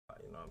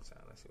You know what I'm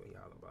saying? Let's see what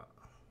y'all about.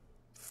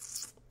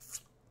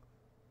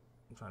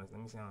 I'm trying to,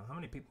 let me see how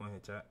many people in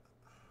here, chat.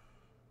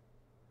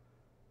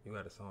 You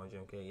got a song with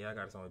Jim K? Yeah, I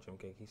got a song with Jim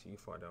K. You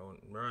fought that one.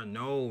 Bruh,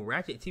 no.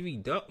 Ratchet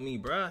TV ducked me,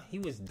 bruh. He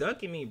was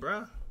ducking me,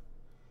 bruh.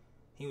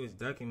 He was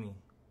ducking me.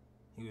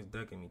 He was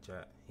ducking me,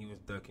 chat. He was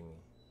ducking me.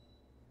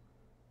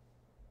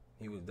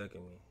 He was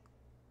ducking me.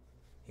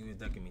 He was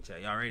ducking me,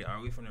 chat. Y'all ready? Are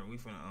we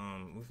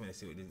finna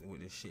see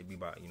what this shit be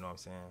about, you know what I'm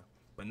saying?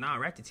 But nah,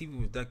 Ratchet TV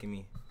was ducking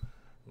me.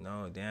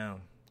 No,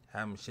 damn.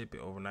 Have him ship it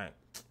overnight.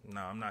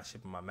 Nah, I'm not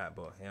shipping my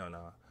MacBook. Hell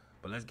nah.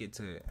 But let's get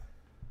to it.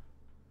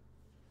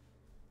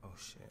 Oh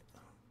shit.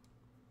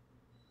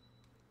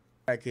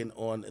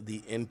 On the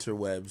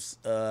interwebs,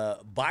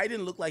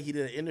 Biden looked like he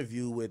did an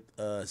interview with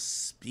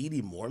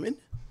Speedy Mormon.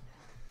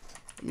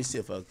 Let me see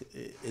if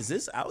is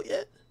this out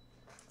yet?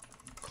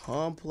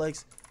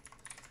 Complex.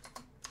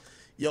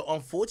 Yo,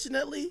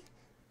 unfortunately,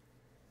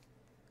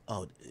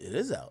 oh, it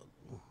is out.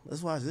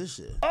 Let's watch this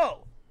shit. Oh,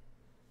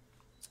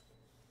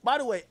 by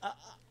the way,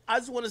 I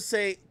just want to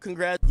say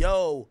congrats.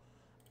 Yo,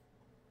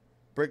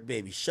 Bricc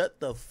baby, shut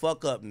the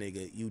fuck up,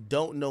 nigga. You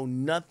don't know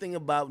nothing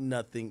about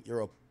nothing.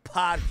 You're a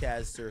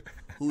podcaster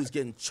who's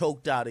getting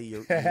choked out of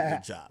your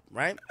job,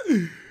 right?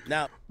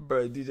 Now,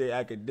 bro, DJ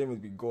Academics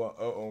be going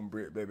up on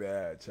Bricc baby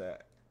ass,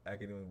 chat.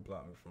 Academics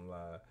block me from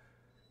live.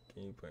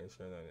 Can you put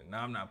insurance on it?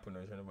 Nah, I'm not putting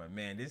insurance on it.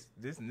 Man, this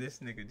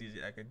nigga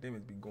DJ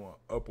Academics be going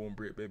up on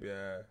Bricc baby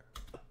ass.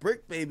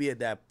 Bricc baby at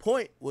that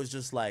point was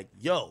just like,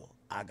 yo,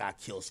 I got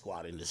Kill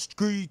Squad in the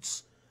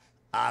streets.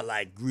 I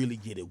like really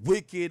get it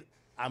wicked.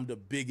 I'm the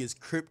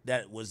biggest Crip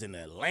that was in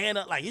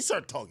Atlanta. Like, he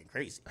started talking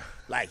crazy.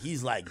 Like,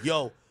 he's like,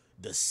 yo,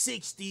 the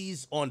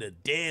 60s on the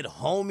dead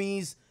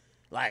homies.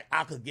 Like,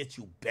 I could get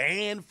you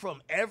banned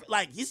from every...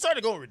 Like, he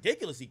started going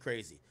ridiculously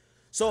crazy.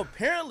 So,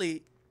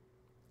 apparently,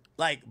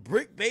 like,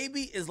 Bricc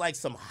baby is like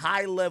some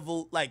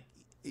high-level... Like,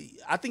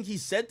 I think he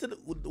said to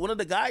one of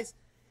the guys,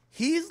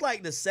 he's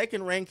like the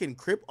second-ranking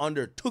Crip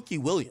under Tookie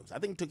Williams. I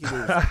think Tookie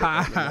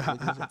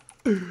Williams...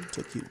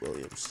 Tookie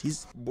Williams.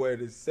 He's... Boy,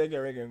 the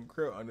second-ranking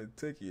Crip under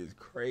Tookie is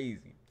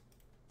crazy.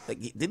 Like,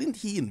 didn't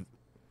he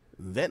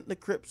invent the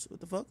Crips? What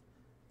the fuck?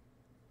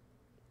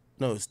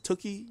 No, it's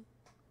Tookie.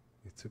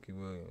 It's Tookie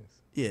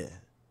Williams. Yeah.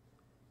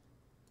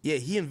 Yeah,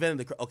 he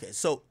invented the... Okay,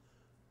 so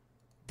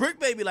Bricc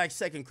baby like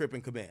second Crip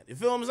in command. You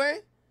feel what I'm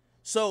saying?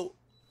 So...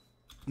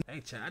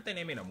 Hey, chat, I think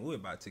they made a movie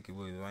about Tookie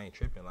Williams. I ain't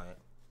tripping. Like,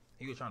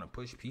 he was trying to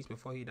push peace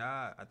before he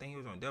died. I think he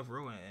was on death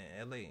row in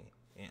L.A.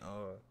 in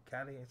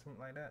Cali or something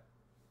like that.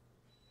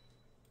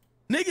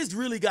 Niggas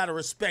really got to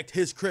respect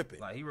his Crippin'.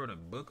 Like, he wrote a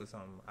book or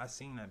something. I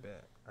seen that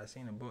bad. I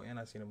seen the book and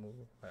I seen the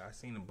movie. Like, I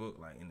seen the book,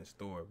 like, in the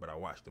store, but I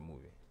watched the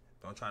movie.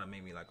 Don't try to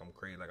make me like I'm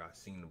crazy, like I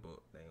seen the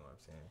book. You know what I'm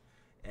saying?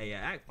 Hey,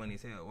 yeah, act funny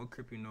as hell. What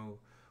Crip you know?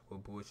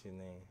 What bullshit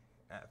name?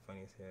 Act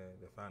funny as hell.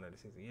 The founder of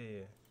the 60s. Yeah,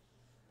 yeah.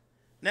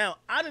 Now,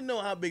 I didn't know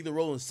how big the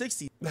Rolling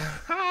 60s.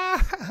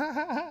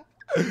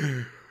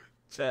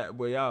 Chat,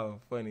 boy,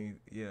 y'all funny.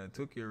 Yeah,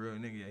 took your real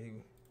nigga. Yeah,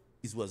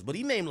 he was, but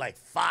he named like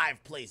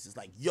 5 places.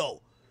 Like,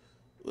 yo,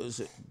 what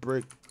is it?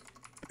 Bricc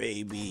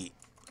baby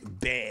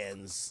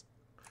bands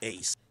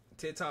Ace.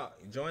 TikTok,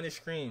 join the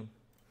stream.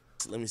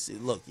 Let me see.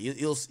 Look,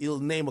 he'll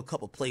name a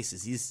couple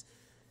places. He's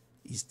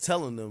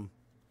telling them.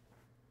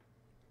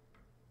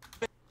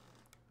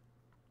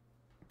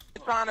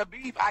 Trying to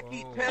beef. I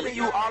keep telling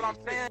you all I'm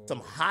saying.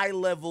 Some high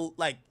level,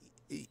 like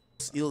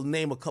he'll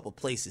name a couple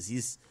places.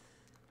 He's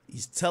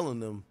telling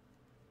them.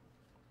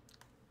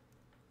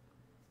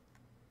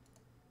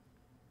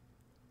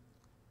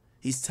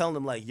 He's telling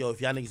them like, yo, if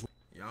y'all niggas.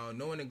 Y'all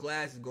know when the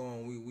glass is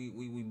going,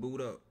 we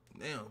boot up.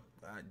 Damn,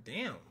 god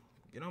damn.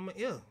 Get on my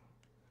ear.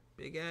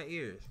 Big ass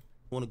ears.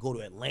 Want to go to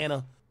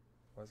Atlanta?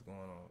 What's going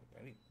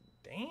on?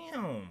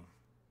 Damn.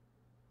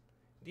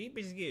 These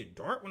bitches get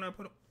dark when I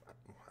put them.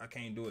 I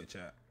can't do it,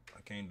 chat.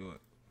 I can't do it.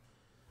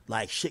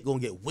 Like, shit gonna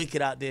get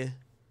wicked out there.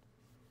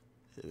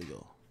 Here we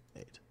go.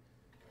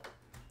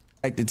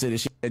 Connected to the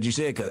shit that you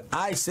said, because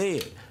I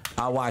said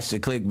I watched the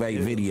clickbait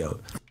video.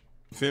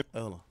 Hold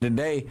on.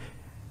 Today,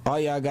 all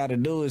y'all got to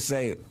do is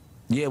say,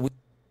 yeah, we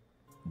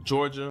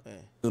Georgia.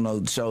 do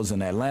no shows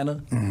in Atlanta.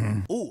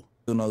 Mm-hmm. Ooh.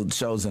 Do no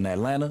shows in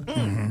Atlanta.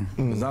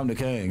 Because I'm the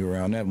king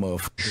around that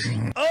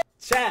motherfucker.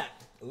 Chat,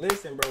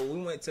 listen, bro.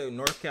 We went to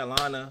North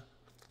Carolina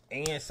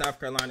and South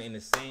Carolina in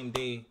the same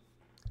day.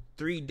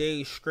 3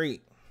 days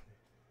straight.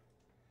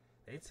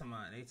 They tell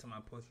my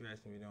post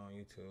reaction video on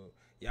YouTube.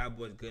 Y'all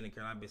boys good in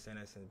Carolina. I've been saying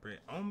that since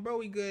Bricc. Bro,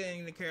 we good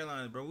in the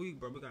Carolinas, bro. We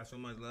got so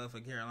much love for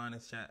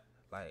Carolinas, chat.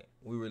 Like,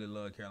 we really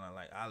love Carolina.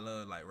 Like, I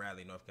love, like,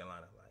 Raleigh, North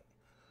Carolina. Like,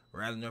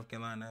 Raleigh, North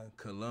Carolina,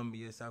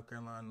 Columbia, South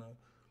Carolina,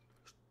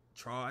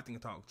 I think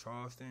I talk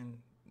Charleston,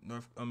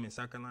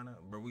 South Carolina.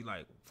 Bro, we,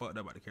 like, fucked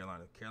up about the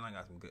Carolina. Carolina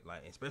got some good,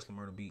 like, especially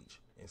Myrtle Beach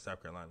in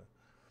South Carolina.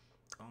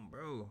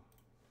 Bro.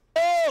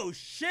 Oh,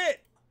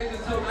 shit.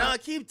 Now, I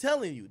keep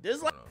telling you.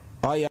 There's, like...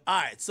 Oh, yeah.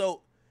 All right,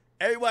 so...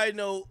 Everybody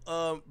know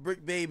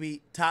Bricc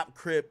baby, top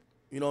Crip.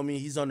 You know what I mean?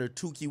 He's under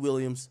Tookie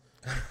Williams.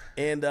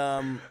 And,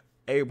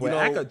 hey, boy, you know,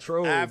 I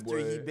control, after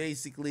boy. he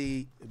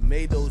basically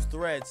made those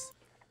threats,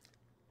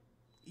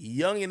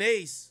 Young and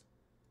Ace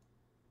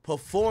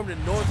performed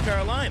in North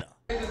Carolina.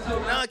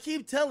 Now I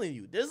keep telling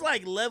you, there's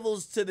like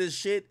levels to this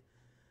shit.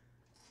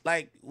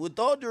 Like, with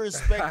all due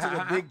respect to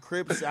the big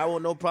Crips, I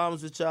want no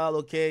problems with y'all,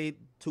 okay?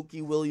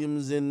 Tukey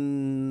Williams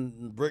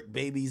and Bricc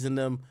babies and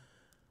them.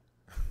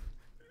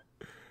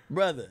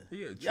 Brother,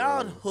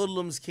 y'all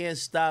hoodlums can't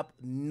stop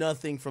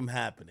nothing from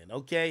happening,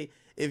 okay?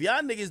 If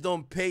y'all niggas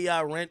don't pay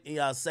y'all rent in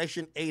y'all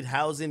Section 8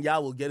 housing,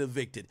 y'all will get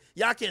evicted.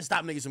 Y'all can't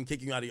stop niggas from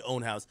kicking you out of your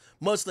own house,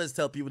 much less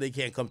tell people they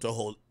can't come to a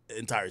whole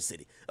entire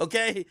city,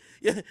 okay?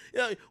 Yeah,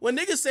 when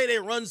niggas say they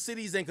run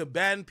cities and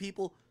combating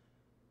people,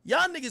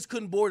 y'all niggas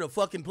couldn't board a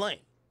fucking plane.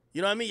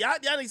 You know what I mean? Y'all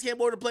niggas can't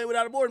board a plane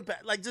without a boarding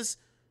pass. Like, just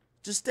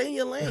stay in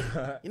your lane.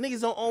 You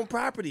niggas don't own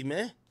property,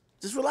 man.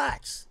 Just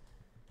relax.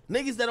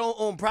 Niggas that don't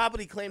own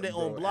property claim they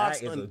own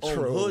blocks, own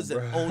hoods,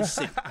 and own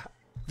city.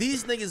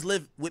 These niggas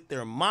live with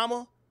their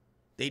mama.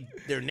 Their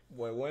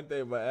boy, one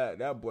thing about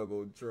that boy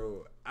go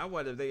troll. I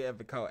wonder if they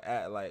ever caught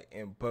like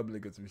in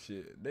public or some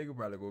shit. They could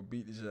probably go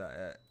beat the shit out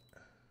of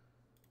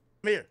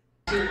Come here.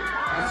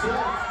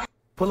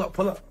 Pull up.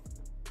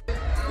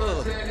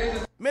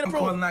 Man,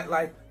 Encore night,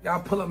 like,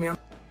 y'all pull up, man.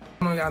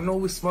 Y'all know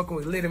we smoking,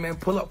 we lit it, man.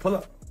 Pull up.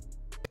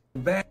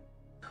 Bad,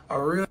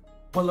 a real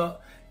pull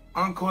up.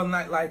 Encore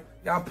night, like,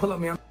 y'all pull up,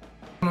 man.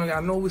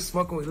 Y'all know we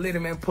smoking, we lit it,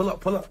 man. Pull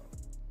up.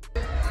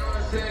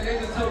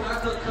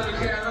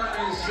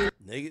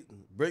 Nigga,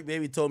 Bricc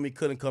Baby told me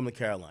couldn't come to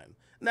Carolina.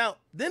 Now,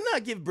 didn't I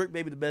give Bricc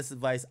Baby the best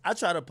advice? I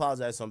try to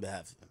apologize on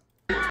behalf of him.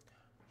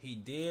 He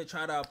did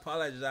try to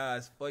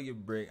apologize for you,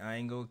 Bricc. I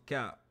ain't gonna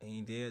count.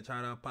 He did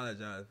try to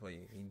apologize for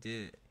you.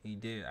 He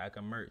did. I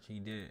can merch. He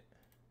did.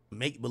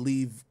 Make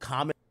believe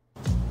comment.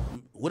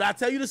 What I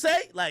tell you to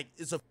say? Like,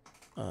 it's a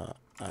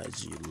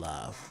IG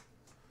live.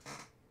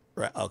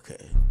 Right?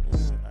 Okay. All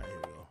right, here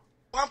we go.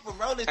 I'm from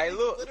Rolling. Hey,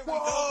 look,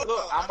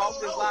 I'm off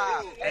this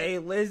live. Hey,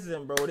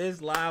 listen, bro.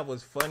 This live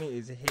was funny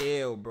as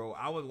hell, bro.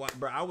 I was with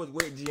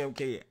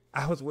GMK.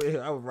 I was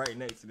right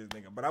next to this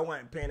nigga, but I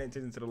wasn't paying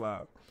attention to the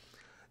live.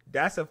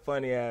 That's a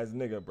funny ass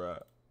nigga, bro.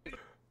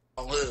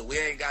 Look, we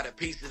ain't gotta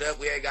piece it up.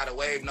 We ain't gotta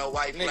wave no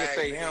white flag. Nigga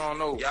say he don't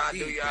know. Y'all do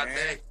y'all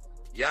thing.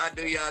 Y'all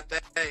do y'all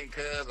thing,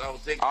 cuz. I'm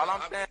sick. All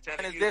I'm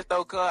saying is this,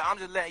 though, cuz. I'm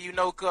just letting you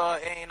know, cuz,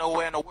 ain't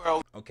nowhere in the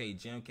world. Okay,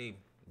 GMK,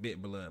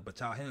 bit blood, but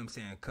y'all hear him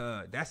saying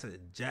cuz. That's a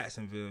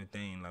Jacksonville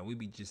thing. Like, we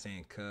be just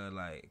saying cuz,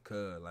 like,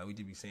 we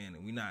just be saying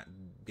it. We not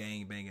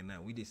gang banging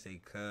nothing. We just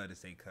say cuz to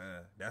say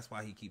cuz. That's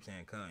why he keeps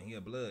saying cuz. He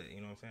a blood, you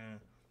know what I'm saying?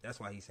 That's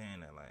why he's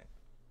saying that, like.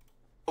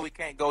 We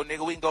can't go,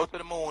 nigga. We can go to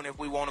the moon if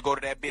we want to go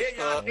to that bitch,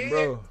 cuz.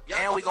 Bro.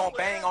 And we gonna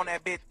bang on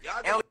that bitch.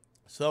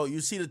 So,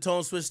 you see the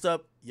tone switched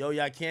up. Yo,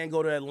 y'all can't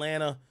go to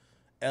Atlanta,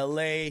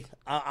 L.A.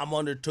 I'm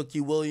under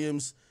Tukey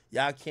Williams.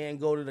 Y'all can't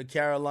go to the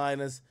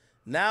Carolinas.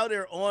 Now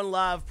they're on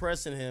live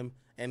pressing him,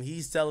 and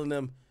he's telling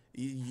them,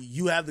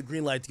 you have the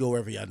green light to go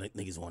wherever y'all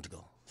niggas want to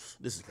go.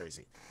 This is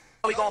crazy.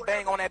 We gonna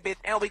bang on that bitch,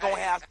 and we gonna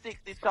have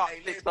 60 shots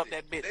fixed up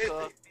that bitch,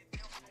 cuz.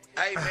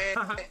 Hey,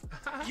 man,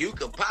 you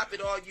can pop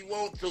it all you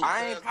want to.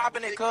 I ain't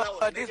popping it, cuz.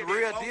 This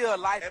real deal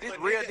life. This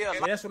real deal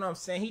life. That's what I'm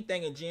saying. He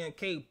thinking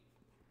GMK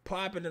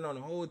popping it on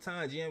the whole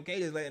time. GMK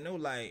just letting know,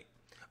 like,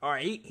 all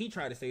right, he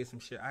tried to say some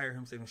shit. I heard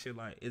him say some shit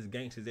like, it's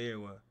gangsters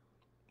everywhere.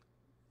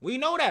 We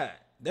know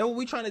that. That's what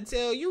we trying to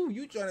tell you.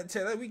 You trying to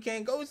tell us we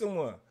can't go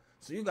somewhere.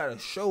 So you got to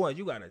show us.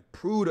 You got to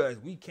prove to us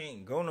we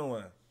can't go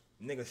nowhere.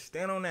 Nigga,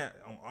 stand on that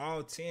on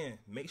all 10.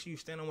 Make sure you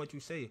stand on what you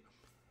say.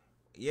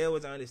 Yeah, it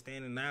was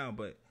understanding now,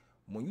 but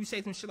when you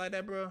say some shit like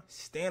that, bro,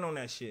 stand on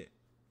that shit.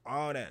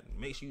 All that.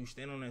 Make sure you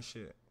stand on that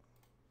shit.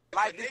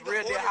 Like, this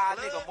real deal how a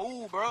nigga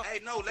move, bro. Hey,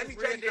 no, let me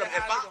tell you something.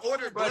 If I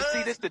ordered blood,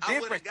 see, this the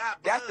difference.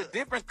 That's the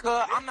difference,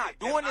 cuz. I'm not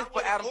doing this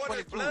for Adam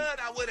 22.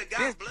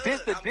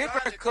 This the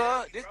difference,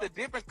 cuz. This the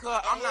difference, cuz.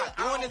 I'm not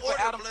doing this for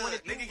Adam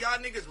 22. Nigga, y'all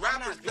niggas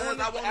rappers, cuz.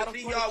 I want to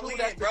see y'all win,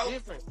 bro.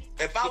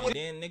 If I would,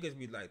 then niggas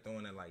be like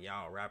throwing it like,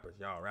 y'all rappers.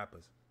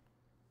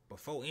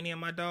 Before any of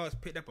my dogs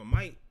picked up a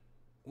mic,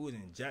 we was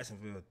in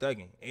Jacksonville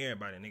thugging.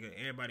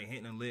 Everybody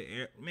hitting a lit.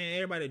 Man,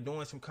 everybody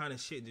doing some kind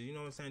of shit. You know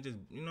what I'm saying? Just,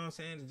 you know what I'm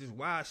saying? Just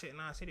wild shit in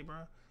our city, bro.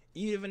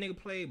 Even if a nigga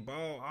play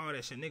ball, all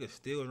that shit. Niggas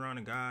still around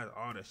the guys,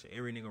 all that shit.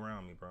 Every nigga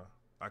around me, bro.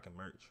 I can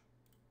merch.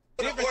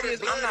 The difference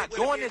is I'm not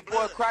doing this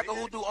for a cracker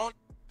who do only.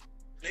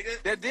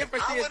 The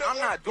difference is I'm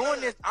not doing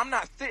this. I'm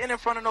not sitting in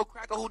front of no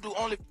cracker who do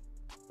only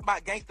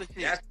about gangster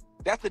shit.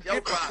 That's the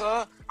difference,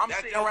 cuz. I'm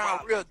sitting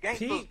around real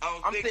gangsters.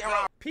 I'm sitting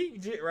around. Pete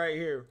Jit right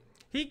here.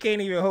 He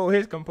can't even hold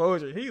his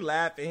composure. He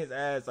laughing his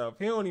ass off.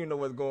 He don't even know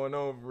what's going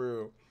on for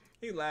real.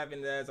 He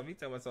laughing his ass off. He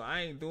telling myself,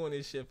 I ain't doing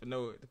this shit for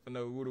no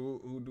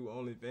who do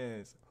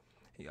OnlyFans.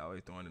 He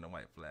always throwing in a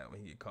white flag when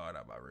he get called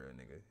out by real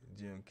niggas.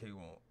 GMK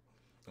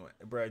won't.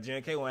 Bro,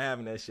 GMK won't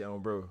having that shit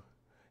on, bro.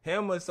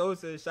 Him or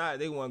Sosa shot,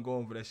 they wasn't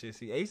going for that shit.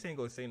 See, Ace ain't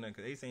gonna say nothing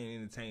because Ace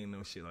ain't entertaining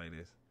no shit like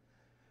this.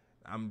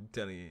 I'm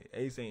telling you,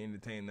 Ace ain't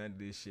entertaining none of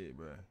this shit,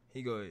 bro.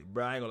 He go,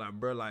 bro, I ain't gonna lie,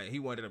 bro, like, he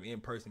wanted them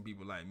in-person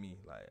people like me.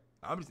 Like,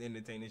 I'm just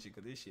entertaining this shit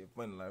because this shit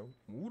funny. Like,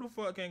 who the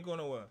fuck can't go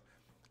nowhere?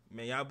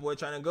 Man, y'all boy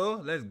trying to go?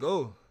 Let's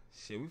go.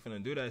 Shit, we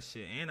finna do that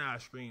shit. And I'll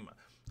stream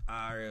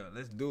IRL.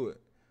 Let's do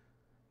it.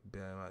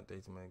 Damn, my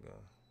dates might go.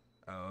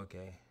 Oh,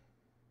 okay.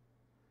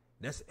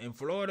 That's in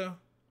Florida.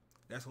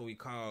 That's what we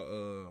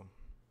call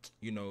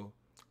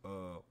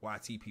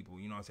YT people.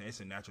 You know what I'm saying? It's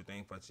a natural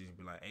thing for us to just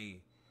be like,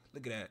 hey,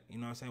 look at that. You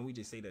know what I'm saying? We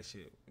just say that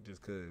shit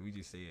just cause we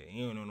just say it.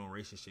 You don't know no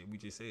racist shit. We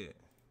just say it.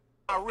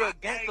 Real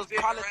gangsters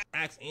call it.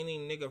 Ask any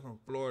nigga from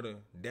Florida.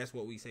 That's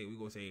what we say. We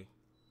gonna say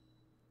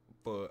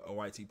for a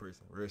YT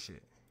person. Real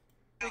shit.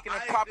 Speaking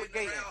of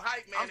propagating,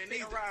 I'm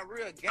sitting around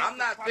real gangsters. I'm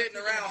not sitting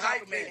around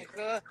hype man.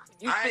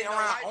 You sitting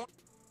around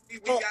we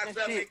got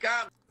something in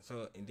common.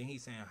 So and then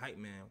he's saying hype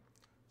man.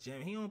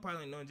 Jim, he don't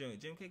probably know Jim.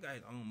 Jim K got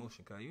his own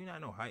motion, cause you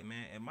not no hype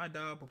man. And my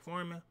dog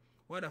performing,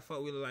 what the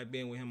fuck we look like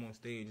being with him on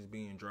stage just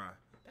being dry?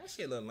 That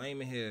shit look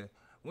lame in here.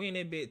 We in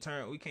that bit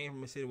turn. We came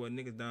from a city where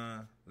niggas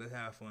done. Let's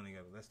have fun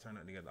together. Let's turn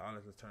up together.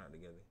 Let's turn up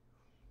together.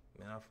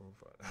 Man, I'm from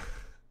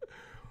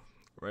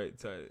right.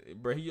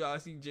 Bro, you all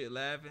see Jit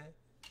laughing.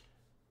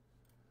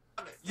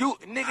 You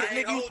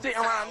you sitting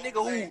around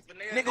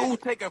nigga who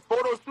taking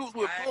photo shoots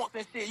with fonts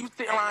and shit. You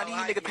sitting around these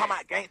niggas talking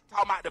about gangsta,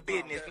 talking about the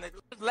business.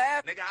 Just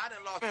laugh. Nigga, I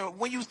done lost.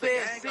 When you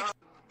said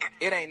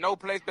it ain't no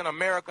place in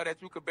America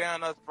that you could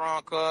ban us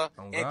from, cuz,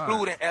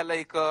 including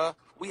LA, cuz.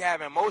 We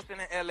having motion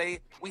in LA.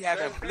 We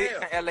having blitz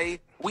in LA.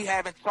 We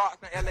having charts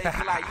in LA.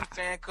 Like you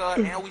saying, cuz,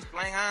 and we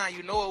slang iron.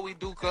 You know what we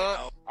do, cuz.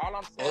 All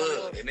I'm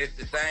saying is, and it's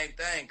the same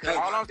thing, cuz.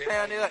 All I'm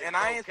saying is, and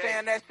I ain't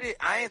saying that shit.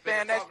 I ain't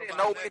saying that shit.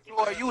 No way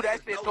toward you.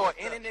 That shit toward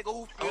any nigga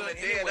who feel on the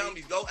dead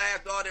homies. Go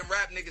ask all them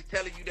rap niggas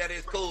telling you that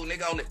it's cool,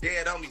 nigga. On the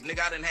dead homies, nigga.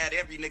 I done had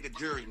every nigga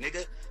jury,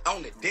 nigga.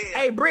 On the dead.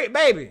 Hey, Bricc,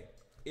 baby.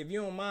 If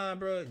you don't mind,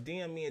 bro,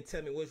 DM me and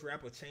tell me which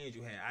rapper change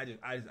you had.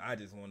 I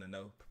just want to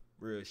know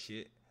real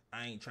shit.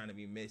 I ain't trying to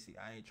be messy.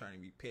 I ain't trying to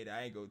be petty.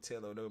 I ain't gonna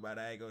tell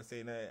nobody. I ain't gonna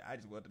say nothing. I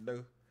just want to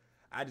know.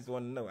 I just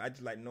want to know. I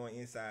just like knowing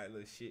inside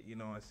little shit. You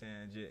know what I'm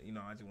saying? Just, you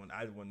know, I just want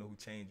to know who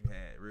change you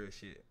had. Real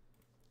shit.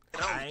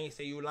 I ain't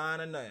say you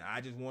lying or nothing.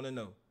 I just want to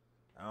know.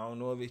 I don't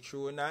know if it's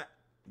true or not.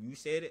 You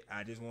said it.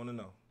 I just want to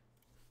know.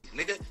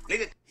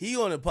 Nigga. He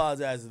gonna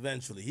apologize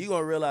eventually. He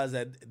gonna realize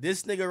that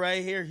this nigga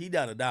right here, he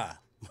down to die.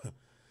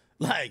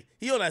 Like,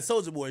 he on that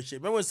Soulja Boy shit.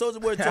 Remember when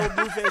Soulja Boy told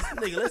Blueface,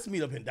 nigga, let's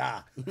meet up and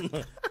die.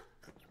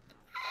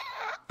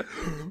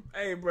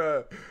 Hey,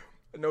 bro.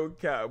 No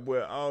cap,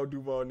 boy. I don't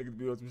do all niggas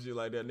be on some shit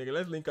like that. Nigga,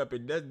 let's link up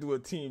and let's do a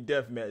team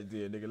deathmatch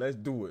there, nigga. Let's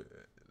do it.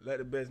 Let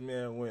the best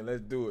man win.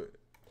 Let's do it.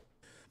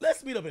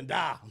 Let's meet up and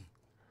die.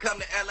 Come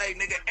to LA,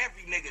 nigga.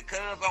 Every nigga. Cuz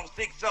on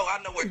 6 show,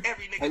 I know where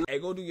every nigga. Hey,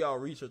 go do y'all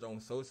research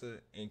on Sosa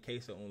and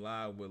Queso on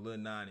live with Lil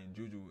Nine and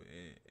Juju,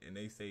 and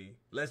they say,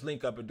 let's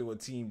link up and do a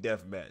team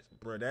deathmatch.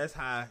 Bro, that's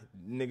how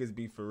niggas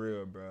be for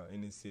real, bro,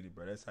 in this city,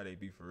 bro. That's how they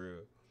be for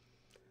real.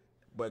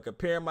 But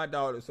comparing my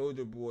dog to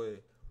Soulja Boy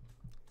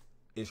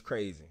is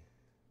crazy.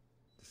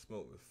 The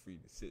smoke was free,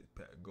 the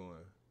 6-pack going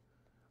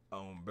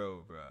on,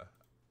 bro.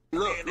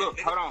 Look,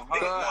 hold on.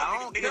 I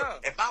don't care.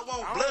 If I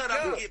want blood, I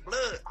can get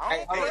blood.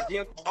 Hey,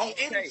 Jim. On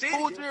any city.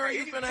 Who jury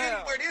you finna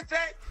have? Where this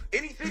at?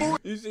 Any city.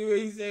 You see what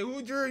he said?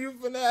 Who jury you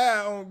finna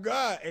have on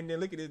God? And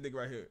then look at this nigga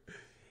right here.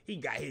 He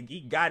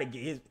gotta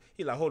get his.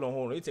 He like, hold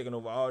on. He taking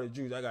over all the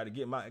juice. I gotta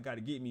get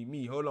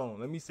me. Hold on.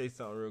 Let me say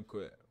something real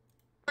quick.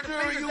 Who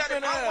jury you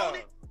finna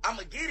have?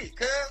 I'ma get it,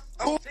 cuz.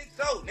 I'm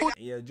 6'0", nigga.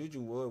 Yeah,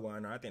 Juju would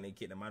Winer. I think they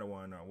kicked him out of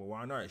Winer. Well,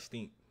 Winer is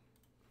stink.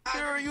 Who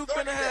jury you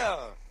finna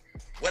have?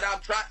 What I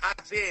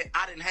said,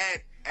 I didn't have.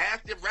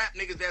 Ask them rap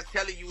niggas that's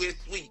telling you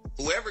it's sweet.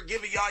 Whoever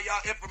giving y'all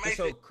information. It's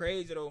so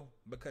crazy though,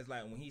 because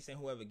like when he saying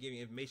whoever giving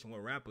information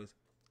with rappers,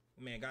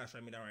 man, God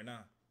shut me down right now.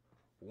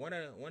 One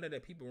of the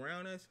people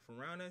around us,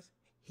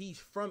 he's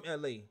from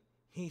LA.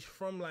 He's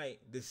from like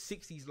the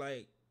 60s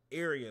like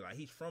area. Like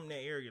he's from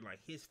that area. Like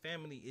his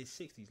family is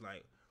 60s.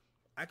 Like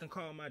I can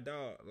call my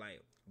dog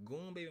like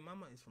Goon Baby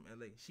Mama is from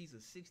LA. She's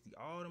a 60.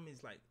 All them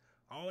is like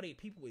all they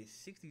people is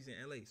 60s in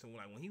LA. So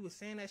like when he was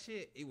saying that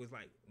shit, it was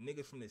like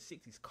niggas from the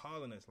 60s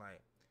calling us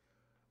like,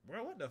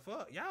 bro, what the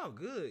fuck? Y'all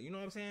good. You know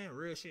what I'm saying?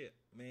 Real shit,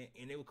 man.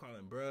 And they were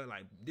calling, bro,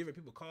 like different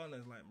people calling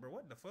us like, bro,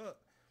 what the fuck?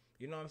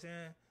 You know what I'm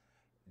saying?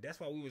 That's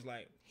why we was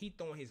like, he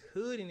throwing his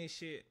hood in this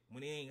shit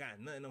when he ain't got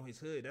nothing on his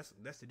hood.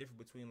 That's the difference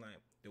between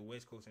like the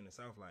West Coast and the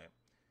South. Like,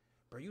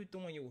 bro, you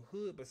throwing your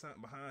hood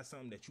behind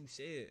something that you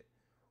said.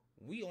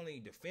 We only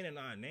defending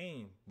our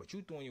name, but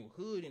you throwing your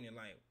hood in it.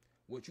 Like,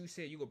 what you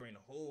said, you gonna bring the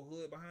whole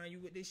hood behind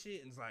you with this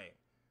shit? And it's like,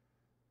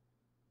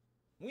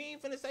 we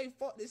ain't finna say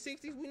fuck the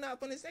 60s. We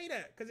not finna say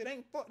that. Because it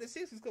ain't fuck the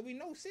 60s because we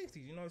know 60s.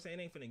 You know what I'm saying?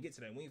 It ain't finna get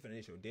to that. We ain't finna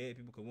hit your dead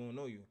people because we don't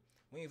know you.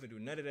 We ain't finna do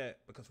none of that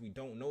because we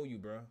don't know you,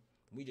 bro.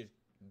 We just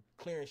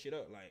clearing shit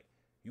up. Like,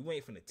 you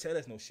ain't finna tell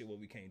us no shit what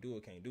we can't do or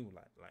can't do.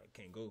 Like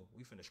can't go.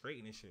 We finna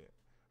straighten this shit.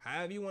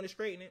 However you want to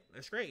straighten it,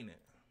 let's straighten it.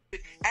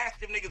 Ask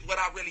them niggas what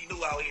I really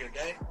do out here,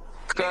 gang.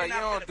 Cuz you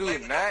don't do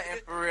nothing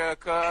for real,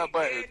 cuz,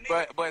 but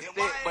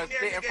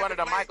sit in front of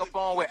the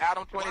microphone with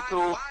Adam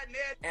 22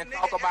 and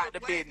talk about the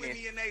business.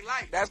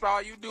 That's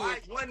all you do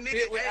is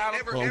sit with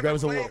Adam 22 grab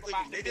some water.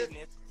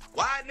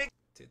 Why nigga?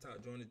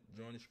 TikTok, join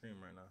the stream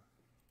right now.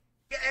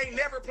 You ain't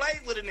never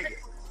played with a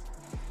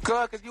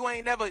nigga. Cuz you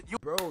ain't never.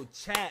 Bro,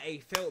 chat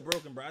felt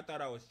broken, bro. I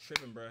thought I was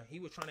tripping, bro. He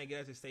was trying to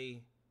get us to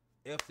say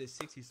F the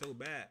 60 so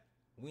bad.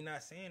 We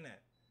not saying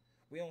that.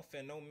 we don't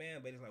fear no man,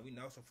 but it's like we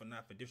also for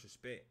not for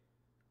disrespect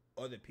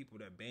other people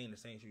that bang the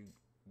same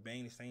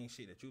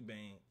shit that you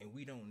bang, and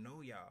we don't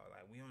know y'all.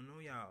 Like we don't know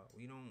y'all.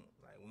 We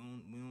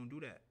don't do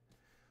that.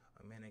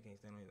 A man that can't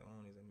stand on his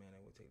own is a man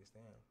that will take the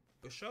stand.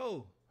 For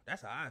sure.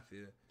 That's how I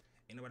feel.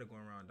 Ain't nobody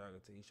going around dogging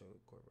until he show the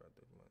corporate out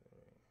there.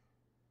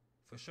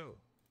 For sure.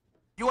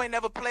 You ain't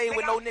never played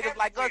with no niggas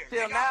like us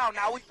till now.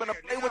 Now we finna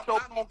play with your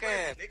punk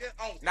ass.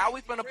 Now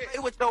we finna play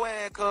with your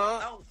ass, cuz.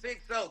 I don't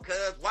think so,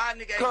 cuz. Why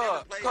nigga ain't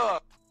never played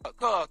with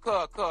Cuz.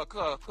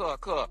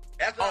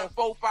 On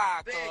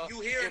 4-5, cuz.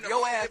 If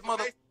your ass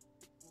mother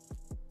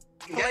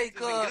play,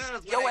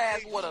 cuz, your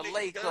ass would have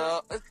lay,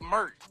 cuz. It's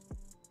merch.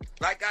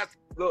 Like I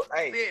Look,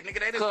 hey, said, nigga,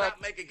 they just stop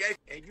making gay.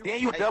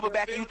 Then you double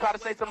back and you try to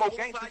say some more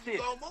gangster shit.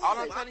 All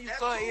I'm telling you,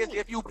 cuz, is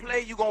if you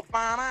play, you gonna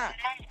find out.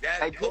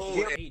 That's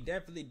cool. He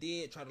definitely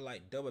did try to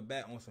like double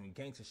back on some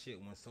gangster shit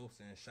when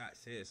Sosa and Shot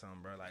said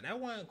something, bro. Like that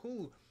wasn't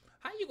cool.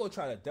 How you gonna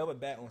try to double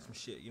back on some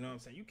shit? You know what I'm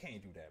saying? You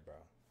can't do that, bro.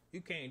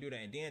 You can't do that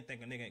and then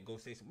think a nigga ain't go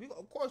say some.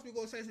 Of course we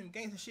gonna say some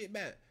gangster shit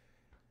back.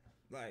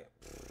 Like.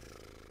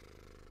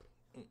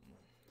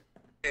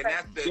 And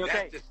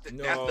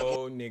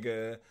No,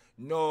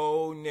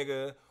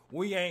 nigga.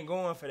 We ain't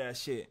going for that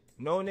shit.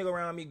 No nigga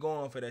around me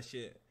going for that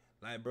shit.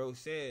 Like bro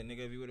said,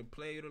 nigga, if you would've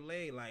played, you'd have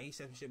laid. Like he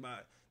said some shit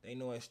about they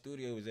know what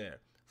studio was there.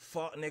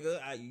 Fuck,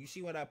 nigga. You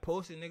see what I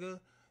posted, nigga?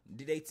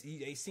 Did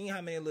they seen how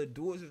many little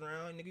dudes was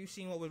around, nigga? You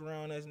seen what was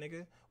around us,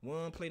 nigga? We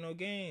don't play no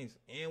games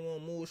and we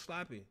don't move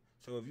sloppy.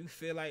 So if you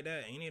feel like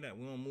that, any of that,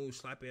 we don't move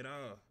sloppy at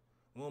all.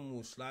 We don't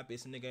move sloppy.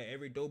 It's a nigga at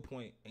every door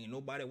point. Ain't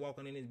nobody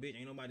walking in this bitch.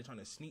 Ain't nobody trying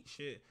to sneak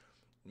shit.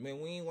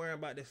 Man, we ain't worrying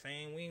about the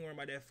fame. We ain't worrying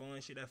about that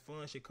fun shit. That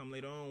fun shit come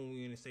later on when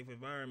we in a safe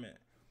environment.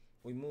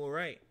 We move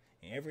right.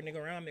 And every nigga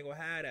around me gonna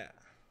hide that.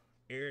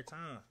 Every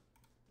time.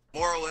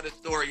 Moral of the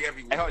story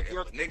everywhere. Hey, if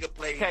a nigga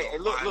play, hey,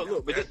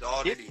 look, but that's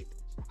all it is.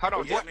 Hold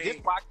on, You know what I this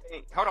mean? why I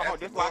came. Hold on, That's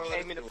this the why I moral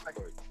came of into the play.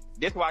 story.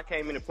 This why I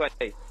came into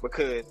play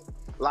because,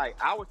 like,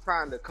 I was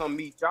trying to come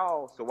meet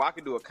y'all so I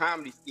could do a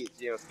comedy skit,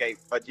 GMK,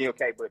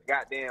 but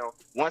goddamn,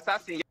 once I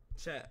seen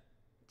Chat.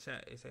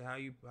 They say how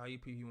you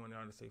peep you want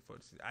y'all to say fuck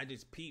this. I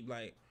just peep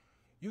like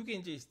you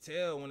can just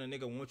tell when a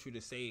nigga wants you to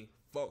say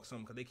fuck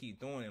something because they keep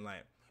doing it.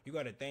 Like you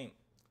gotta think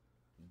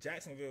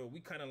Jacksonville, we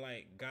kind of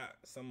like got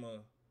some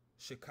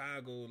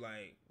Chicago,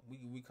 like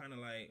we kind of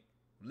like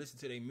listen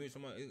to their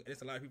music.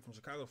 There's a lot of people from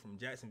Chicago, from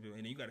Jacksonville,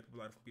 and then you got a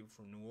lot of people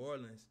from New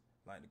Orleans,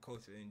 like the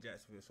culture in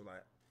Jacksonville. So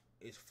like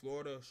it's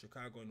Florida,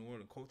 Chicago, and New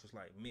Orleans cultures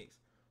like mixed.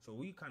 So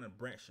we kind of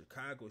branch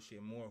Chicago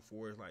shit more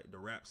for like the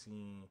rap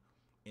scene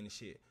and the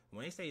shit.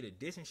 When they say the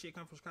diss and shit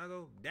come from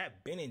Chicago,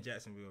 that been in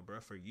Jacksonville,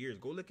 bro, for years.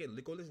 Go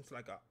listen to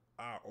like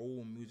our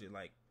old music,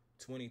 like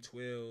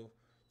 2012,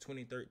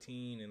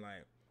 2013, and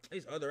like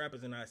there's other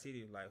rappers in our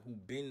city like who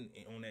been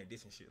on that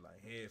diss and shit,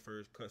 like Head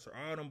First, Cuss.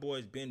 All them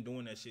boys been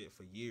doing that shit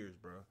for years,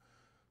 bro.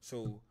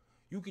 So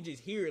you can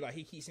just hear it, like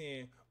he keeps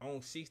saying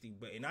on 60,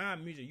 but in our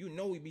music, you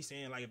know we be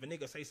saying like if a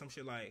nigga say some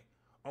shit like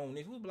on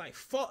this, we be like,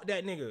 fuck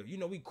that nigga. You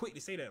know, we quick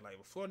to say that. Like,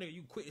 before nigga,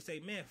 you quick to say,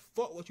 man,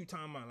 fuck what you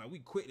talking about. Like, we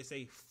quick to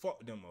say,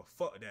 fuck them or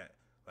fuck that.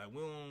 Like,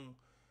 we don't,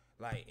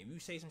 like, if you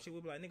say some shit, we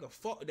be like, nigga,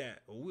 fuck that.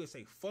 Or we'll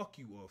say, fuck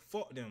you or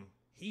fuck them.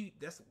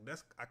 That's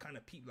I kind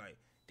of peep, like,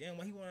 damn,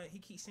 what he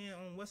keep saying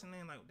on what's his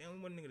name? Like, damn, we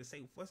want a nigga to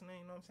say what's his name,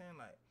 you know what I'm saying?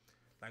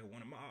 Like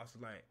one of my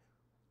officers, like,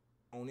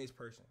 on this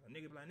person. A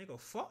nigga be like, nigga,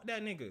 fuck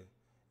that nigga.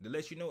 To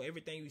let you know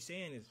everything you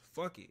saying is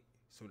fuck it.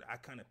 So I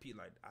kind of peep,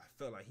 like, I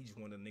felt like he just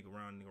wanted a nigga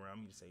around me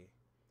to say,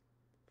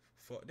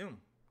 fuck them.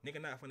 Nigga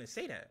not finna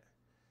say that.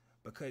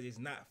 Because it's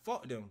not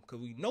fuck them. Because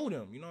we know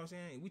them. You know what I'm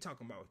saying? We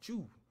talking about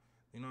you.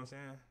 You know what I'm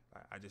saying?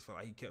 I just felt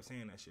like he kept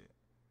saying that shit.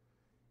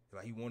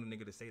 Like he wanted a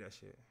nigga to say that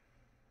shit.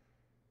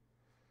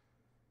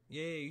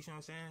 Yeah, you see what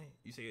I'm saying?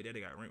 You say your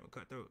daddy got rent with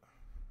Cutthroat.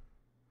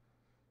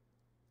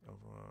 You know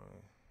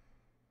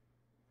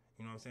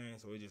what I'm saying?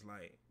 So it's just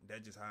like,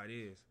 that's just how it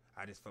is.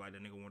 I just felt like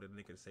that nigga wanted a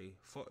nigga to say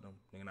fuck them.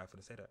 Nigga not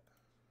finna say that.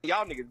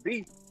 y'all niggas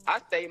beef, I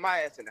stayed my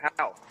ass in the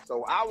house.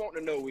 So I want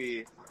to know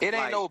is it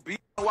ain't no beef.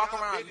 Walk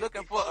around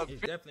looking for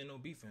It's definitely no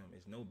beef for him.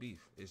 It's no beef.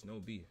 It's no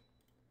beef.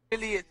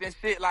 affiliates and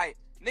shit. Like,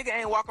 nigga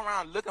ain't walking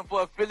around looking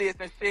for affiliates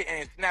and shit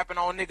and snapping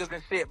on niggas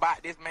and shit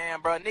about this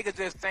man, bro. Nigga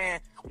just saying,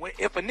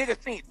 if a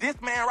nigga seen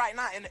this man right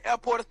now in the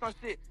airport or some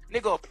shit,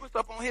 nigga will push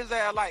up on his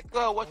ass like,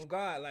 what? Oh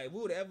God, like,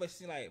 we would ever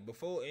see, like,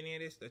 before any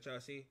of this that y'all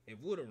see, if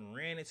we would have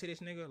ran into this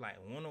nigga, like,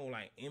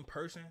 like, in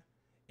person,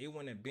 it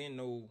wouldn't have been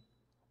no,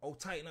 oh,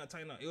 tighten up.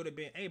 It would have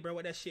been, hey, bro,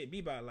 what that shit be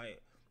about?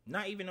 Like,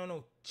 not even on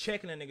no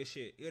checking a nigga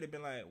shit. It would have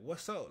been like,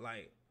 what's up?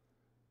 Like,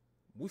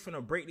 we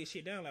finna break this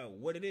shit down, like,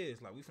 what it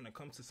is. Like, we finna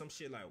come to some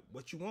shit, like,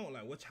 what you want,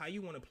 like, how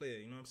you want to play it,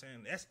 you know what I'm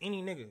saying? That's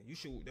any nigga.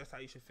 That's how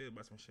you should feel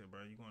about some shit,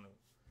 bro. You gonna,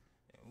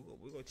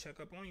 we gonna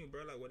check up on you,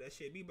 bro, like, what that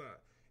shit be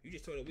about. You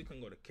just told us we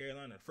couldn't go to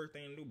Carolina. The first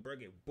thing to do, bro,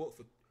 get booked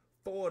for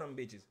 4 of them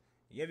bitches.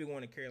 You ever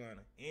going to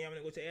Carolina? And I'm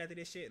gonna go to after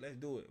this shit? Let's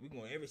do it. We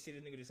going every city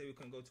nigga just say we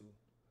couldn't go to.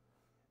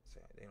 So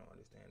they don't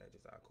understand that,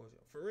 just our culture.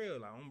 For real,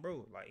 like,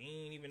 bro, like,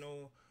 ain't even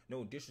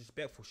no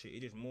disrespectful shit. It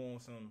just more on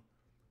some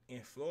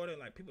in Florida,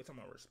 like, people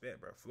talking about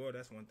respect, bro. Florida,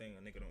 that's one thing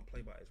a nigga don't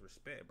play by is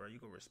respect, bro. You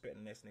go respect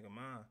the next nigga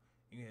mind.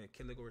 You can have a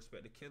killer go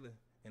respect the killer,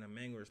 and a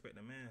man go respect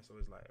the man. So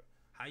it's like,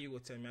 how you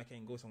gonna tell me I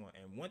can't go somewhere?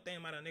 And one thing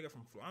about a nigga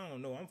from Florida, I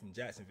don't know, I'm from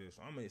Jacksonville,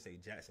 so I'm gonna say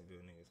Jacksonville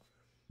niggas.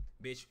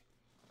 Bitch,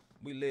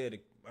 we live,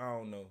 I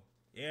don't know.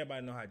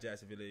 Everybody know how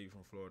Jacksonville is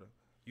from Florida.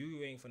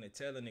 You ain't finna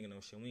tell a nigga no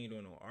shit. We ain't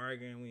doing no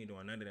arguing. We ain't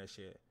doing none of that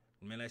shit.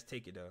 Man, let's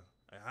take it there.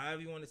 Like,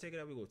 however you want to take it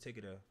there, we go take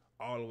it there.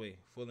 All the way.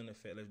 Full in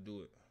effect. Let's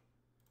do it.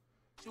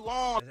 You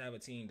on? Let's have a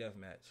team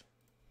deathmatch.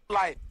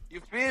 Like,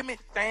 you feel me?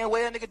 Same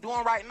way a nigga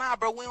doing right now,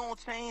 bro. We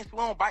don't change. We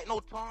don't bite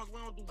no tongues.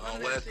 We don't do none On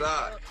of that West shit,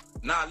 Side.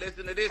 bro. Nah,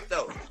 listen to this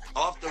though.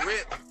 Off the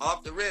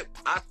rip,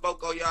 I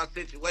spoke on y'all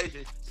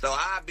situation, so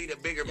I be the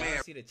bigger Y'all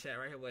man. see the chat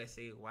right here where I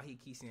say why he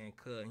keeps saying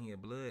cuz and he a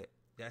blood.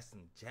 That's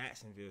some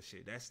Jacksonville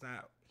shit. That's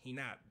not he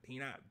not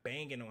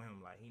banging on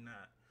him, like he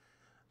not.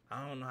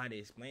 I don't know how to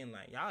explain,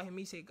 like, y'all hear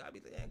me say God be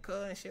saying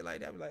cuz and shit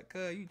like that. Be like,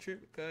 cuz you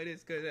tripping, cuz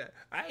this, cuz that.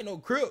 I ain't no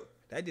crip.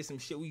 That just some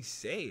shit we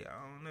say. I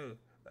don't know.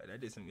 Like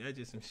that's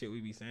just some shit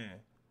we be saying.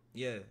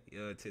 Yeah,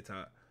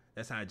 TikTok.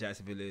 That's how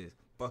Jacksonville is.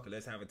 Fuck it,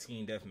 let's have a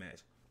team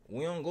deathmatch.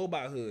 We don't go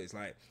by hoods.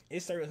 Like,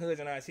 it's certain hoods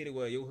in our city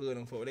where your hood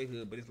don't for they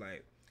hood, but it's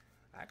like,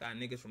 I got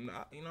niggas from the,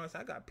 you know what I'm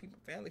saying? I got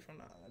family from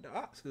the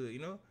Ox hood, you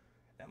know?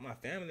 That's my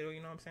family,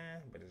 you know what I'm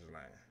saying? But it's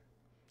like,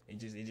 it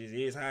just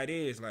is how it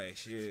is. Like,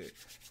 shit,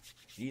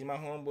 these my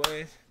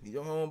homeboys, these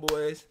your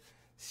homeboys.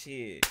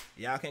 Shit,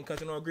 y'all can't come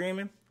to no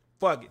agreement?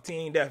 Fuck it,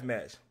 team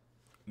deathmatch.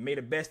 May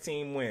the best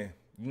team win.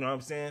 You know what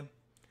I'm saying?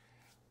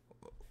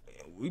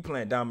 We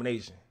playing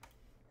domination.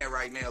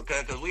 Right now,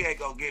 cuz we ain't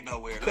gonna get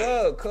nowhere. Cuz,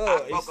 it's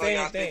on y'all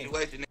same thing.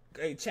 situation.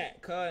 Hey,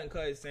 chat, cuz and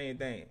cuz, same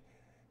thing.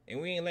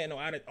 And we ain't letting no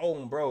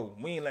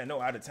we ain't letting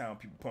no out of town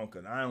people punk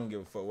us. I don't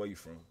give a fuck where you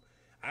from.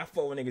 I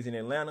fought with niggas in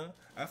Atlanta.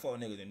 I fought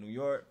with niggas in New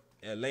York,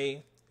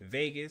 LA,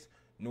 Vegas,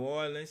 New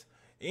Orleans.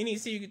 Any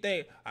city you can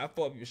think. I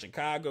fought people in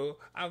Chicago.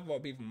 I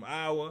fought people from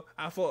Iowa.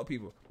 I fought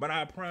people. But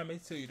I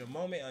promise to you, the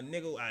moment a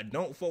nigga I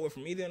don't fuck with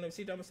from either of them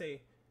cities, I'm gonna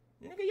say,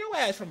 nigga, your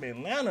ass from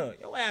Atlanta.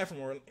 Your ass from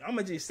Orlando. I'm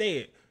gonna just say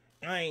it.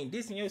 I ain't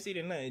dissing your city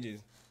or nothing.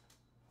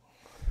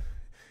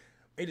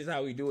 It just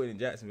how we do it in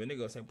Jacksonville.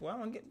 Nigga say, boy, I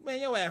don't get, man,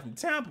 your ass from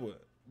Tampa.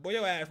 Boy,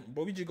 your ass,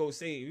 boy, we just go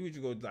say, we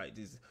just go like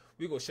this.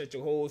 We go shut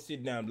your whole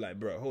city down and be like,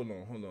 bro, hold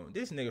on.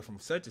 This nigga from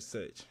such and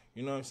such.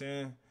 You know what I'm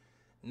saying?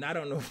 And I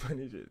don't know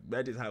funny shit.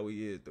 That's just how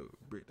he is, though.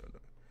 Bricc don't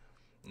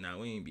know. Nah,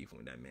 we ain't beefing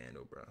with that man,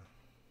 though, bro.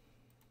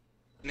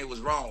 And it was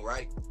wrong,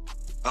 right?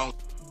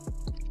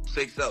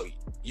 6-0.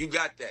 You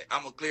got that.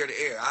 I'm gonna clear the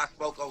air. I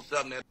spoke on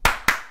something that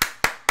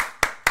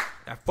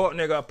That fuck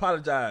nigga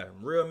apologize.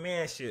 Real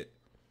man shit.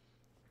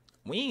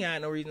 We ain't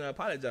got no reason to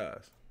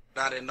apologize.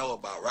 I didn't know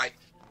about, right?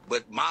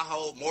 But my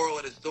whole moral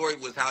of the story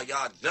was how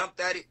y'all jumped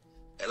at it.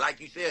 And like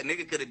you said,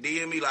 nigga could have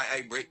DM'd me like,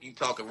 hey, Bricc, you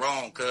talking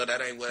wrong, cuz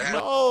that ain't what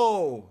happened.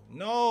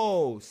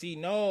 No. See,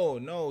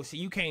 no. See,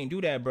 you can't do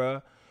that,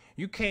 bro.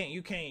 You can't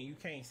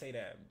say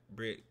that,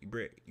 Bricc.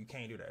 You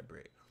can't do that,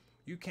 Bricc.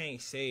 You can't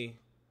say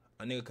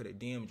a nigga could have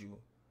DM'd you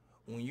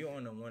when you're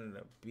on one of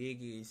the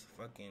biggest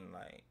fucking,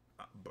 like,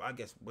 I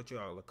guess what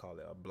y'all would call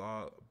it, a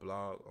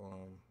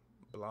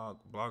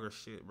blogger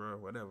shit, bro,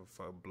 whatever,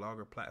 for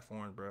blogger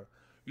platforms, bro.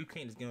 You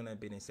can't just get on that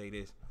bit and say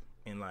this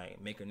and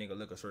like make a nigga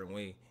look a certain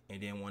way,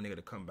 and then one nigga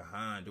to come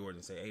behind doors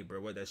and say, hey, bro,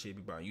 what that shit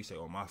be about? You say,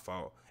 oh, my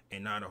fault,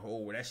 and now the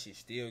whole that shit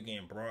still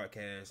getting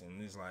broadcast,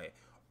 and it's like,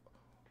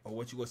 oh,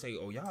 what you gonna say?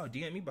 Oh, y'all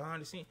DM me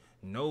behind the scene?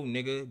 No,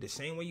 nigga, the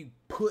same way you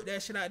put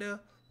that shit out there,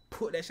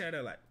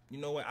 like, you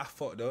know what? I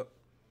fucked up.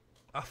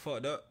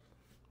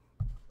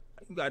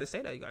 You gotta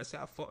say that. You gotta say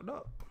I fucked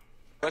up.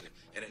 And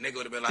the nigga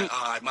would have been like,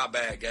 all right, my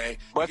bad, gang.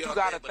 But you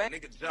gotta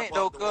think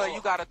though, cuz.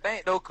 You gotta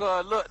think though,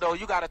 cuz. Look though,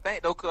 you gotta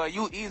think though, cuz.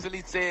 You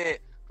easily said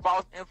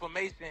false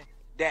information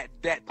that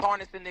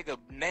tarnish a nigga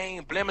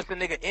name, blemish a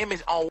nigga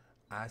image on.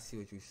 I see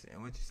what you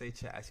saying. What you say,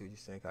 chat? I see what you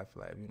saying. I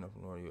feel like you know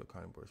from North, you a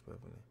county board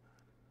respectfully.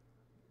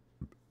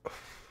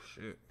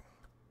 Shit.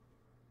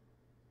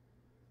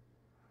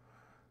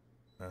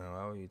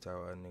 Why would you talk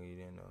about a nigga you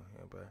didn't know?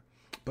 Yeah,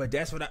 but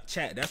that's what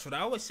that's what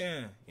I was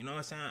saying. You know what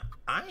I'm saying?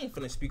 I ain't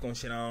finna speak on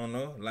shit I don't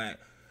know.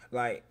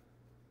 Like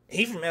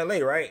he from LA,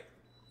 right?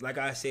 Like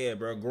I said,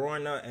 bro,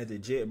 growing up as a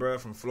jet, bro,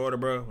 from Florida,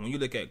 bro, when you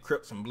look at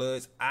Crips and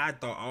Bloods, I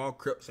thought all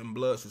Crips and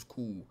Bloods was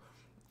cool.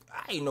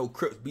 I ain't no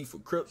Crips beef for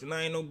Crips, and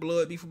I ain't no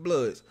Blood beef for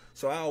Bloods.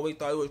 So I always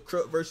thought it was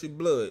Crip versus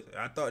Blood.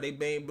 I thought they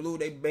bang blue,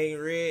 they bang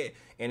red,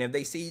 and if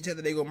they see each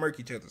other, they gonna murk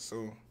each other.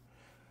 So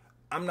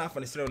I'm not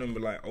finna sit on them and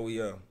be like, oh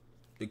yeah,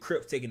 the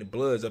Crips taking the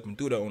Bloods up and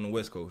through that on the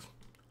West Coast.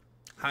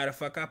 How the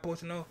fuck I supposed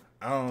to know?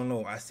 I don't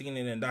know. I seen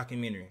it in a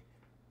documentary.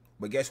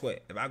 But guess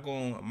what? If I go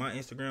on my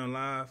Instagram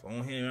live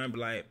on here and I be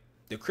like,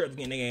 the Crips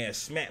getting their ass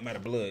smacked by the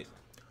Bloods,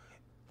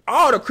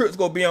 all the Crips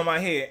gonna be on my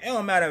head. It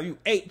don't matter if you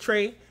 8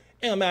 Trey. It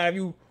don't matter if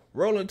you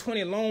rolling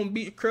 20 Long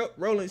Beach Crip,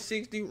 rolling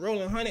 60,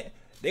 rolling 100.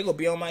 They gonna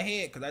be on my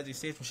head because I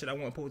just said some shit I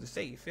wasn't supposed to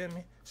say. You feel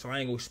me? So I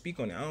ain't gonna speak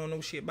on it. I don't know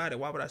shit about it.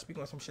 Why would I speak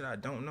on some shit I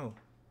don't know?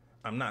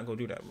 I'm not gonna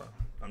do that, bro.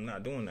 I'm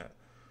not doing that.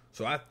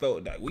 So I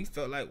felt like, we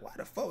felt like, why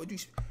the fuck would you...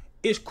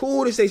 it's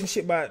cool to say some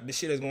shit about the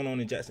shit that's going on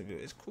in Jacksonville.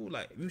 It's cool.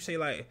 Like, you say,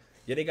 like,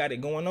 yeah, they got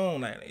it going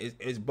on. Like,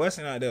 it's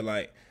busting out there.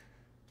 Like,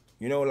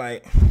 you know,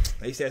 like,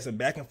 they said some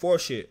back and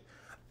forth shit.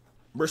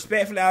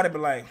 Respectfully out there,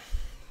 but, like,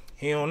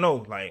 he don't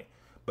know. Like,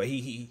 but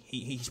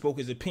he spoke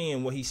his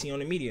opinion, what he see on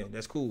the media.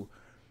 That's cool.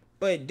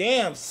 But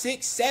damn,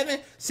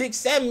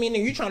 6'7",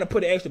 meaning you trying to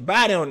put an extra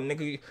body on it,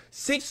 nigga.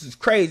 6 is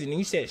crazy, and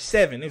you said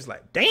 7. It was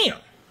like, damn.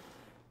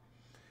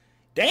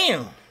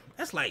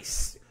 That's like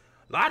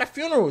a lot of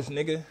funerals,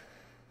 nigga.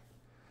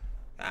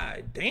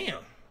 God damn.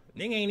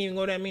 Nigga ain't even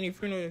go that many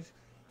funerals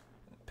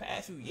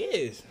past few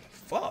years.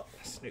 Fuck,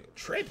 this nigga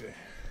tripping.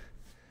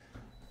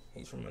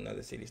 He's from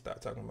another city.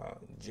 Start talking about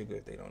jigger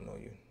if they don't know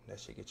you. That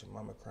shit get your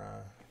mama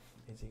crying.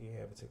 ATK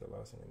haven't took a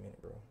loss in a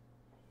minute, bro.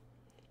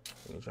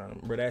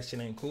 Bro, that shit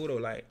ain't cool though.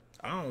 Like,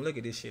 I don't look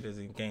at this shit as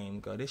a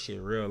game, cause this shit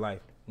real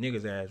life.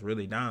 Niggas ass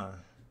really dying.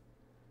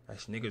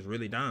 That's niggas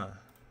really dying.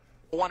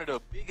 One of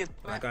the biggest.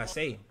 Like I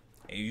say,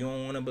 if you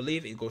don't want to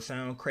believe it, it gonna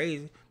sound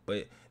crazy,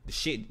 but the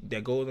shit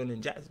that goes on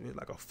in Jacksonville is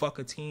like a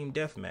fucking team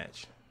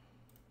deathmatch.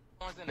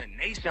 In the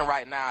nation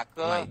right now,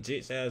 cuz. Like,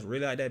 Jits ass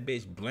really like that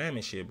bitch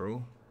blamming shit,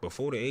 bro.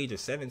 Before the age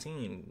of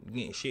 17,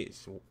 getting shit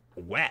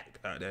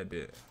whacked out that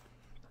bitch.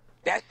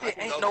 That shit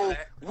ain't no.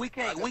 We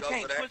can't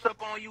push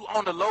up on you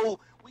on the low.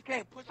 We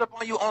can't push up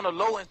on you on the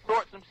low and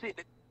sort some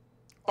shit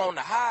on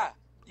the high.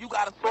 You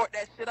gotta sort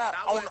that shit out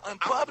in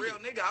public. I'm a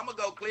real nigga. I'm gonna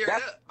go clear it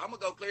up.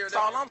 That's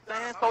all I'm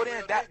saying. So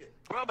then that,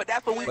 bro, but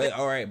that's what we. Wait,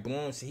 all right,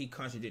 boom. See, he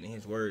contradicting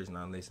his words.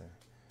 Now listen,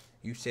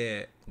 you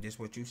said this.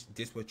 What you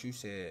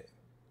said,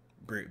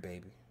 Bricc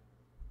baby.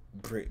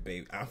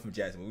 I'm from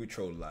Jacksonville. We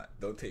troll a lot.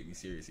 Don't take me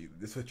serious either.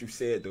 This what you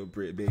said though,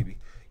 Bricc baby.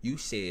 You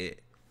said,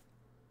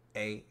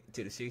 hey,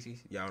 to the 60s,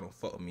 y'all don't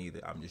fuck with me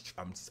either.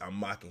 I'm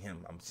mocking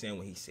him. I'm saying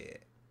what he said.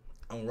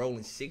 On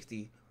rolling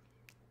 60,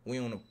 we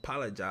don't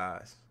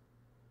apologize.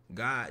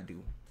 God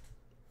do.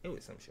 It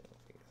was some shit.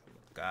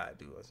 God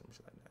do or some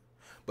shit like that.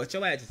 But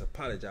your ass just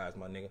apologize,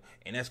 my nigga,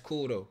 and that's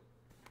cool though.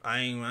 I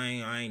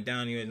ain't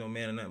down here as no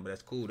man or nothing, but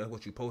that's cool. That's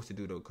what you supposed to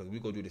do though, cause we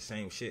go do the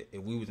same shit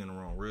if we was in the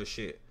wrong, real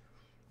shit.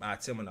 I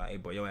tell him, hey,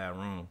 boy, your ass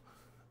wrong.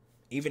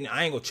 Even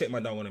I ain't gonna check my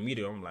dog on the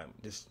media. I'm like,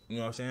 just, you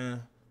know what I'm saying?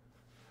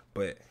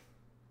 But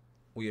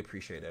we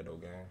appreciate that though,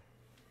 gang.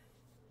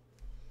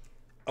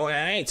 Oh,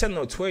 I ain't telling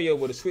no 12-year-old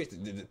with a switch to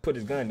put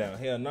his gun down.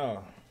 Hell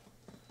no.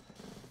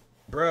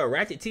 Bro,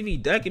 Ratchet TV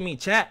ducking me,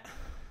 chat.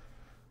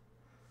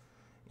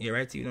 Yeah,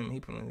 Ratchet TV, he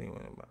put on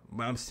anything.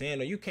 But I'm saying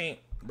though, you can't,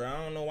 bro.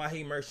 I don't know why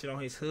he merged shit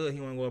on his hood. He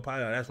wanna go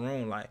apologize. That's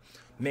wrong. Like,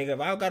 nigga, if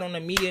I got on the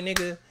media,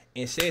 nigga,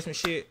 and said some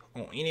shit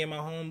on any of my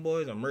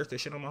homeboys or merged that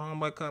shit on my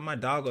homeboy, cause my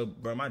dog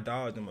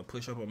gonna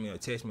push up on me or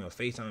text me or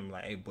FaceTime me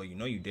like, hey, boy, you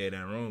know you dead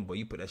that wrong, boy.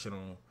 You put that shit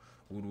on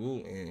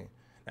woo and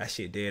that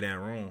shit dead that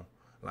wrong.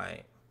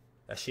 Like,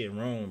 that shit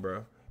wrong,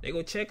 bro. They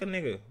go check a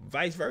nigga.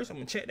 Vice versa, I'm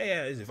gonna check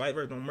their ass. If vice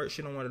versa don't merch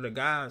shit on one of the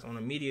guys on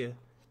the media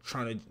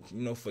trying to,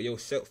 you know, for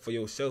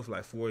yourself,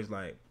 like for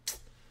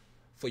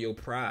your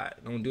pride.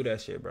 Don't do that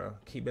shit, bro.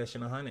 Keep that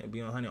shit 100.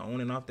 Be 100 on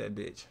and off that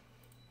bitch.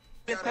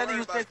 Been telling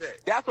you since,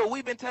 that's what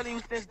we've been telling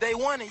you since day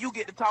one, and you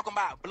get to talking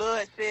about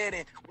bloodshed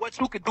and what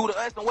you could do to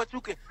us and what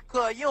you could,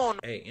 cause you don't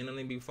Hey,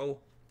 anything before?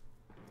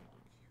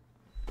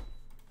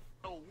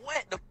 know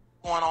what the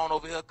going on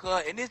over here,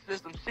 cuz, and this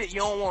is some shit you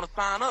don't want to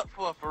sign up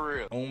for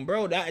real.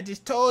 Bro, I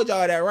just told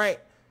y'all that, right?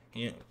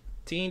 Yeah.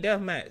 Team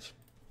deathmatch.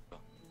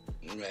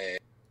 Man,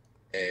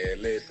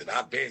 listen,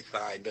 I've been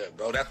signed up,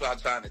 bro. That's what I'm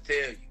trying to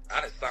tell you.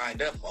 I done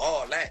signed up for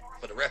all that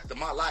for the rest of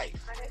my life.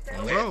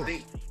 Bro.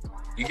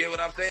 You get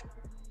what I'm saying?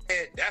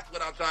 That's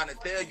what I'm trying to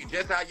tell you.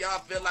 Just how y'all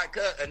feel like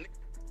a nigga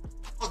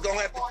was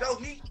gonna have to show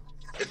me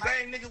the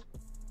same nigga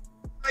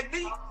like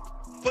me.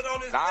 Put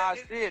on his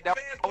shit, that's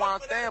what I'm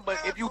saying. But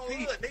if you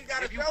peep,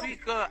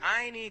 cuz,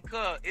 I ain't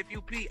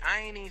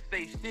even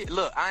say shit.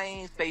 Look, I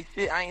ain't say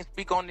shit. I ain't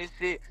speak on this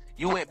shit.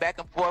 You went back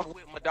and forth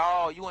with my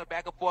dog. You went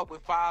back and forth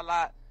with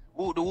Firelight.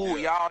 Woo the woo.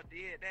 Y'all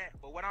did that.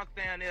 But what I'm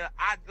saying is,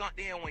 I jumped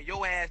in when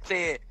your ass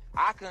said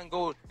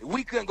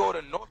we couldn't go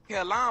to North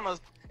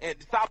Carolina's and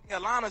South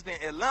Carolina's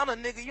and Atlanta,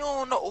 nigga. You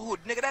don't know who,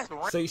 nigga, that's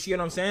So you see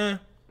what I'm saying?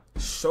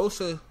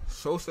 Sosa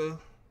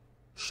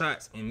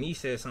shots and me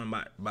said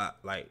something about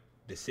like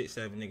the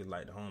 6'7" niggas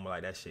like the home,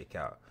 like that shit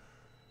count.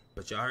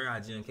 But y'all heard how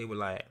GMK was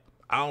like,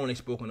 I only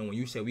spoke on it when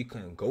you said we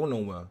couldn't go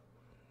nowhere.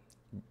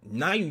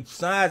 Now you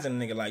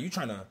sizing a nigga like you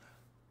trying to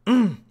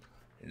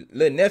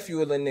little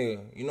nephew or little nigga.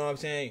 You know what I'm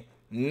saying?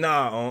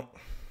 Nah,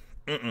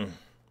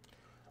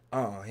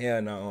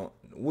 hell no.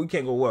 We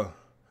can't go where?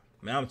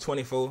 Man, I'm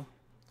 24.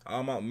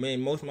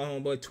 Most of my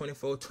homeboys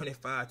 24,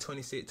 25,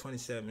 26,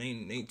 27.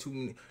 Ain't too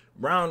many.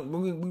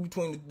 We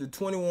between the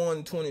 21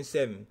 and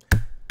 27.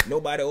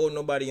 Nobody old,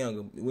 nobody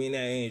younger. We in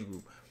that age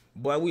group.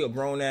 Boy, we a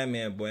grown ass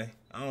man, boy.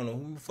 I don't know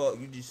who the fuck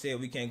you just said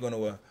we can't go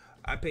nowhere.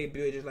 I pay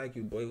bills just like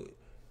you, boy.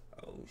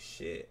 Oh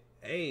shit.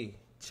 Hey,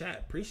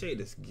 chat, appreciate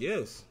this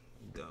gifts.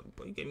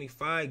 Boy, you gave me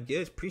 5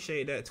 gifts.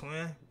 Appreciate that,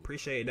 twin.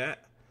 Appreciate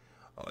that.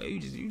 Oh, you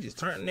just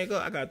turned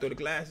nigga. I gotta throw the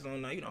glasses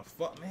on now. You done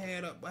fuck my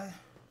head up, boy.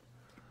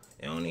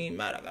 It don't even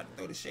matter. I gotta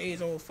throw the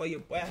shades on for you,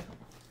 boy.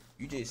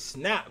 You just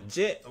snap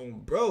jet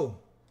on bro.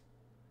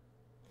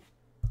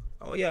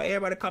 Oh yeah,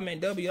 everybody comment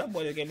W. That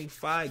boy just gave me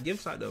 5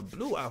 gifts out the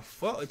blue. I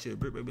fuck with you.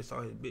 Bricc baby saw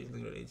his bitch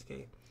looking at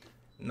ATK.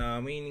 Nah,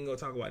 we ain't even gonna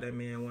talk about that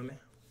man, woman.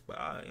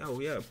 But yo,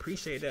 yeah,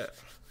 appreciate that.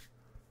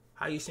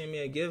 How you send me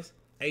a gift?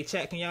 Hey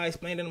chat, can y'all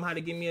explain to them how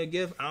to give me a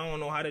gift? I don't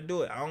know how to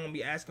do it. I don't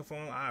be asking for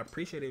them. I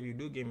appreciate it if you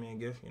do give me a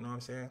gift. You know what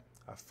I'm saying?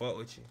 I fuck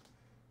with you.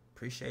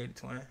 Appreciate it,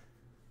 twin.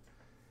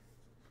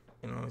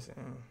 You know what I'm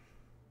saying?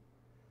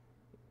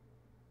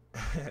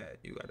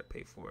 You gotta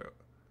pay for it.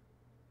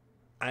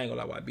 I ain't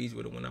gonna lie, YBs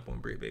would have went up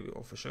on Bricc baby,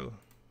 for sure.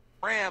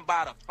 Ran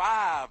by the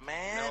 5,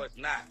 man. No, it's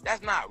not.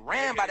 That's not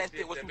ran by that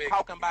shit. What you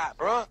talking about,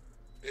 bro?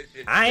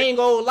 I ain't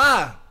gonna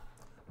lie.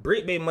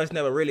 Bricc baby must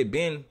never really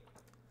been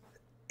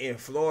in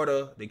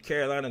Florida, the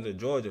Carolinas, or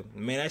Georgia.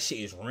 Man, that shit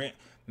is ran.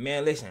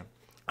 Man, listen,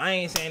 I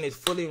ain't saying it's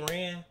fully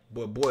ran,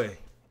 but boy,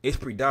 it's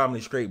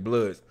predominantly straight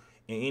bloods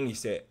in any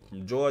set.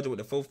 From Georgia with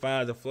the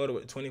 4-5s, to Florida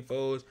with the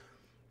 24s,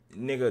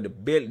 nigga,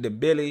 the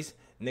Billies,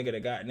 nigga,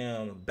 the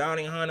goddamn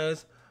bounty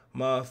hunters,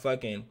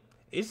 motherfucking.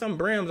 It's some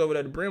Brims over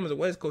there. The Brims are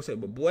West Coast set,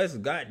 but boy, it's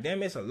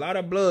goddamn, it's a lot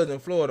of bloods in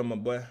Florida, my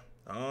boy.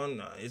 I don't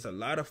know. It's a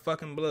lot of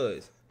fucking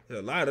bloods. There's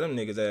a lot of them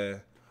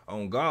niggas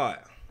on guard.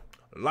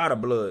 A lot of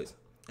bloods.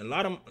 A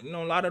lot of, a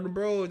lot of the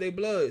bros, they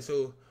blood.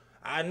 So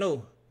I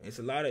know it's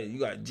a lot of, you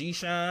got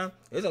G-Shine.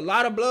 There's a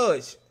lot of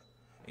bloods.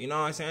 You know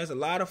what I'm saying? There's a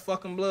lot of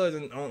fucking bloods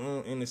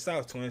in the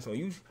South, twin. So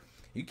you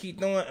keep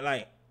doing,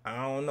 like, I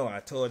don't know.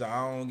 I told you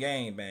I don't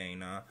gang bang,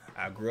 nah.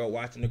 I grew up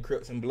watching the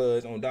Crips and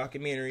Bloods on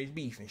documentaries,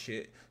 beef and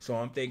shit. So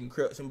I'm thinking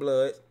Crips and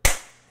Bloods,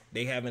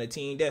 they having a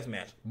team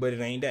deathmatch. But it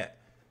ain't that.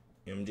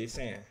 I'm just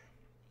saying.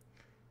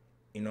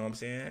 You know what I'm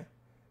saying?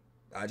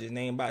 I just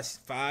named about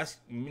 5,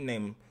 you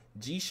name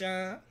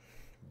G-Shine,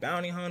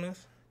 Bounty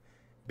Hunters,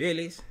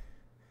 Billies,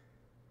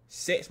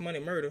 Sex, Money,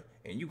 Murder,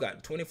 and you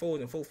got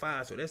 24s and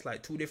 4-5s, so that's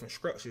like 2 different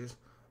structures.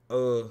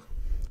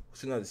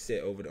 What's another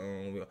set over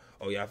the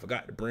oh yeah, I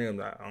forgot the Brims.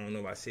 I don't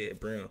know if I said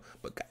Brim,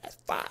 but that's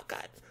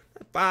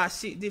 5,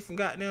 6 different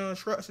goddamn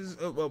structures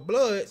of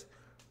bloods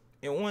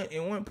in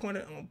one part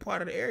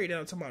of the area that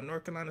I'm talking about.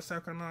 North Carolina,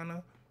 South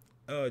Carolina,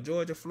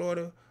 Georgia,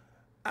 Florida,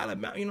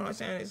 Alabama. You know what I'm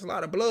saying? It's a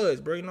lot of bloods,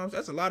 bro. You know what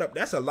I'm saying?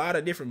 That's a lot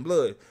of different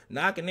bloods.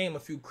 Now I can name a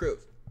few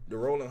Crips. The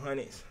Rolling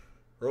Hundreds,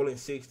 Rolling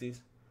 60s.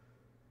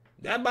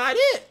 That about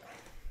it.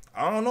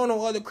 I don't know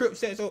no other Crip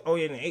sets. Oh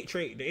yeah, the 8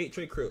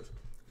 tray Crips.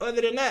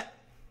 Other than that,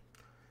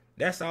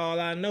 that's all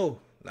I know.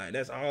 Like,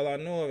 that's all I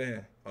know of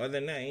him. Other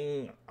than that,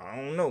 I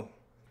don't know.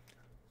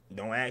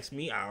 Don't ask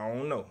me, I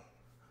don't know.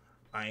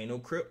 I ain't no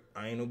Crip,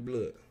 I ain't no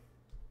blood.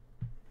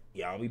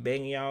 Y'all be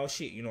banging y'all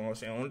shit, you know what I'm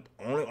saying?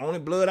 Only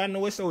blood I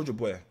know is Soulja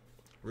Boy.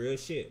 Real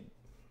shit.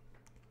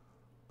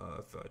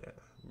 I felt that.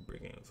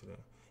 Bring it into that.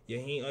 Yeah,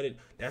 he ain't other.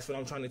 That's what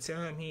I'm trying to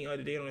tell him. He ain't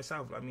other day on the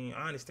South. I mean,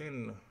 I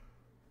understand.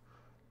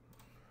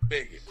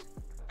 Biggest.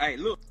 Hey,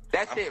 look,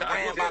 that shit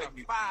ran by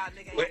the 5,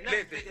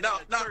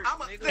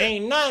 nigga.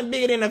 Ain't nothing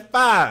bigger than the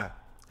 5.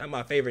 That's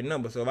my favorite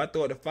number. So if I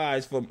thought the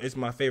 5 it's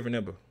my favorite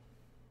number.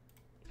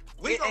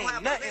 We ain't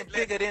have nothing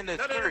bigger than the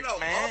church,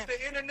 man. Off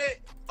the internet,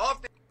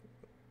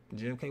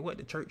 GMK, what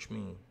the church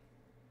mean?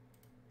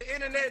 The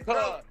internet,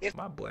 bro.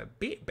 My boy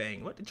Bit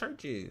Bang, what the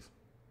church is?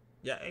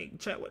 Yeah, hey,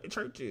 chat what the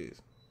church is.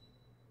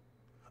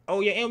 Oh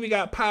yeah, and we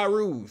got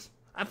Pyrus.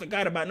 I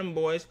forgot about them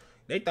boys.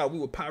 They thought we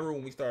were Pyru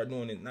when we started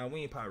doing it. Now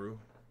we ain't Pyru.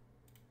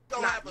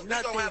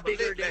 Nothing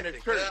bigger than the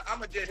church.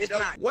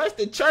 What's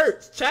the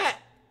church? Chat.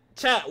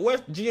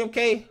 What's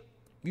GMK?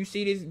 You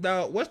see this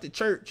dog? What's the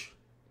church?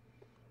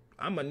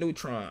 I'm a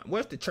neutron.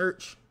 What's the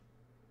church?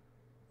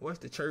 What's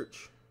the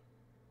church?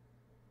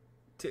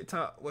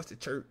 TikTok. What's the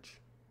church?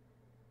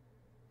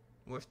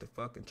 What's the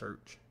fucking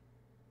church?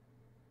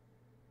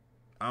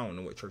 I don't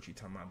know what church you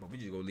talking about, but we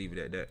just gonna leave it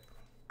at that.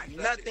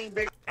 Nothing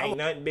bigger. Ain't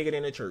nothing bigger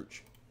than the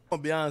church. I'm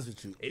gonna be honest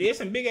with you. It is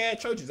some big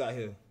ass churches out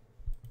here.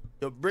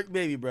 Yo, Bricc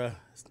baby, bro.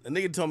 A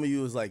nigga told me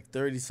you was like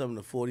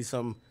 30-something to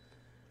 40-something.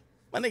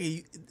 My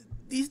nigga,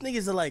 these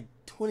niggas are like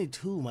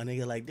 22, my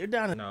nigga. Like, they're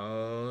down to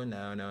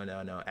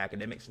No.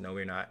 Academics, no,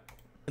 we're not.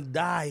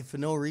 Die for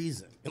no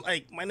reason.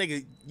 Like, my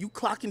nigga, you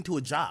clock into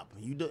a job.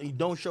 You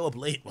don't show up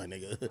late, my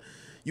nigga.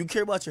 You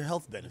care about your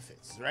health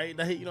benefits, right?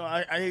 Like, you know,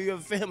 I hear you have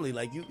a family.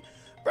 Like, you,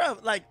 bro,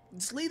 like,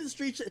 just leave the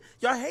street.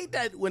 Y'all hate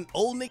that when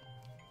old niggas.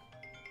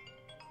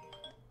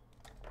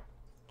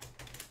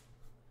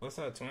 What's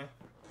up, twin?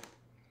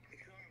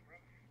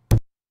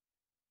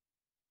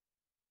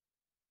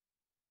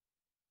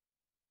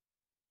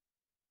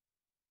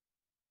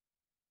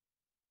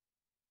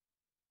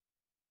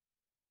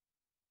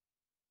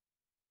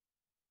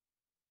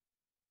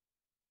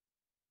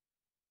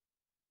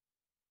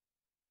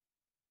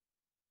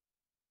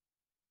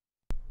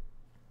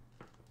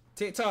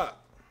 TikTok.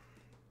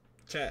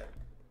 Chat.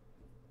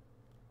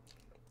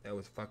 That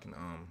was fucking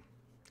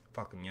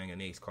Young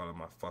and Ace calling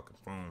my fucking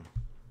phone.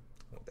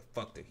 What the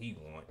fuck did he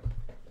want?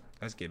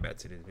 Let's get back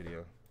to this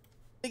video.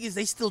 Niggas,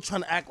 they still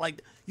trying to act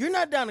like you're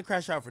not down to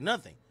crash out for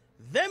nothing.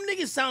 Them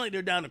niggas sound like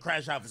they're down to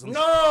crash out for something.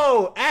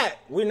 No,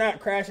 we're not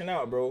crashing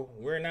out, bro.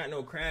 We're not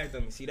no crash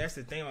dummy. See, that's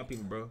the thing about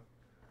people, bro.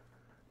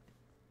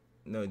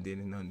 No,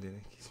 didn't. No,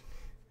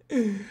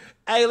 didn't.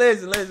 Hey,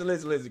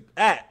 listen.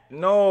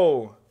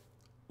 No.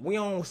 We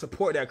don't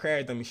support that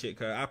crash dummy shit,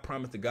 cuz I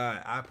promise to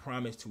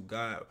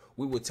God,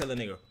 we will tell a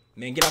nigga,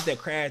 man, get off that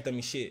crash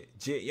dummy shit.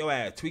 Your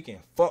ass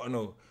tweaking. Fuck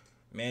no.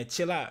 Man,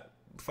 chill out.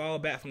 Fall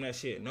back from that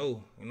shit.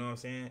 No. You know what I'm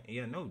saying?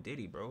 Yeah, no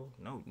Diddy, bro.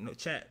 No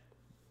chat.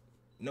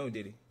 No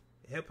Diddy.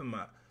 Help him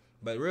out.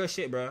 But real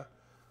shit, bro.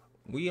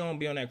 We don't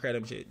be on that crash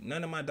dummy shit.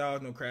 None of my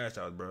dogs no crash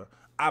outs, bro.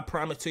 I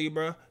promise to you,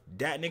 bro,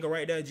 that nigga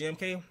right there,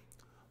 GMK,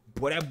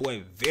 boy, that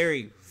boy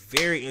very,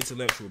 very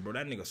intellectual, bro.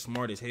 That nigga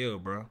smart as hell,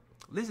 bro.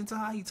 Listen to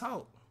how he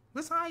talk.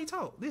 Listen how he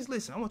talk.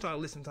 Listen. I want y'all to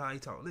listen to how he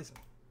talk. Listen.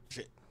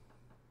 Shit.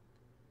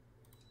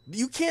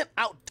 You can't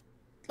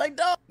like,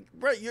 dog,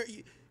 bro.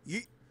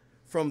 You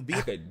from being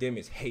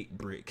academics hate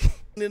Bricc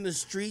in the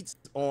streets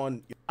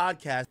on your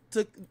podcast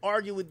to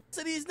argue with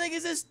these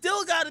niggas that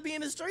still got to be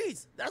in the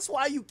streets. That's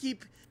why you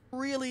keep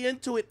really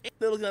into it.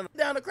 They're gonna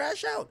down to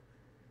crash out.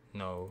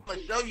 No. I'm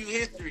gonna show you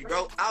history,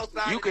 bro.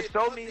 Outside you can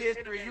show me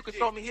history. You can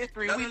show me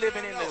history. We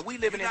living in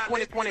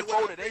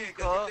 2024 today,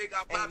 cuz.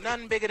 Ain't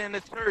nothing bigger than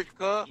the church,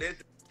 cuz.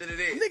 Listen to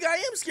this. Nigga, I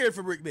am scared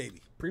for Bricc,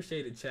 baby.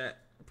 Appreciate it, chat.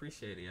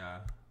 Appreciate it,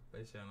 y'all.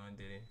 But y'all know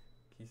Diddy.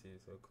 He said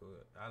so cool.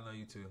 I love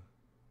you too.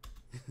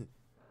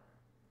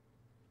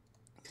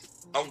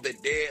 On the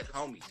dead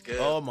homies, cuz.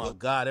 Oh my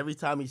God! Every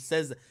time he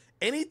says that,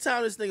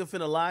 anytime this nigga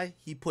finna lie,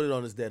 he put it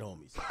on his dead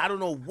homies. I don't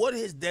know what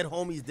his dead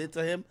homies did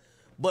to him,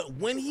 but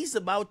when he's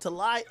about to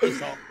lie,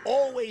 it's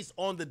always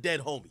on the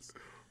dead homies.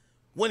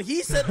 When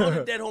he said on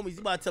the dead homies, he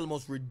about to tell the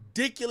most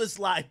ridiculous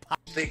lie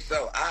possible. Think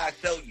so? I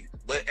show you,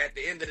 but at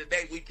the end of the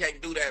day, we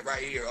can't do that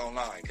right here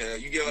online,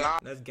 cuz. You get what I'm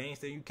That's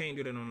gangster. You can't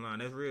do that online.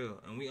 That's real,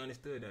 and we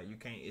understood that. You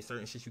can't. It's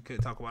certain shit you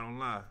couldn't talk about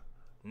online.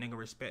 Nigga,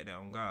 respect that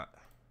on God.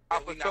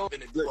 we not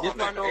finna do all This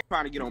that. one though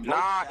trying to get on both.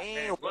 It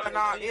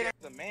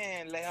ain't the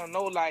man. Let him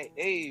know, like,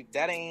 hey,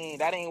 that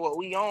ain't what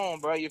we on,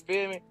 bro. You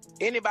feel me?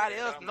 Anybody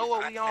else know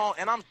what we on?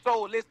 And I'm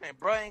so listen,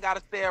 bro. Ain't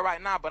gotta say it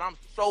right now, but I'm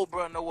so,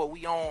 bro, know what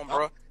we on,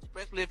 bro.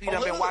 Especially if he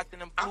done been watching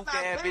them I'm not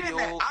fluke ass saying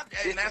videos.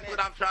 that. And that's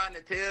what I'm trying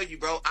to tell you,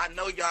 bro. I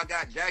know y'all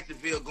got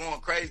Jacksonville going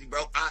crazy,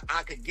 bro.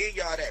 I could give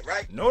y'all that,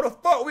 right? No, the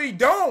fuck we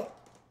don't.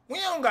 We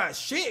don't got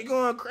shit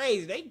going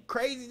crazy. They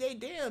crazy, they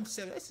damn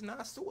self. That's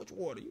not sewage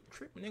water. You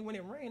tripping, nigga. When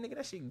it rain, nigga,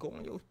 that shit go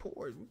in your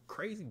pores. We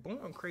crazy,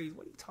 born crazy.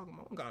 What are you talking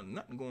about? We got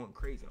nothing going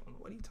crazy. I don't know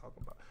what are you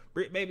talking about.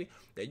 Bricc, baby,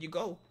 there you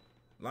go.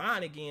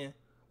 Lying again.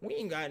 We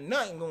ain't got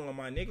nothing going on,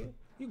 my nigga.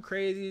 You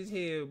crazy as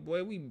hell,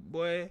 boy. We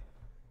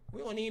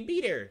don't even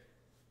be there.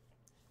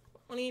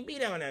 We don't even be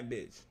down that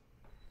bitch.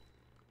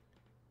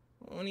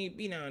 We don't even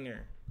be down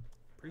there.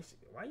 Appreciate.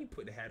 Why you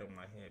put the hat on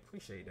my head?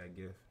 Appreciate that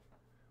gift.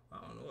 I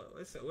don't know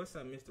what's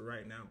up, Mr.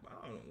 Right Now.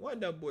 I don't know what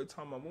that boy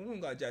talking about. We don't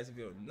got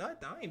Jacksonville. Nothing.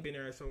 I ain't been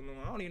there so long.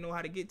 I don't even know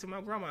how to get to my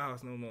grandma's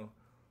house no more.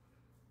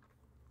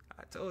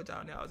 I told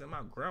y'all that I was in my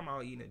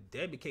grandma eating a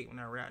Debbie cake when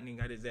I rapped and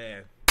got his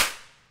ass.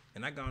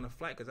 And I got on the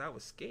flight because I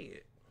was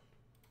scared.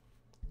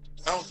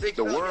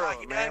 The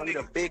world, man. We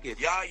the biggest.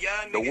 Y'all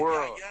young niggas, The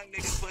world. y'all young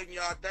niggas putting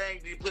y'all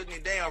things, you putting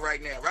it down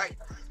right now, right?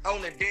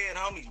 On the dead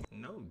homies.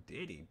 No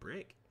Diddy,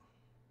 Bricc.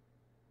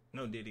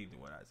 No Diddy to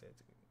what I said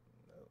to you.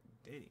 No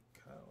Diddy.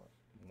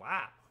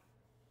 Wow.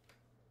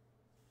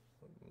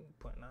 We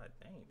putting our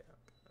thing down.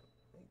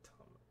 What you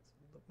talking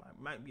about?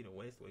 Might be the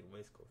West Coast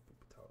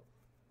people talk.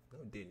 No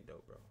Diddy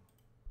though, bro.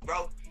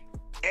 Bro,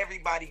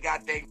 everybody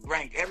got their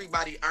rank.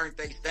 Everybody earned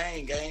their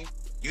thing, gang.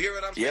 You hear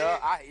what I'm saying?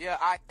 Yeah,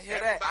 I hear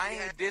that. I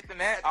ain't dissing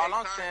that. All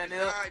I'm saying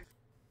is,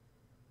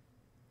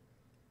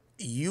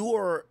 You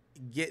are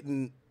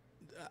getting,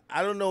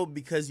 I don't know,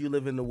 because you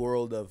live in the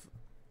world of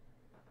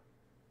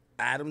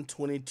Adam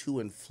 22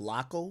 and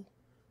Flacco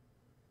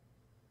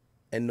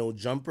and No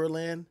Jumper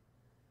Land.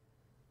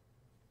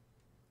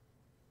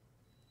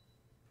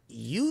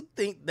 You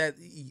think that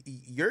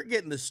you're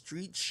getting the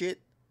street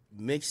shit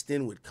mixed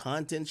in with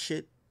content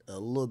shit a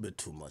little bit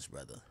too much,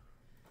 brother.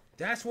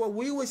 That's what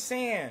we was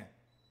saying.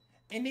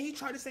 And then he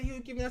tried to say he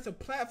was giving us a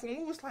platform.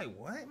 We was like,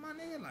 what, my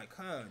nigga? Like,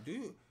 huh,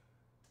 dude.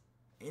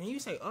 And then you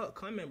say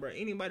upcoming, bro.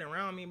 Anybody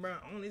around me, bro?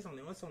 It's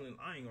only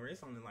I ain't gonna.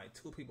 It's only like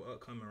 2 people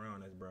upcoming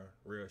around us, bro.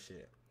 Real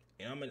shit.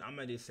 And I'm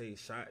gonna just say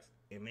Shots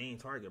and Main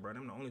Target, bro.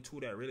 Them the only 2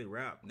 that really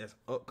rap that's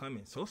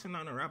upcoming. Social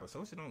not a rapper.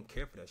 Social don't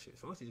care for that shit.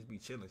 Social just be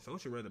chilling.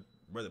 Social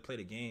rather play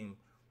the game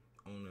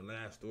on the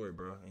last story,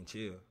 bro, and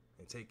chill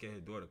and take care of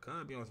his daughter.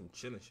 Cuz be on some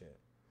chilling shit.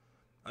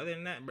 Other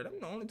than that, bro, them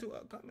the only 2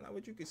 upcoming, like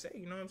what you could say,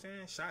 you know what I'm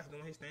saying? Shots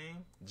doing his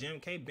thing. Jim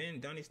K. Ben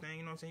done his thing,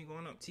 you know what I'm saying? He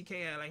going up.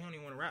 TK like he don't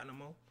even want to rap no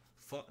more.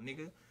 Fuck,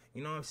 nigga.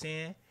 You know what I'm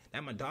saying?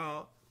 That my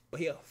dog. But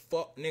he a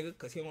fuck, nigga,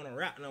 because he don't want to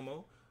rap no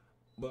more.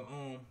 But,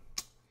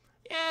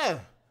 yeah.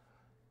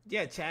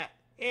 Yeah, chat.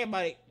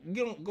 Everybody,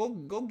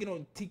 go get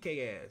on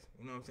TK ass.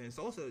 You know what I'm saying?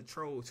 Sosa a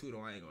troll, too,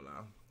 though, I ain't gonna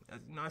lie.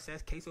 You know what I'm saying?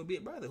 That's Queso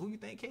big brother. Who you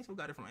think Queso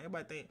got it from?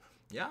 Everybody think,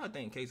 y'all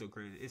think Queso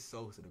crazy. It's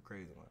Sosa the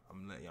crazy one.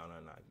 I'm letting y'all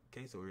know now.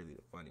 Queso really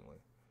the funny one.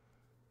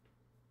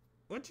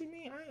 What you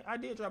mean? I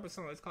did drop a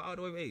song. It's called All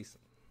the Way with Ace.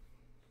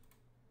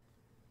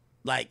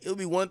 Like, it would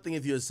be one thing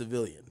if you're a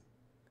civilian.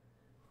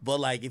 But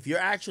like, if you're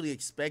actually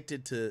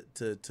expected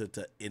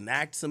to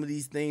enact some of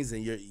these things,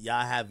 and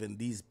y'all having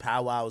these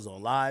powwows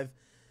on live,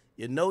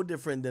 you're no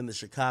different than the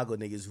Chicago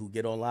niggas who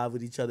get on live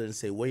with each other and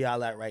say, "Where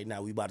y'all at right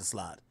now? We about to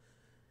slide."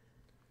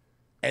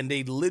 And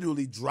they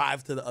literally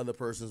drive to the other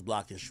person's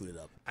block and shoot it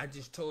up. I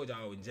just told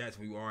y'all in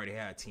Jackson we already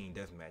had a team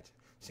deathmatch.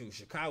 See,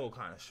 Chicago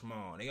kind of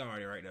small. They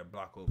already right there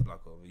block over.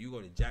 You go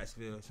to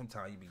Jacksonville,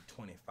 sometimes you be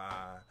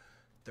 25,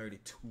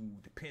 32,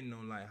 depending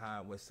on like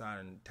what side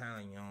of the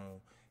town you're on.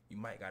 You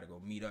might gotta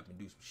go meet up and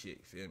do some shit.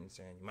 You feel me?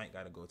 Saying you might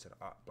gotta go to the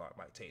op block.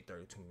 Might take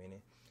 32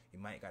 minutes. You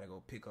might gotta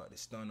go pick up the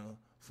stunner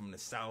from the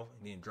south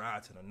and then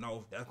drive to the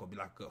north. That's gonna be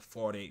like a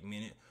 48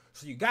 minutes.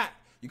 So you got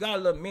a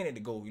little minute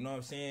to go. You know what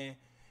I'm saying?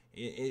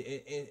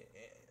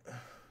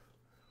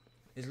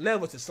 It's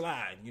levels to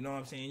slide, you know what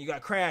I'm saying? You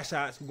got crash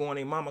shots who go in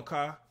their mama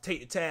car,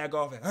 take the tag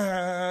off,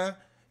 and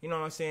you know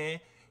what I'm saying?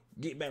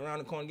 Get back around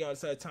the corner, get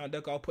outside the town,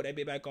 duck off, put that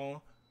bit back on.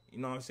 You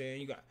know what I'm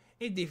saying? You got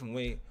it's different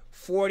way.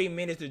 40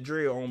 minutes to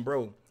drill on,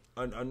 bro.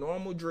 A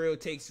normal drill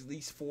takes at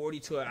least 40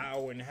 to an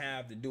hour and a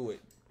half to do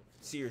it.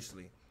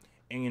 Seriously.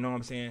 And you know what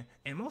I'm saying?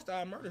 And most of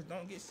our murders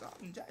don't get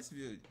solved in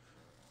Jacksonville.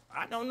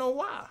 I don't know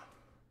why.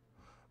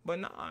 But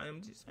nah,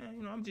 I'm just saying,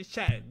 you know, I'm just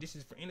chatting. This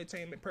is for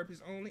entertainment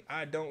purpose only.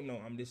 I don't know.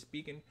 I'm just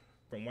speaking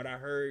from what I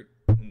heard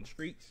in the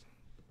streets.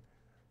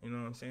 You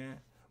know what I'm saying?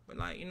 But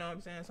like, you know what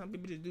I'm saying? Some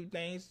people just do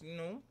things, you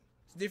know,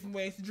 it's different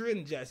ways to drill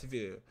in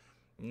Jacksonville.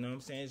 You know what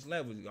I'm saying? It's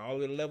levels. All the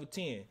way to level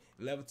 10.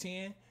 Level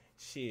 10,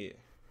 shit.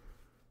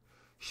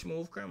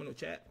 Smooth criminal,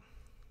 chat.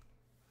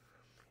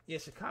 Yeah,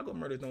 Chicago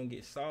murders don't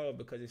get solved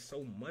because there's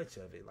so much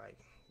of it. Like,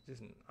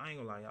 just I ain't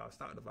gonna lie, y'all.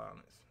 Stop the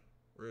violence.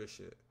 Real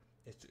shit.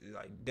 It's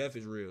like death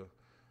is real.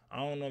 I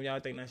don't know if y'all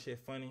think that shit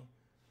funny.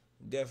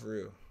 Death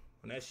real.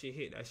 When that shit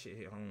hit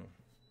home.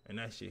 And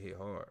that shit hit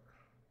hard.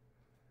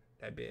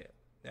 That bit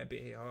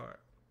hit hard.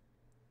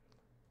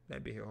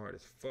 That bit hit hard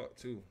as fuck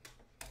too.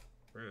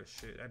 Real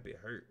shit. That bit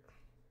hurt.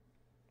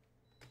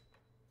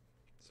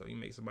 So you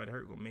make somebody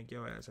hurt, gonna make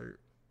your ass hurt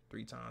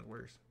 3 times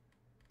worse.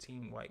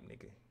 Team white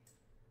nigga.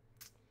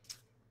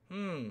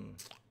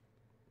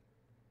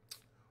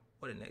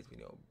 What the next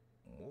video?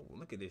 Whoa,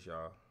 look at this,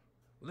 y'all.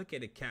 Look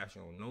at the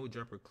caption on No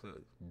Jumper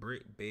Clip.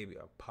 Bricc baby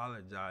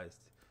apologized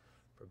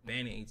for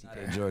banning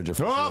ATK.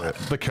 Georgia.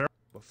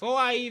 Before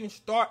I even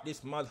start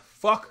this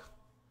motherfucker,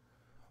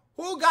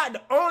 who got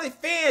the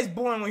OnlyFans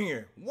boy on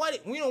here?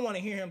 What? We don't want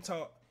to hear him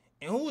talk.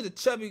 And who's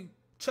the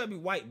chubby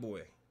white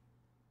boy?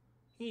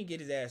 He didn't get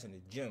his ass in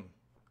the gym.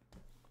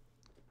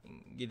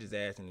 Get his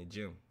ass in the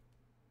gym.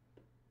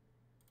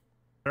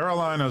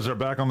 Carolinas are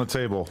back on the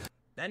table.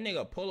 That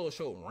nigga polo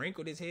shirt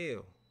wrinkled as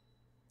hell.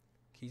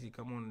 Kesey,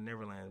 come on to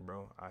Neverland,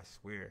 bro. I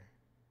swear.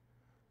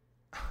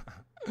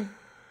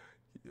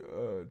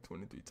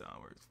 23 times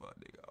worse. Fuck,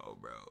 nigga. Oh,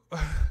 bro.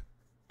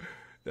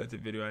 That's the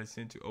video I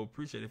sent you. Oh,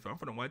 appreciate it. I'm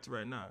finna watch it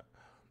right now.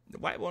 The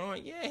white boy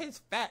on, yeah,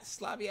 his fat,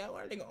 sloppy ass.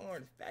 That nigga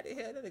orange, fat as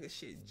hell. That nigga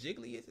shit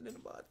jiggly as in the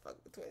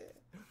motherfucker.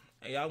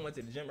 Hey, y'all went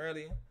to the gym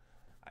earlier?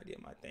 I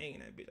did my thing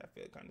in that bitch. I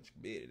felt kind of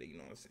big, you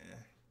know what I'm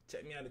saying?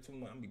 Check me out in 2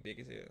 months. I'm gonna be big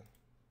as hell.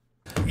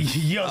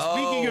 Yo,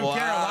 speaking of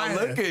Carolina,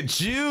 look at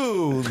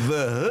you,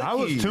 the hookie. I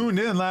was tuned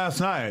in last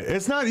night.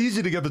 It's not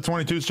easy to get the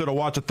 22 show to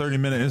watch a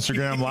 30-minute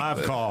Instagram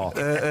live call,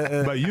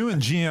 but you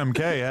and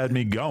GMK had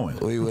me going.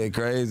 We went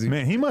crazy,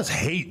 man. He must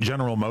hate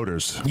General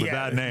Motors with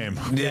that name.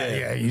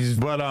 Yeah. He's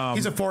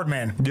a Ford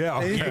man. Yeah,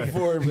 okay. He's a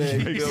Ford man.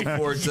 He's a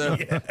Ford too.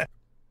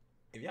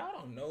 If y'all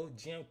don't know,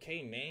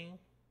 GMK name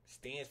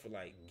stands for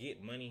like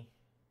get money.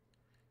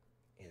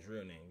 His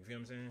real name. You feel what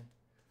I'm saying?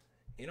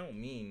 It don't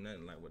mean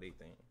nothing like what they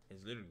think.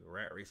 It's literally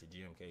rat race at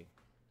GMK.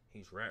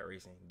 He's rat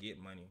racing, get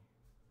money.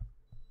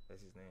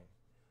 That's his name.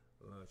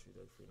 Love, truth,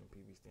 freedom,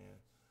 PB stand.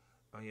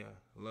 Oh yeah,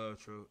 love,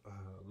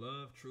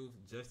 truth,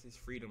 justice,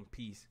 freedom,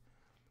 peace.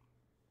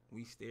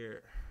 We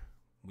stared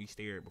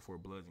before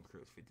Bloods and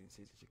Crips, 50 and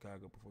 60 in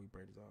Chicago before we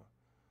burned us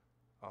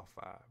all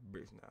 5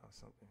 bricks now or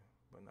something,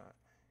 but not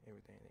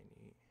everything they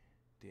need.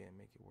 Didn't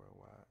make it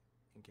worldwide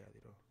in Cali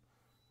though.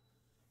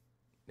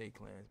 They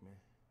Klansmen.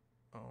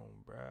 Oh,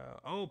 bro.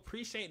 Oh,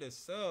 appreciate the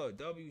sub.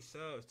 W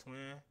subs,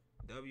 twin.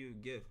 W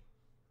gift.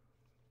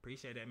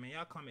 Appreciate that, man.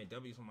 Y'all comment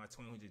W's for my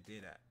twin who just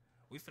did that.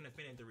 We finna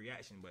finish the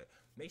reaction, but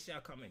make sure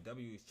y'all comment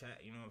W's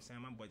chat. You know what I'm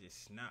saying? My boy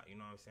just snap. You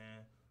know what I'm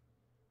saying?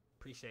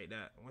 Appreciate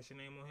that. What's your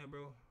name on here,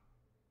 bro?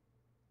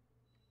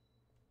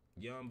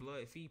 Young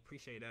Blood. Fee.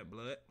 Appreciate that,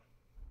 Blood.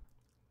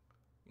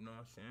 You know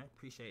what I'm saying?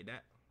 Appreciate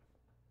that.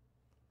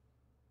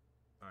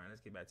 All right,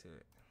 let's get back to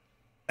it.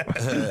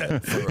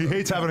 He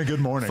hates having a good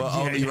morning. For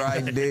only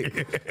riding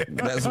dick.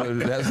 That's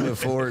what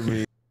Ford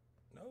means.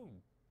 No,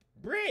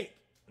 Bricc.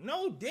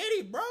 No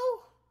Diddy, bro.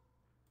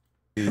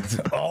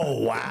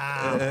 Oh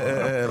wow.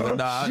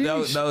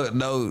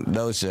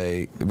 No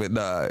shade. But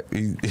nah,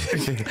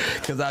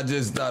 because I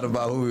just thought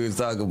about who we was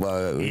talking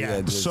about.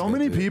 Yeah, so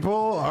many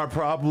people are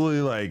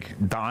probably like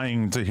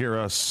dying to hear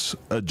us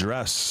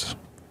address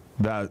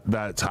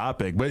that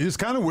topic. But it's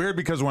kind of weird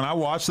because when I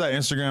watched that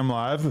Instagram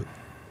live,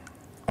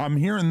 I'm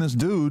hearing this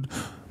dude.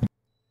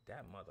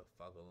 That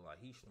motherfucker look like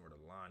he snorted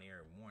a line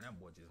every morning. That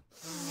boy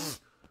just.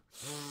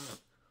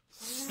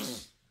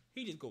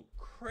 He just go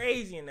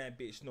crazy in that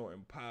bitch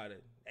snorting powder.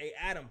 Hey,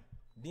 Adam,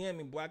 DM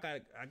me, boy.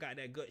 I got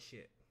that gut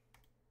shit.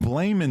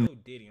 Blaming No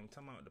Diddy, I'm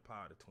talking about the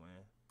powder, twin.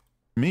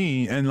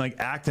 me and like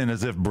acting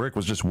as if Bricc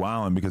was just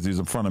wilding because he's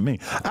in front of me.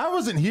 I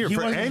wasn't here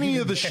for any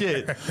of the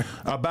shit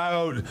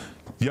about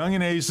Young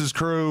and Ace's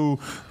crew,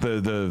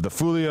 the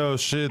Fulio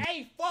shit.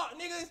 Hey, fuck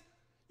niggas.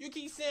 You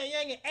keep saying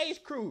Young and Ace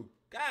crew.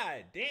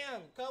 God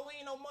damn, cuz we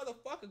ain't no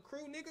motherfucking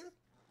crew, nigga.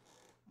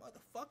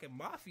 Motherfucking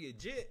mafia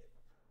jit.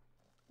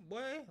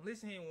 Boy,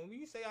 listen here, when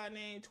you say our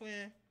name,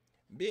 twin,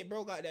 Big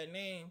Bro got that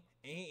name,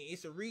 and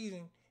it's a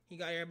reason. He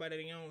got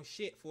everybody their own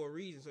shit for a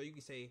reason. So you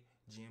can say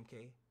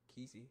GMK,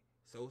 Kesey,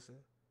 Sosa,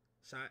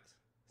 Shots,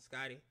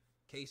 Scotty,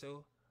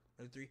 Queso,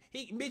 the three.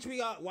 Bitch, we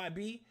got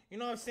YB. You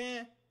know what I'm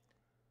saying?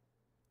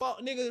 Fuck,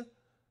 nigga.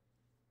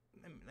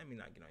 Let me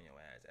not get on your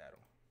ass, Adam.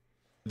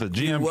 The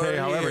GMK,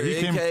 however,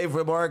 he came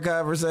from our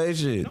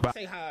conversation. Don't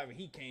say however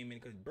he came in,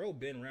 because bro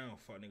been around,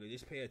 fuck, nigga.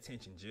 Just pay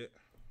attention, jit.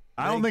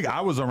 I don't think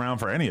I was around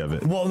for any of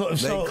it. Well,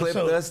 They clipped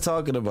us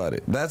talking about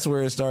it. That's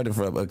where it started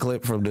from. A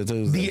clip from the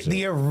Tuesday show.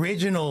 The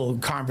original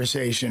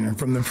conversation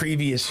from the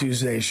previous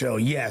Tuesday show,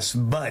 yes,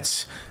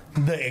 but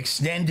the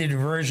extended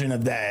version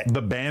of that,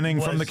 the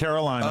banning from the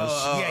Carolinas.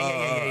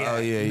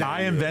 Yeah.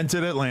 I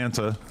invented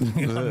Atlanta.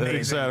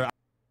 They said,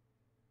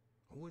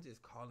 who is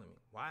just calling me?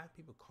 Why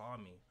people call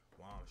me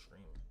while I'm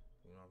streaming?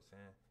 You know what I'm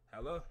saying?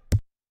 Hello?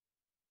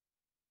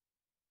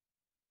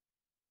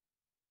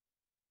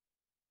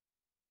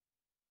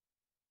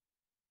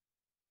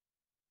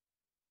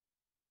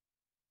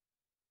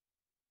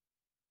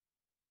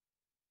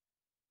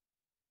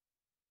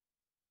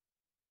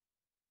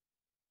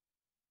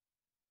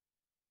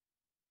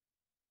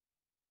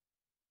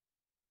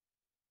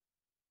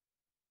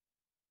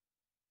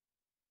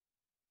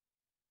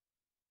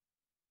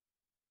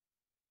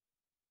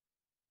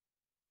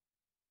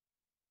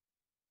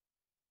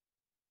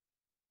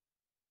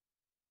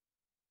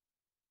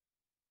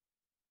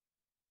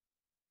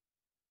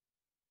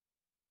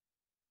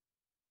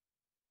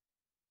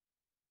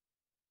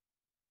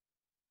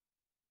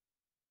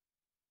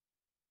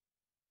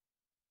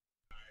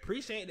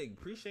 Appreciate the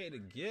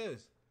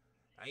gifts.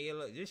 Hey,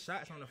 look, just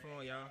shots on the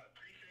phone, y'all.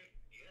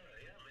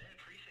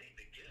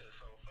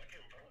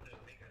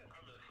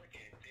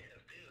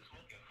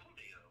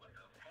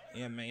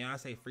 Yeah, man, y'all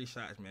say free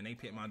shots, man. They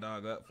picked my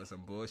dog up for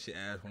some bullshit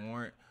ass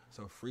warrant.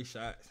 So free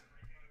shots.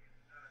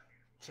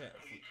 Check.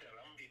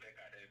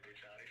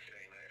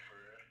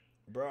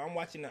 Bro, I'm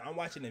watching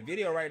the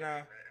video right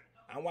now.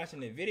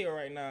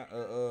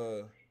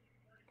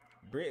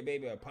 Bricc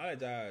baby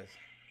apologize.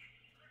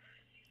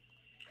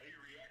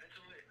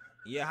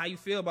 Yeah, how you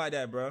feel about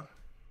that, bro?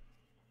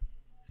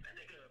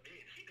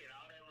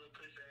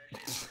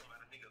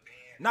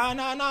 Nah.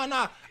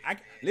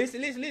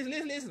 Listen. They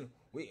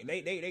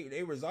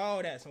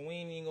resolved that, so we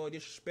ain't even gonna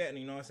disrespect.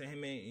 You know what I'm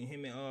saying?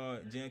 Him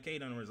and GMK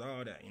done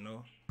resolved that. You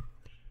know,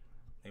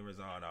 they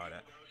resolved all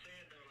that.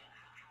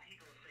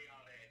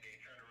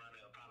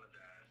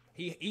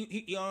 He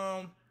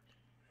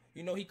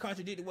you know, he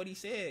contradicted what he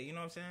said. You know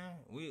what I'm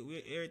saying?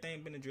 We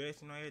everything been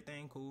addressed. You know,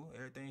 everything cool,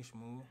 everything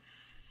smooth.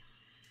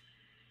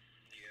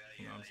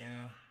 You know what I'm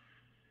saying?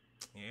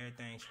 Yeah,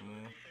 everything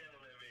smooth.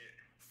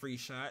 Free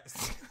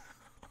shots.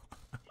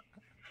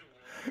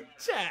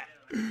 Chat.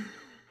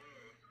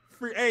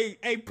 Free. Hey,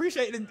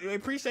 appreciate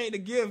the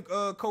gift,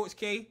 Coach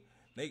K.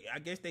 I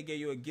guess they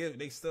gave you a gift.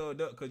 They stubbed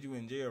up because you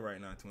in jail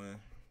right now, twin.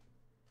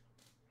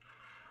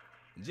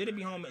 Jitty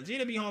be home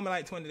in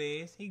like 20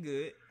 days. He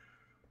good.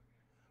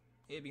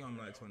 He'll be home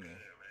in like 20 days.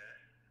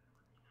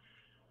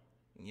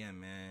 Yeah,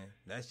 man.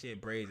 That shit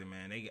brazen,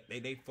 man.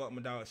 They fucked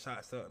my dog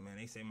shots up, man.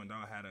 They say my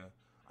dog had a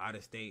out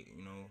of state,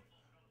 you know.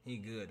 He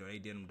good though. They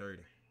did him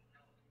dirty.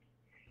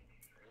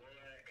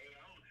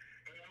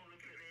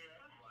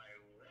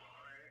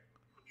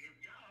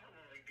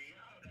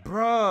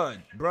 Bruh,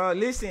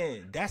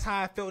 listen. That's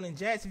how I felt in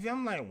Jacksonville.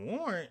 I'm like,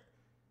 warrant?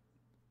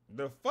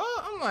 The fuck?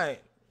 I'm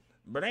like,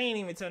 but they ain't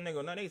even tell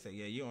nigga no. They say,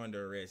 yeah, you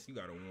under arrest. You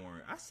got a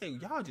warrant. I say,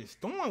 y'all just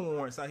throwing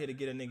warrants out here to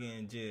get a nigga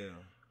in jail.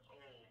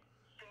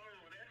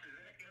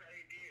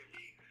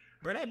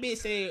 Bro, that bitch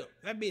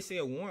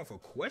said warrant for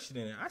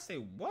questioning it. I say,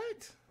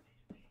 what?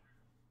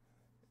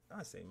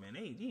 I say, man,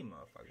 these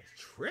motherfuckers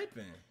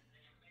tripping.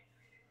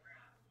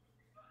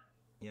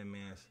 Yeah,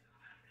 man.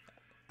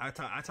 I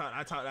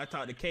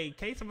talked to K.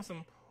 K told me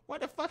some, what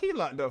the fuck he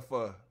locked up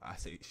for? I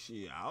say,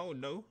 shit, I don't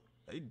know.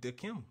 They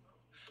took him.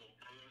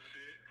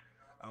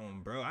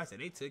 Bro, I said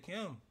they took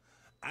him.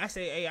 I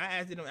say, hey, I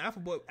asked them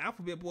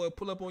Alphabet Boy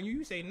pull up on you.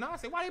 You say, nah. I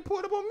say, why they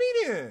pulled up on me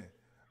then?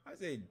 I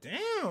say,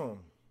 damn.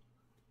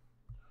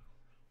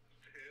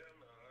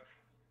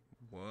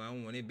 Well, I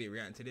want that bit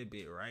reacting to that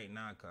bit right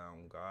now, cause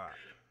God.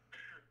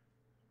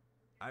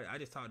 I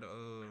just talked to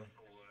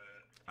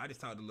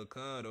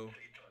LaCar though.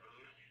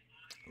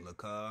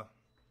 LaCar.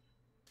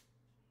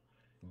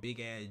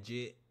 Big ass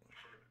jit.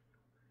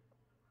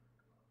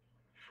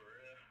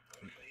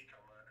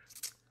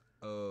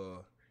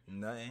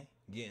 Nothing.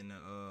 Getting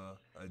a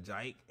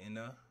jike in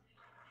there.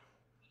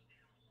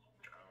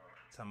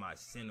 Talking about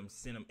send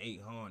him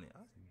 800. I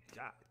said,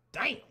 God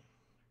damn.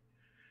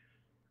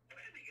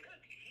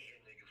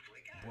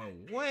 Boy,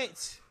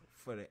 what?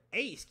 For the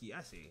 8 ski.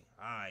 I said,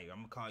 alright, I'm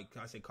gonna call you.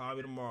 I said, call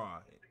me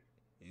tomorrow.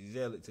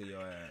 Zell it to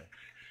your ass.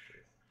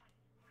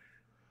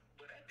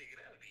 But that nigga,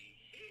 that would be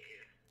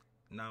hit.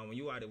 Nah, when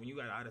you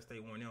got out of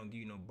state warrant, they don't give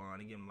you no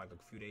bond. They give them like a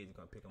few days to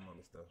come pick them up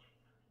and stuff.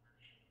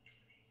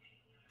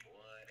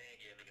 Boy, they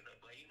ain't give nigga no,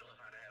 but you know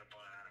how to have a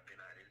bond out of been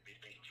out of this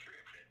bitch, they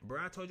tripping.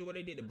 Bro, I told you what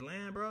they did to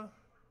Bland, bro.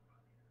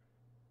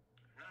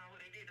 Nah, what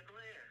they did to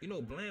Bland? You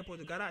know, Bland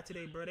supposed to got out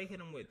today, bro. They hit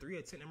him with 3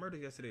 attempted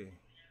murders yesterday.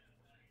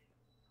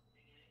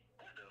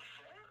 What the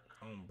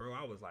fuck? Bro,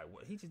 I was like,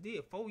 what? He just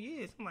did 4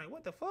 years. I'm like,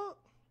 what the fuck?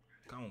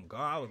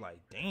 God, I was like,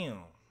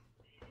 damn.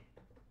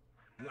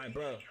 I'm like,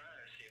 bro,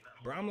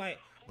 I'm like,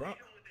 bro.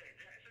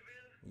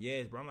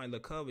 Yes, bro. I'm like,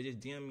 look, cover,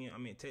 just DM me. I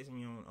mean, text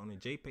me on the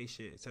JPay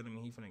shit, telling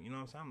me he finna, you know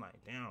what I'm saying? I'm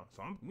like, damn.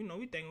 So I'm,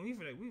 we thinking we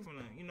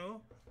finna, you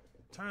know,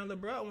 turn the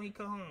bro when he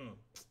come home.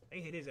 They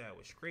hit his ass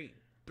with straight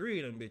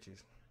 3 of them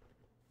bitches.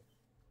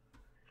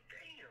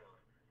 Damn.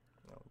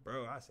 Yo,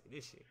 bro, I say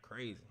this shit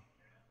crazy.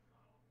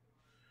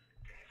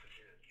 That's what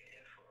shit is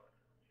getting for.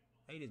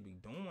 They just be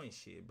doing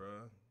shit,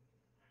 bro.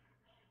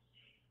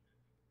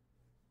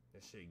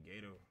 That shit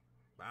gay though.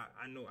 But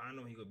I know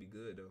he gonna be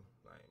good though.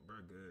 Like, bro,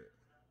 good.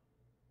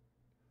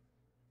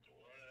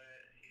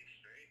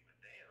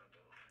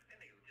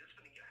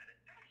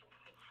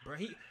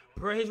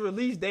 Bro, his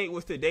release date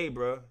was today,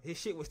 bro. His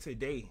shit was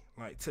today.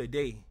 Like,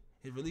 today.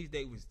 His release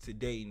date was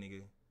today,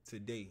 nigga.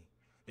 Today.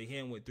 They hit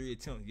him with 3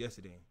 attempts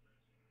yesterday.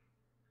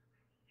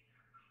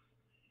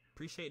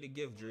 Appreciate the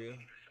gift, Drill.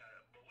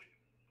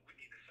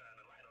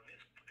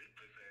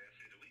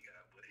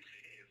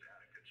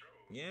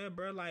 Yeah,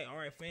 bro. Like, all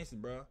right, fancy,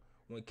 bro.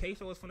 When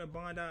Queso was from the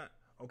bond out,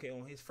 okay,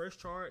 on his first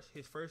charge,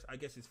 his first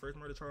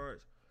murder charge,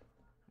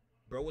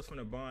 bro was from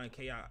the bond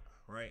K.I.,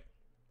 right?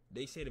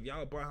 They said if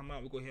y'all brought him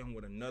out, we go hit him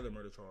with another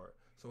murder charge.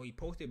 So he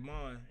posted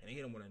bond, and they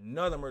hit him with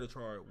another murder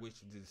charge, which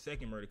is the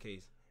second murder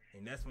case.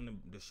 And that's when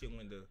the shit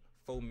went to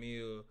 4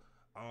 mil,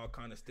 all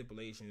kind of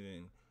stipulations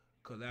and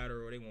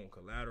collateral. They want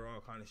collateral, all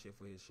kind of shit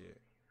for his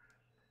shit.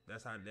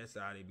 That's how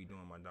they be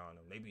doing my dog.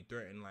 They be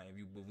threatening, like, if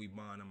we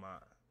bond him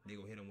out, they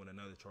go hit him with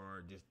another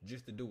charge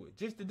just to do it.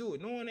 Just to do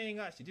it. Knowing they ain't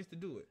got shit, just to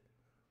do it.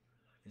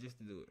 Just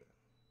to do it.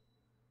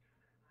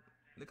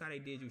 Look how they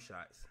did you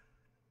shots.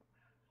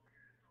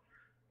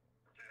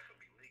 That's gonna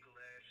be legal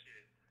ass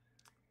shit.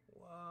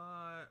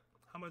 What?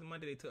 How much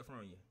money they took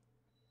from you? You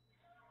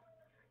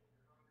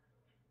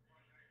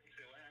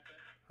said what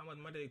happened? How much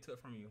money they took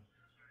from you?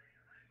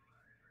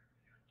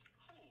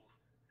 Who?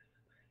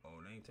 Oh,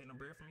 they ain't take no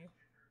bread from you?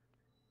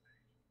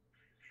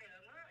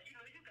 Hell nah, you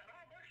know you got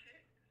all my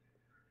shit.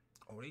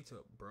 Oh, they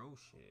took bro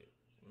shit.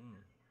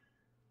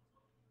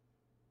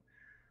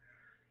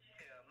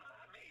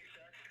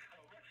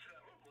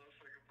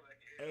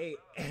 Hey,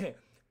 hey,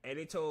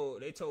 they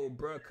told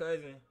bruh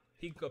cousin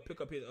he could go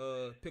pick up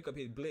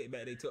his blick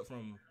back they took from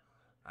him.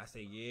 I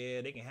say,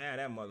 yeah, they can have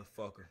that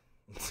motherfucker.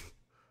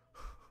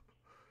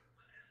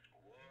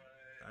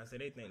 I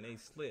said, they think they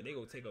slick. They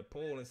go take a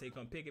poll and say,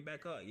 come pick it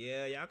back up.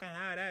 Yeah, y'all can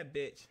have that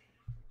bitch.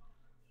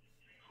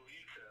 Who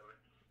you telling?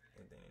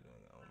 They think they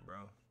doing it on,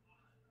 bro.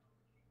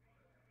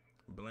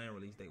 Bland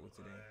release date was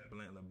today.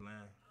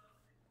 LeBlanc.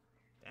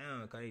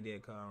 Damn, cause he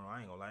did call. I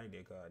ain't gonna lie, he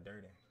did call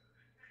dirty.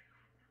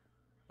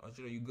 Oh,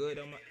 you good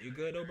though? You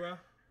good though, bro?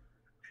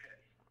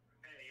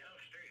 Hey, I'm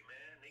straight,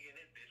 man. Nigga in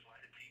this bitch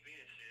watching TV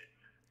and shit.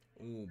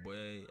 Ooh,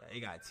 boy, they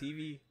got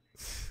TV.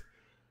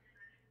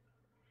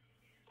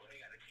 Well,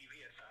 they got a TV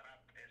inside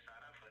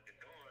our fucking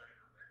door,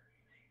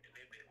 and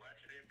they been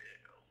watching it,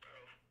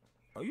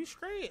 bro. Oh, you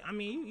straight? I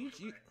mean, you I'm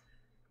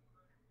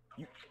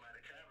on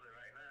somebody's tablet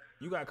right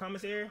now. You got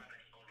commissary? On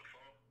the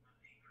phone.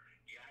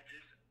 Yeah, I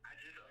just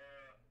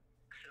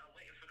shit, I'm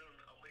waiting for the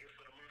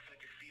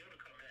motherfucking CO to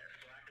come back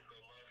so I can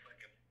go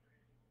motherfucking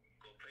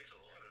go place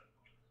an order.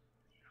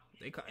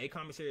 They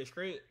commissary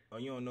straight,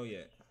 or you don't know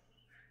yet?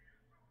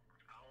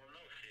 I don't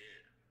know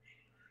shit.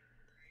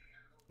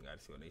 You gotta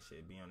see what they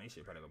shit be on. They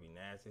shit probably gonna be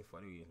nasty for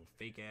these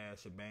fake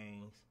ass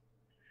shebangs.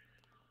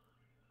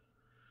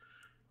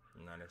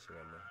 Nah, that shit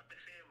gonna be. I've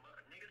been seeing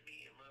niggas be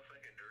eating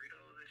motherfucking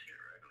Doritos and shit,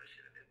 regular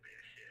shit in this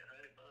bitch, shit,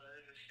 honey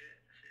buns and shit.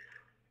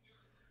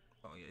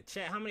 Oh yeah,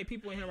 chat. How many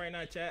people in here right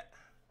now, chat?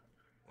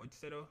 What you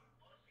say though?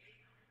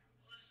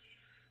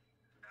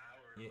 Nah, I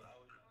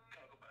was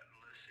talking about the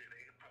little shit.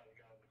 They could probably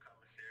got on the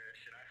commissary and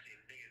shit. I seen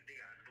niggas, they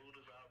got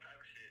noodles, all type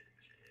of shit.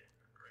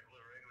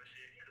 Regular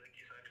shit,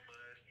 cookies, honey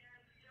buns,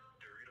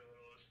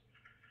 Doritos.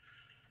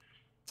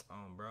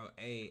 Bro.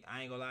 Hey,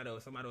 I ain't gonna lie though.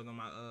 Somebody was on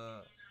my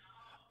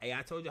Hey,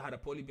 I told you how the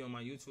police be on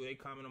my YouTube. They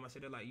comment on my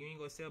shit. They're like, you ain't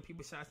gonna sell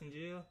people shots in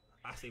jail?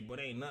 I say, boy,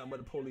 they ain't nothing but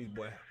the police,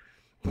 boy.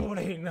 Boy,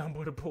 they ain't nothing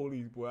but the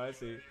police, boy. I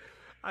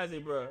say,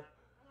 bro.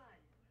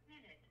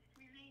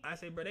 I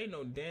say, bro, they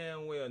know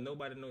damn well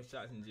nobody knows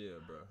shots in jail,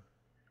 bro.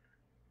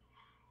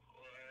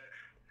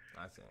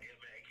 I say. Yeah,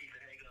 man, keep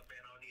it hang up,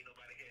 man. I don't need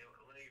nobody here.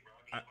 Love you, bro.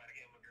 I don't need nobody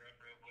here. My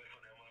girlfriend, boy,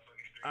 from that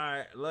motherfucking street. All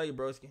right, love you,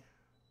 broski.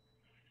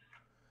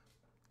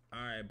 All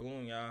right,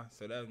 boom, y'all.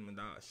 So that was my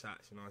dog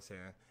shots. You know what I'm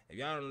saying? If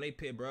y'all don't know, they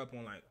pit bro up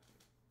on like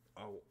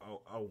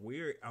a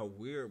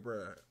weird,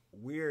 bro,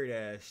 weird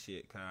ass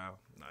shit, Kyle.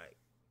 Like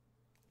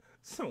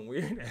some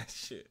weird ass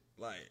shit.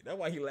 Like that's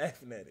why he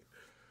laughing at it.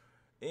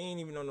 It ain't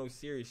even on no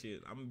serious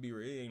shit. I'm gonna be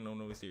real. It ain't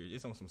no serious.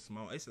 It's on some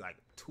small. It's like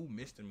 2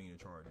 misdemeanor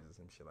charges or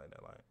some shit like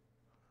that. Like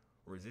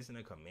resisting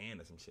a command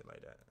or some shit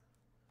like that.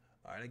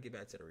 All right, let's get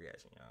back to the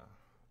reaction, y'all.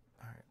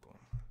 All right, boom.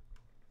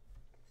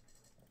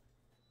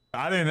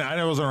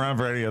 I wasn't around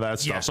for any of that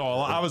stuff, so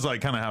I was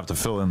like, kind of have to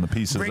fill in the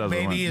pieces. Bricc as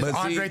Baby is But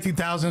see- Andre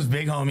 3000's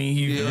big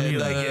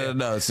homie.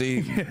 No.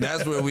 See,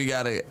 that's where we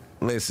gotta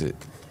listen.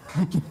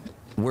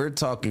 We're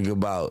talking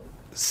about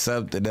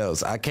something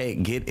else. I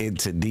can't get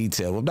into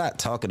detail. I'm not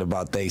talking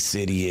about they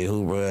city and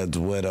who runs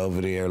what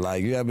over there.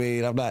 Like, you know what I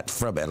mean? I'm not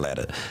from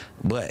Atlanta,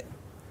 but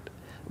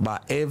my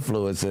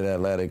influence in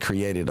Atlanta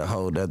created a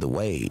whole nother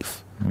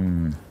wave.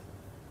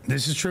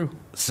 This is true.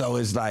 So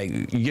it's like,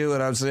 you get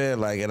what I'm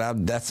saying? Like,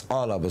 and that's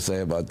all I'm gonna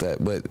say about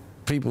that. But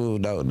people who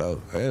don't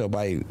know, ain't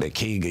nobody the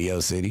king of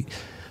your city.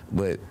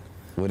 But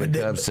when it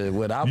comes to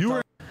what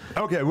I'm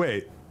okay,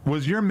 wait.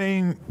 Was your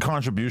main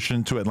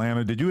contribution to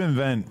Atlanta, did you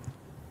invent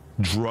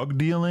drug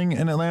dealing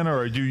in Atlanta,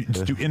 or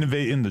did you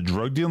innovate in the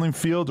drug dealing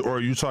field, or are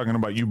you talking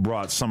about you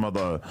brought some of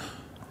the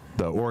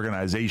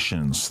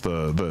organizations,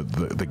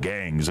 the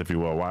gangs, if you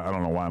will? I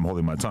don't know why I'm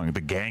holding my tongue.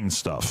 The gang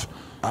stuff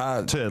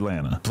to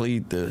Atlanta.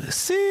 Plead the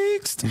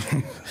sixth.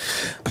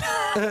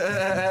 I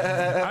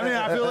mean,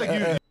 I feel like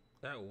you.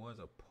 That was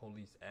a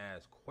police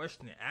ass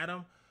question,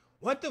 Adam.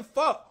 What the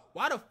fuck?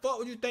 Why the fuck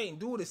would you think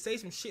dude to say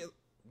some shit?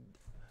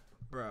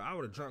 Bro, I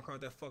would have drunk off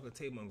that fucking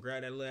table and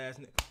grabbed that little ass,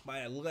 buy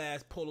that little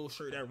ass polo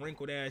shirt, that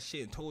wrinkled ass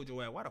shit, and told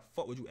your ass, why the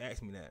fuck would you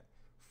ask me that?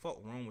 Fuck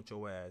wrong with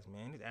your ass,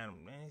 man? This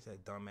Adam, man, he's a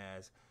dumb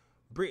ass.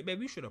 Bricc,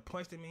 baby, you should have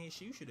punched him in his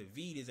shit. You should have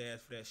V'd his ass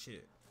for that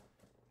shit.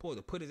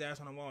 To put his ass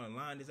on the wall and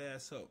line his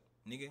ass up,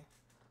 nigga.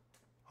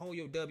 Hold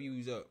your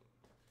W's up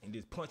and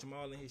just punch him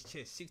all in his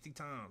chest 60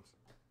 times.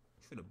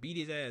 Should have beat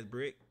his ass,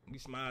 Bricc. You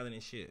smiling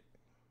and shit.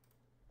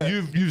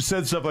 You've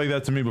said stuff like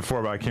that to me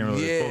before, but I can't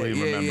really fully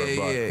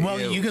remember. Well,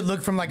 you could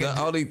look from like the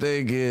only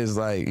thing is,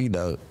 like, you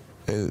know,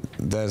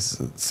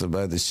 that's some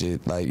other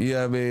shit. Like, you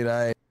know what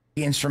I mean?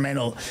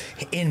 Instrumental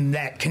in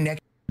that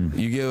connection.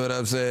 You get what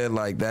I'm saying?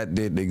 Like, that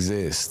didn't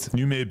exist.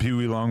 You made Pee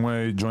Wee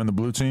Longway join the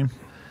blue team?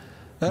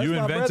 That's you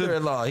my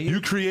brother-in-law.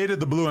 You created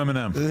the blue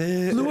M&M.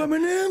 Blue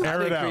M&M?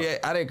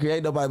 I didn't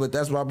create nobody, but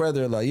that's my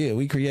brother-in-law. Yeah,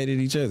 we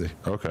created each other.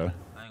 Okay.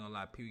 I ain't gonna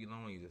lie, Pee Wee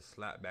Longway used to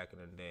slap back in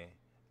the day.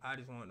 I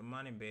just want the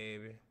money,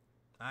 baby.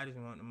 I just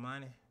want the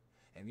money.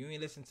 If you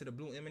ain't listen to the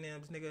blue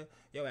M&Ms, nigga,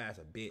 your ass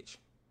a bitch.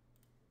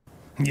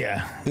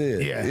 Yeah.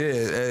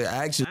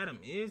 Actually, Adam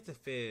is the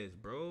feds,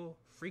 bro.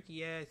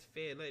 Freaky ass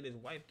fed. Let his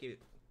wife get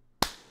it.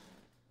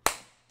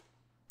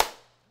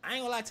 I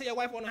ain't gonna lie, tell your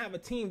wife wanna have a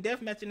team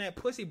deathmatch in that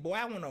pussy, boy.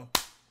 I wanna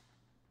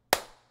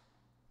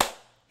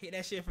hit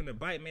that shit from the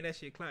bite, man. That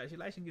shit clout. She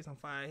like she get some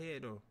fire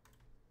head though.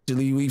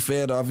 actually, we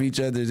fed off each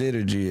other's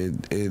energy,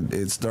 and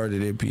it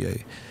started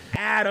NPA.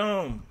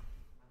 Adam,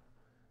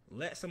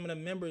 let some of the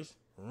members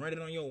run it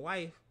on your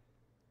wife,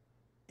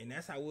 and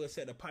that's how we'll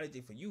set the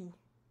apology for you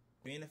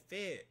being a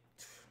fed.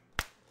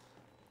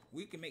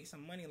 We can make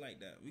some money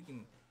like that. We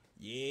can,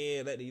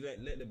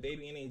 let the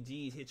baby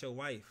NAGs hit your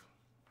wife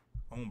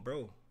on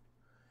bro.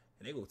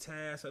 And they go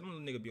task, so them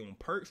little niggas be on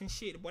perks and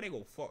shit. Boy, they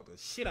go fuck the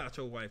shit out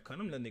your wife. Cause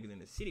them little niggas in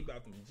the city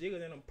got them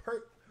jiggers and them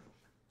perk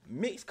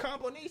mixed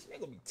combination. They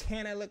gonna be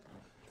tearing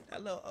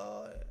that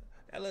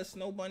little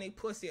snow bunny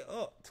pussy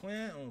up,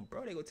 twin. On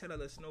bro, they go tear that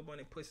little snow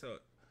bunny pussy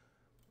up.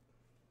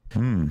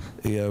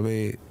 Yeah, I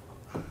mean,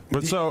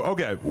 but so,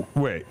 okay,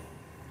 wait.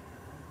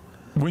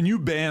 When you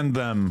banned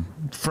them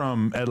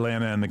from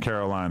Atlanta and the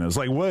Carolinas,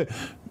 like what?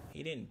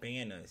 He didn't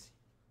ban us.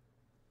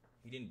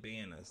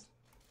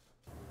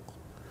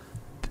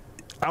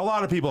 A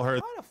lot of people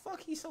heard. Why the fuck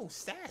he so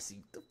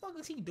sassy? The fuck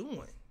is he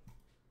doing?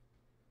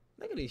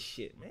 Look at this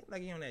shit, man.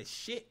 Like he on that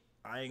shit.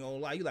 I ain't gonna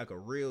lie, you like a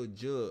real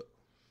jug.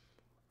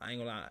 I ain't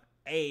gonna lie.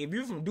 Hey, if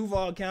you're from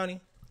Duval County,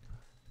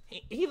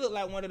 he look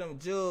like one of them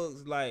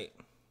jugs, like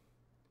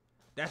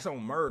that's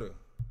on murder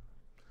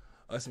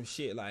or some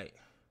shit. Like,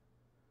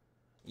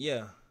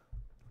 yeah,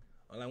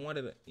 or like one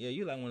of the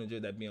you like one of the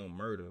jugs that be on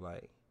murder,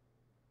 like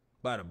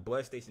by the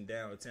bus station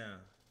downtown.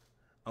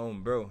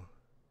 Bro.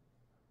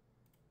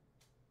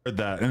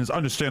 That, and it's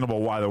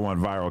understandable why they went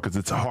viral, because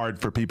it's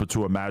hard for people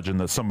to imagine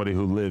that somebody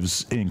who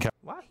lives in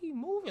Why he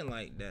moving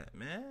like that,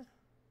 man?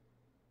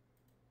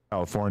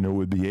 California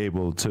would be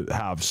able to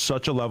have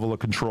such a level of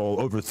control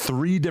over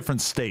 3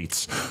 different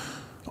states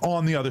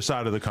on the other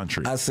side of the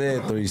country. I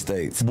said 3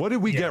 states. What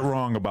did we get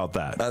wrong about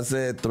that? I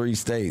said 3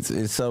 states.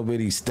 It's so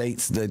many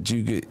states that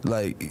you could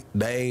like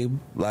name.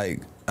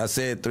 Like I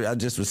said 3. I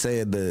just was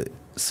saying the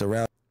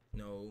surround.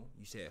 No,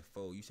 you said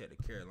 4. You said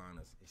the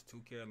Carolinas. It's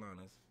 2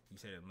 Carolinas. You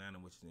said Atlanta,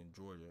 which is in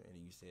Georgia, and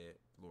then you said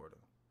Florida.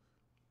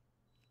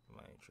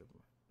 I ain't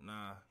tripping.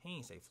 Nah, he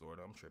ain't say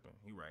Florida. I'm tripping.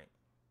 You right.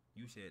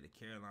 You said the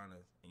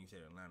Carolinas, and you said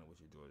Atlanta, which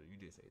is Georgia. You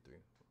did say 3.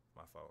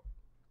 My fault.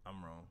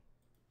 I'm wrong.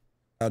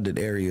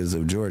 surrounding areas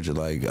of Georgia.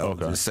 Like I'm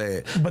just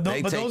saying,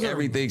 they take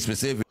everything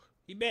specific.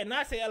 You better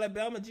not say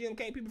Alabama.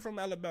 GMK people from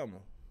Alabama.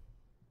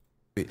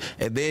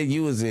 And then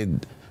you was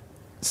in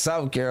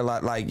South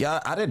Carolina, like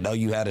y'all. I didn't know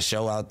you had a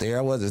show out there.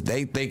 I wasn't.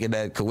 They thinking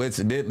that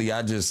coincidentally.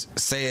 I just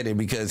said it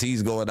because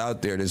he's going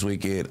out there this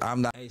weekend.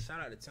 I'm not. Hey,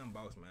 shout out to Tim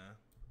Boss, man.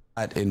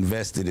 Not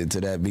invested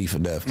into that beef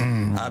enough.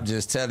 I'm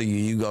just telling you,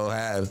 you gonna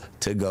have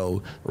to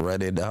go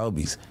run into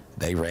homies.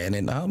 They ran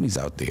into homies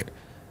out there.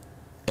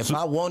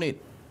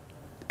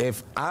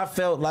 If I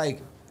felt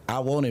like I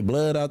wanted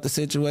blood out the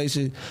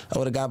situation, I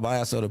would have got my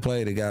ass on the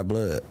plane and got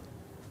blood.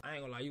 I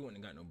ain't gonna lie, you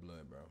wouldn't have got no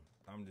blood, bro.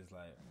 I'm just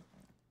like,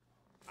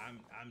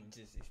 I'm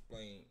just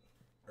explaining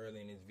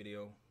early in this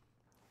video.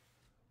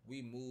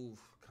 We move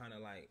kind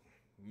of like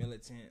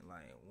militant,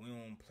 like we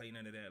don't play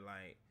none of that.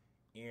 Like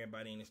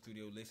everybody in the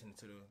studio listening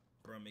to the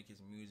bro make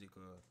his music,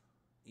 or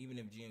even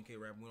if GMK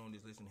rap, we don't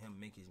just listen to him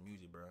make his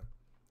music, bro.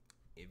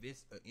 If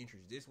it's an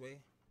interest this way,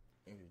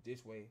 interest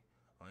this way,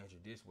 or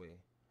interest this way,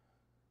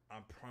 I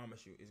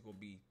promise you, it's gonna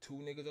be two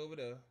niggas over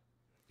there.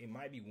 It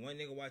might be one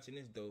nigga watching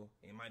this though.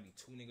 It might be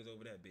two niggas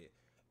over that bit.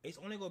 It's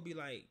only gonna be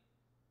like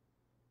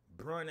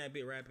bro and that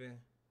bit rapping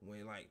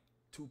when like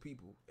two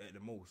people at the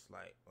most,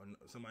 like or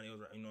somebody else.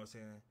 You know what I'm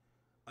saying?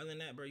 Other than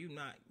that, bro, you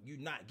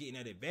not getting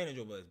that advantage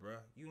over us, bro.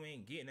 You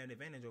ain't getting that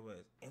advantage over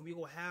us, and we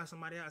gonna have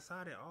somebody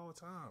outside at all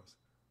times.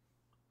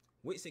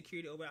 With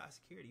security over our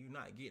security, you're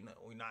not getting it.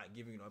 We're not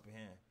giving you the upper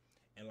hand,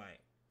 and like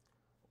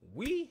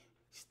we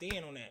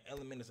stand on that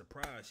element of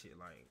surprise shit.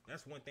 Like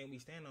that's one thing we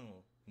stand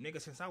on,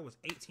 nigga. Since I was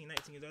 18,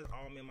 19 years old,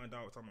 all me and my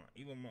dog was talking about.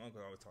 Even my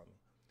uncle always taught me,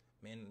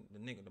 man,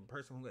 the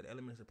person who got the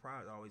element of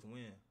surprise always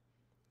win.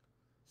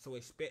 So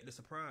expect the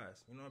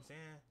surprise. You know what I'm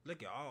saying?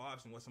 Look at all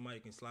options where somebody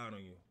can slide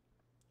on you.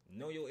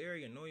 Know your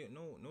area, know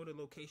the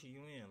location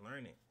you in.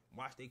 Learn it.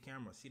 Watch their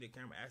camera, see the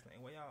camera. Ask them,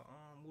 hey, where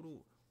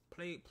y'all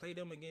play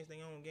them against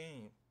their own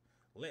game.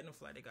 Let them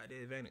fly. They got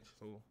the advantage.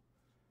 So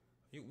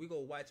we go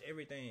watch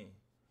everything.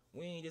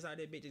 We ain't just out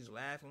there bitches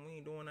laughing. We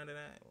ain't doing none of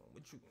that.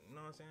 You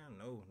know what I'm saying?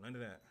 No, none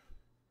of that.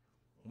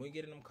 When we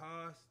get in them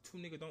cars, two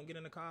niggas don't get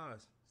in the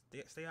cars.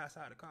 Stay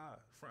outside the car.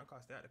 Front car,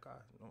 stay out the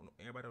car. No,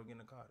 everybody don't get in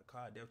the car. The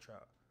car death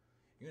trap.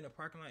 You in the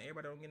parking lot,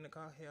 everybody don't get in the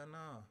car? Hell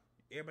no.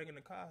 Everybody get in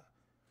the car.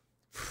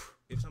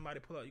 If somebody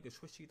pull up, you can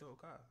switch seat to a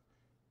car.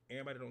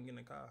 Everybody don't get in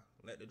the car.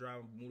 Let the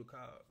driver move the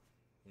car up.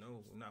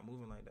 No, we're not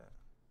moving like that.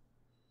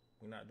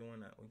 We're not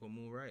doing that. We're going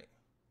to move right.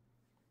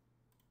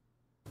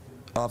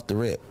 Off the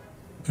rip.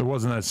 It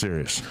wasn't that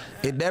serious.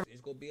 It's going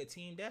to be a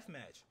team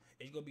deathmatch.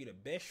 It's going to be the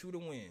best shooter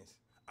wins.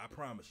 I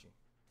promise you.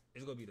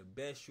 It's going to be the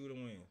best shooter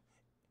wins.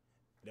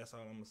 That's all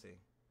I'm going to say.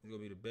 It's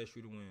going to be the best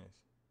shooter wins.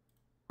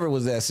 Never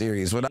was that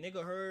serious. When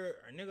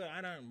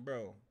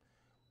Bro.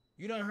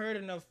 You done heard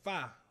enough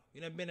fire.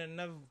 You done been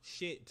enough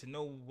shit to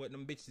know what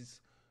them bitches,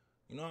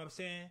 you know what I'm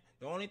saying?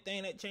 The only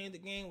thing that changed the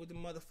game was the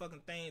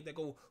motherfucking things that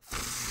go,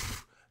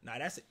 now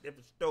that's a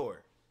different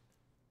story.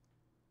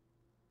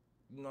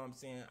 You know what I'm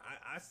saying?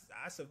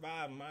 I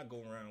survived my go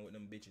around with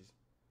them bitches.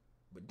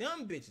 But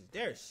them bitches,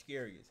 they're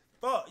scary as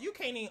fuck. You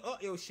can't even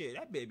up your shit.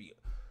 That baby,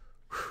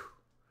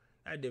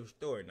 that a different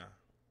story now.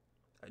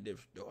 That a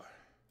different story.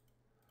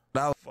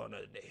 For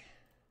another day.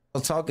 I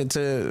was talking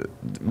to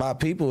my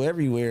people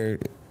everywhere,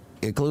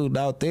 including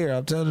out there.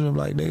 I'm telling them,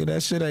 like, nigga,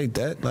 that shit ain't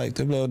that. Like,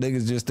 them little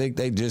niggas just think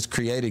they just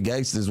created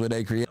gangsters when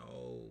they created.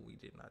 No, we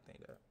did not think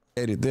that.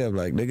 Created them.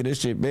 Like, nigga,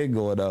 this shit been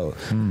going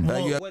on.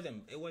 Well,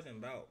 it wasn't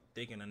about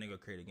thinking a nigga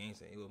created a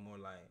gangster. It was more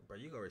like, bro,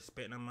 you gotta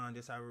respect them man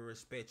just how we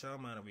respect y'all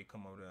man if we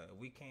come over there.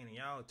 If we came in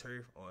y'all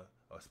turf or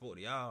spoke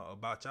to y'all or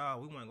about y'all,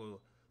 we wanna go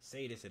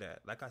say this or that.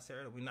 Like I said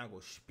earlier, we not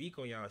gonna speak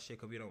on y'all shit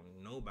because we don't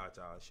know about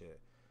y'all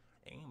shit.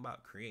 It ain't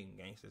about creating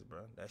gangsters,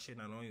 bro. That shit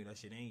not on you. That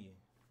shit ain't you.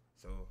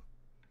 So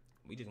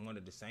we just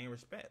wanted the same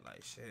respect.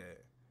 Like,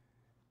 shit.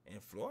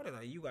 In Florida,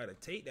 like, you gotta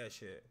take that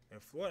shit. In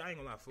Florida, I ain't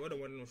gonna lie, Florida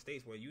one of those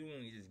states where you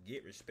only just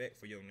get respect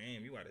for your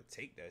name. You gotta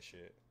take that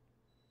shit.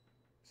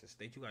 It's a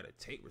state you gotta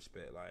take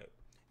respect. Like,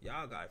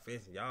 y'all got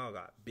friends. Y'all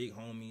got big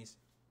homies.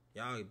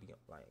 Y'all be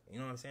like, you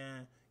know what I'm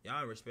saying?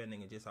 Y'all respect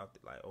niggas just off the,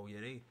 like, oh yeah,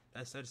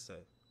 that's such and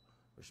such.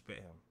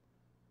 Respect him.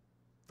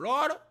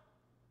 Florida?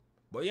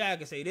 But yeah, I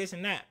can say this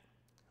and that.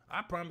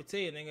 I promise to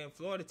you, nigga, in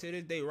Florida to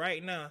this day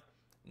right now,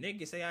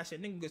 nigga say I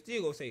should, nigga can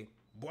still go say,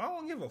 boy, I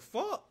don't give a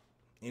fuck.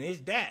 And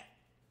it's that.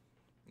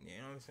 You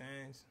know what I'm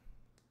saying?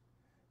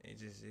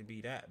 It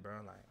be that, bro.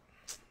 Like,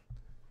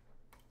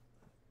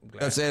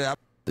 I said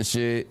the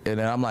shit, and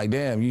then I'm like,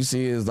 damn, you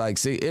see, it's like,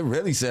 see, it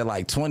really said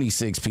like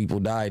 26 people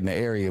died in the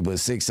area, but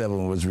 6 of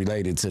them was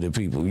related to the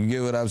people. You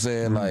get what I'm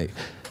saying? Like,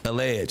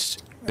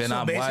 alleged. Then so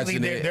I'm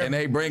watching it, and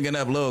they bringing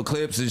up little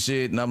clips and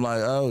shit, and I'm like,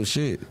 oh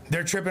shit.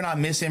 They're tripping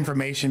on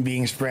misinformation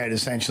being spread,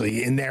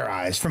 essentially, in their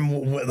eyes, from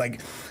what,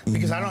 like,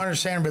 because I don't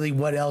understand really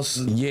what else.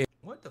 Yeah.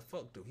 What the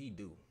fuck do he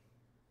do?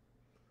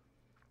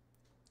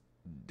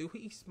 Do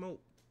he smoke?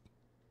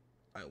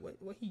 Like,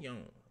 what he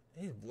on?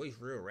 His voice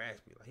real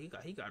raspy. Like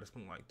he got to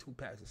smoke like 2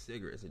 packs of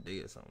cigarettes a day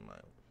or something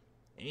like.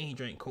 And he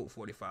drink Coke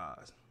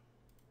 45s.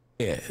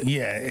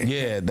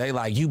 Yeah. They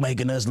like, you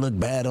making us look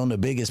bad on the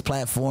biggest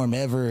platform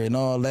ever and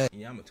all that.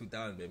 Yeah, I'm a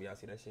 2000 baby. Y'all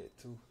see that shit?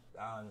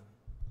 2000.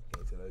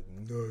 Can't tell us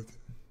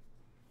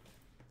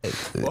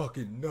nothing.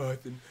 Fucking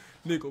nothing.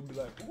 Nigga be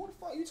like, who the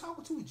fuck you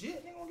talking to,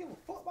 Jit? Nigga don't give a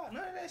fuck about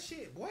none of that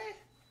shit, boy.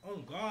 Oh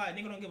God,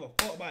 nigga don't give a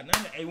fuck about none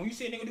of that. Hey, when you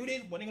say nigga do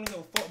this, boy, nigga don't give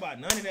a fuck about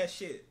none of that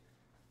shit.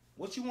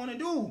 What you wanna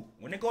do?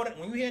 When you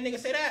hear a nigga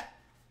say that,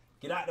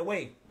 get out the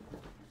way.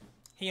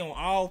 He on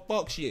all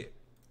fuck shit.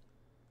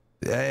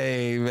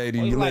 Hey, made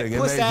you Oh, look. like, It made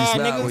you pussy-eyed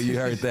smile niggas. when you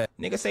heard that.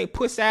 Nigga say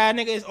pussy-eyed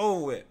nigga, it's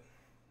over with.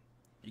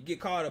 You get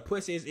called a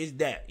pussy, it's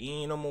that. You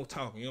ain't no more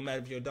talking. It don't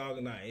matter if you're a dog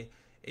or not.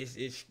 It's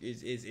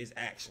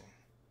action.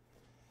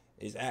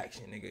 It's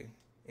action, nigga.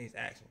 It's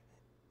action.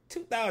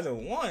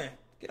 2001.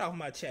 Get off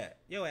my chat.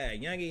 Yo ass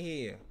young in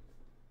here.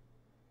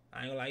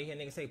 I ain't gonna lie, you hear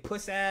nigga say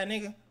pussy-eyed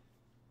nigga.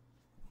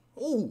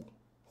 Ooh,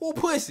 who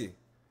pussy?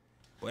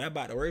 Boy, that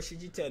about the worst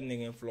shit you tell a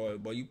nigga in Florida.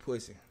 Boy, you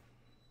pussy.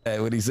 Hey,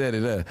 what he said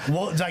it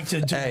Well, it's like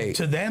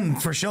to them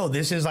for sure.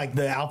 This is like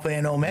the alpha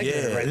and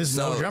omega, right? This is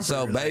no jumper.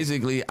 So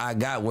basically, I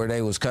got where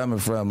they was coming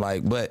from.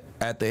 Like, but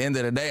at the end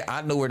of the day,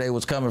 I knew where they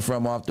was coming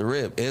from off the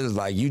rip. It was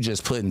like you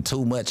just putting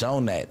too much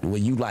on that.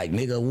 When you like,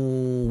 nigga,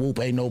 whoop,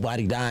 ain't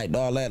nobody died, and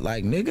all that.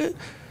 Like, nigga,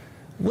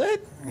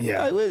 what?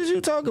 Yeah. Like, what did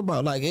you talk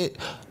about? Like it.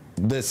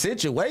 The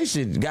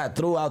situation got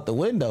thrown out the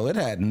window. It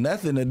had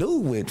nothing to do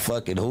with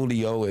fucking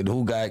Julio and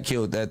who got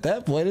killed at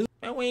that point.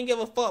 Man, we ain't give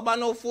a fuck about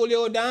no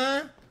Julio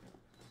dying.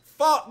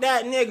 Fuck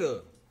that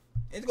nigga.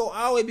 It's gonna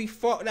always be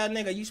fuck that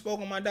nigga. You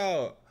spoke on my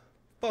dog.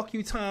 Fuck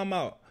you time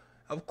out.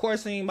 Of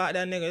course it ain't about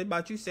that nigga. It's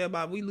about you said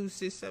about we lose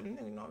 6-7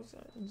 niggas. You know what I'm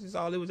saying? This is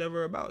all it was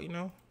ever about, you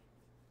know?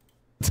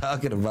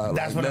 Talking about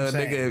That's what I'm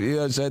saying. Nigga, you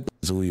know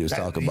that's who he was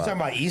talking about. You talking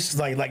about East,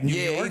 like New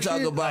York? Yeah, he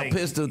talking shit? about Like,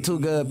 pistol, two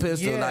gun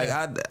pistol. yeah. Like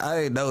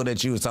I didn't know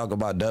that you was talking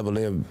about Double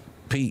M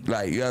Pete.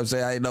 Like, you know what I'm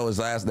saying? I didn't know his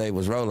last name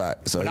was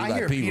Rollout. So When he I like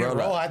hear Pete Peter Rollout.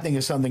 Roll, I think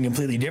it's something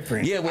completely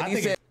different. Yeah, when I he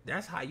think said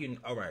That's how you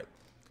all right.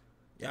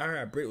 Y'all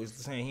heard Bricc was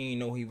saying he didn't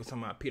know he was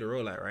talking about Peter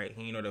Rollout, right?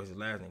 He didn't know that was his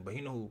last name, but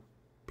he know who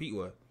Pete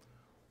was.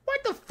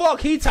 What the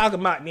fuck he talking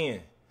about then?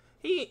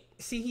 He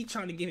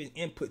trying to give his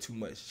input too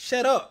much.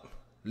 Shut up.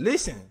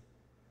 Listen.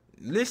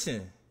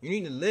 You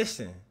need to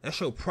listen. That's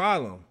your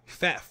problem.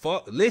 Fat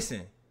fuck.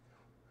 Listen.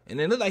 And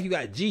it look like you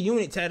got G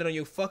Unit tatted on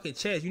your fucking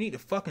chest. You need to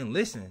fucking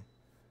listen.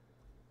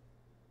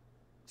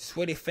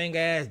 Sweaty finger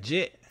ass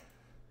Jit.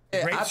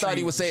 I thought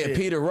he was saying shit.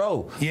 Peter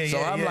Rowe. Yeah, so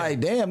yeah, I'm yeah. like,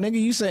 damn,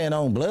 nigga, you saying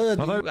on blood?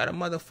 You got a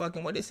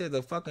motherfucking what this is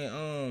a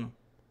fucking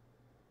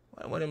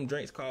what them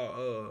drinks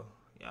called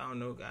y'all don't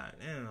know,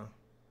 goddamn.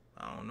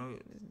 I don't know.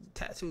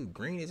 Tattoo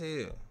green as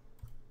hell.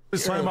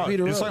 It's talking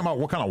about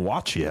what kind of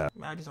watch he had.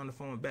 Man, I just on the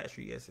phone with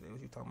Backstreet yesterday.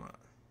 What you talking about?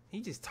 He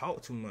just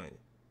talked too much.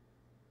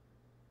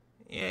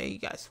 Yeah, he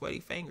got sweaty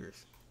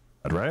fingers.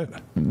 Right?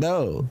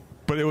 No.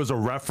 But it was a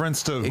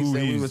reference to He who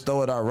said we he's... was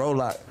throwing our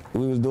rollout.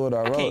 We was doing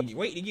our I rollout. can't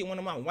wait to get one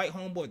of my white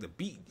homeboys to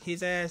beat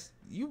his ass.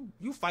 You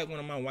fight one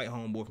of my white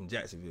homeboys from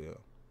Jacksonville.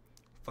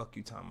 Fuck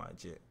you talking about,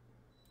 Jet.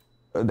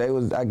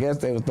 I guess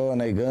they was throwing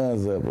their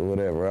guns up or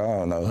whatever. I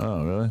don't know.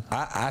 Oh, really?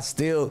 I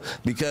still,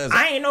 because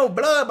I ain't no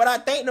blood, but I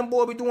think them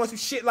boy be doing some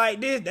shit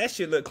like this. That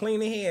shit look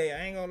clean in here.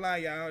 I ain't gonna lie,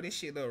 y'all. This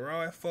shit look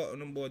raw as fuck when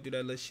them boys do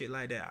that little shit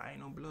like that. I ain't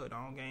no blood.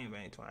 I don't game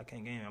bang. I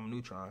can't game. I'm a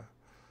neutron.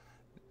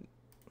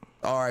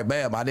 all right,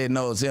 bam, I didn't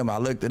know it was him. I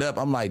looked it up.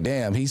 I'm like,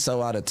 damn, he's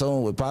so out of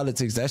tune with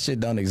politics. That shit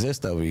don't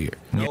exist over here.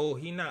 No,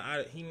 he not.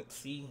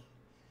 See,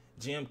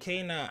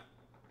 GMK not.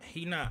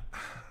 He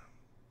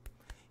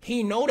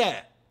know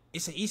that.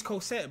 It's an East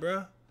Coast set,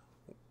 bro.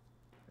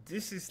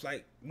 This is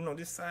like,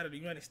 this side of the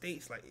United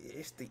States, like,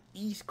 it's the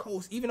East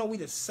Coast. Even though we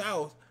the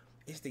South,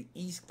 it's the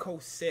East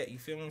Coast set. You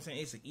feel what I'm saying?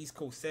 It's the East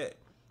Coast set.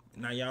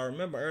 Now, y'all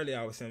remember earlier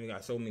I was saying we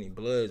got so many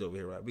bloods over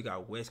here, right? We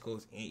got West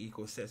Coast and East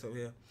Coast sets over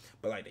here.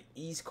 But, like, the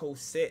East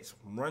Coast sets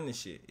run the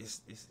shit.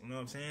 It's you know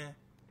what I'm saying?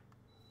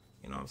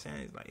 You know what I'm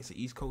saying? It's like, it's an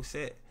East Coast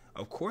set.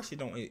 Of course it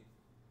don't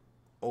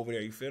over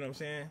there, you feel what I'm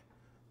saying?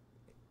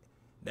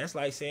 That's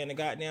like saying the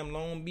goddamn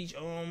Long Beach,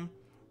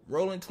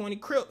 rolling 20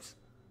 Crips.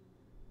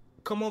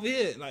 Come over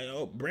here, like,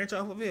 branch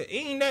off over here.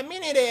 Ain't that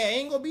many there.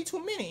 Ain't gonna be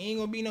too many. Ain't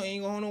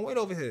gonna hold no weight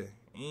over here.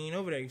 Ain't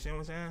over there, you see what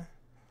I'm saying?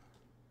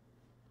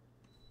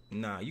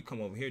 Nah, you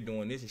come over here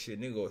doing this and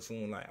shit, nigga go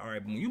assume like, all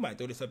right, boom, you might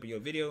throw this up in your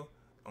video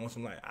on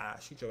some like,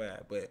 shoot your ass,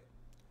 but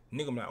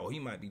nigga be like, he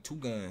might be two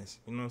guns.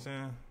 You know what I'm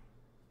saying?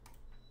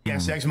 Yeah,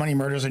 sex, money,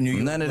 murders in New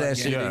York. None of that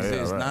shit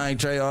exists. right. Nine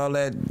Trey, all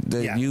that,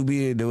 the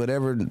UB, the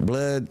whatever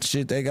blood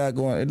shit they got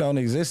going, it don't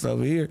exist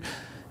over here.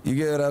 You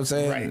get what I'm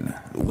saying?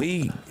 Right.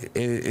 We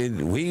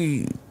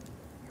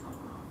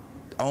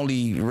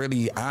only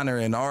really honor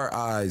in our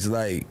eyes,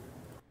 like,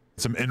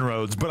 some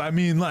inroads, but I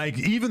mean, like,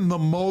 even the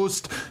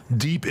most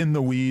deep in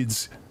the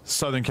weeds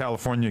Southern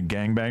California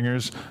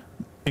gangbangers,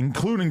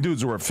 including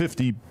dudes who are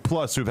 50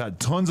 plus who've had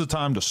tons of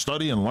time to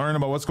study and learn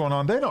about what's going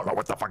on, they don't know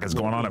what the fuck is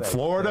going on in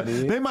Florida.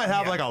 They might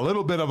have like a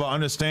little bit of an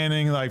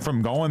understanding, like,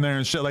 from going there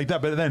and shit like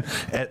that, but then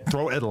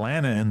throw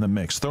Atlanta in the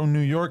mix, throw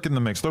New York in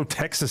the mix, throw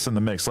Texas in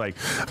the mix. Like,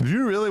 if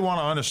you really want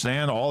to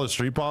understand all the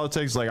street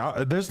politics,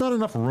 like, there's not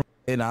enough room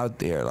and out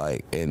there,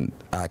 like, and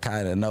I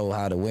kind of know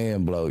how the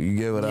wind blow. You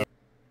get what I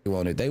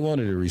wanted? They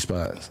wanted a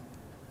response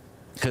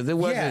because it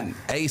wasn't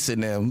Ace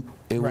and them.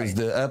 It was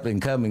the up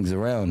and comings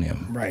around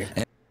him. Right.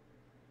 And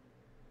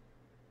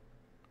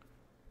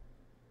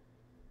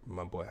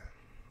my boy,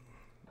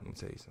 let me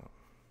tell you something.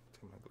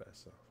 Take my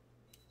glass off.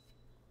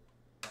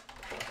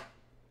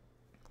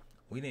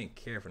 We didn't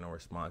care for no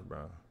response,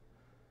 bro.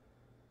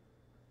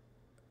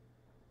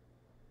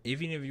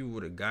 Even if you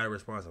would have got a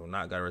response or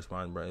not got a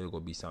response, bro, it was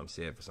gonna be something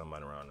said for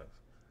somebody around us.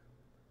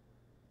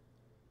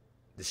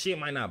 The shit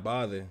might not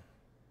bother,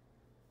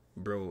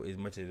 bro, as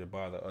much as it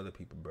bother other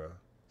people, bro.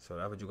 So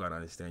that's what you gotta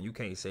understand. You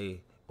can't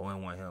say, "Oh, I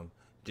want him,"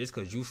 just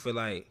cause you feel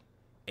like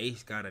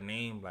Ace got a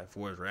name like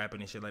for his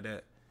rapping and shit like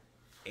that.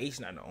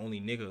 Ace not the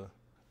only nigga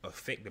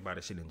affected by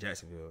the shit in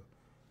Jacksonville.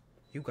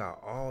 You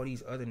got all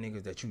these other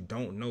niggas that you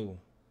don't know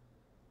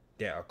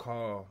that are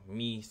call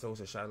me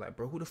Sosa shot like,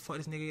 bro, who the fuck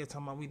this nigga here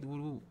talking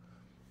about?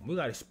 We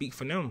gotta speak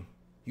for them.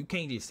 You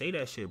can't just say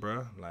that shit,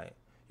 bro. Like,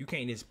 you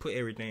can't just put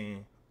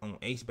everything on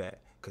Ace back,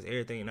 cause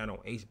everything not on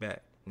Ace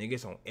back.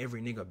 Niggas on every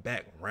nigga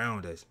back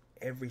round us.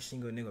 Every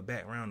single nigga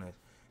back round us.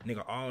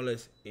 Nigga, all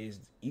us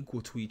is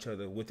equal to each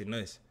other within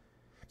us.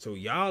 So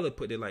y'all have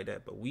put it like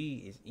that, but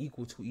we is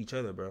equal to each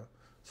other, bro.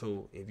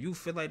 So if you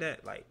feel like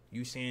that, like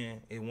you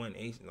saying it wasn't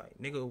Ace, like,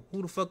 nigga,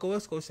 who the fuck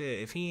us go say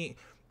it? If he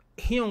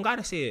don't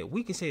gotta say it,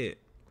 we can say it.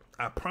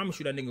 I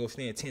promise you that nigga go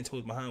stand 10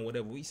 toes behind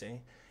whatever we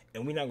say.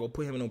 And we not gonna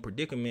put him in no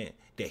predicament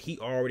that he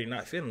already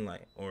not feeling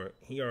like, or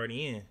he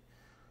already in.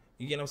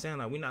 You get what I'm saying?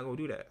 Like, we not gonna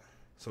do that.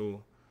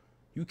 So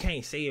you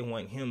can't say it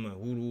wasn't him.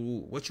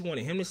 What you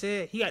wanted him to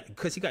say?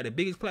 Cause he got the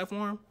biggest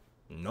platform?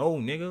 No,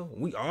 nigga.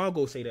 We all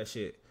go say that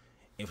shit.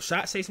 If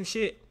Shot say some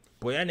shit,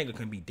 boy, that nigga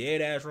can be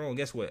dead ass wrong.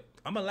 Guess what?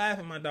 I'ma laugh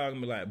at my dog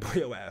and be like, boy,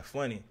 your ass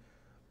funny.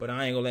 But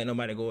I ain't gonna let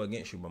nobody go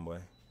against you, my boy.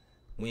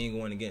 We ain't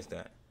going against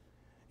that.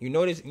 You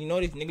know this,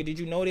 nigga? Did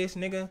you know this,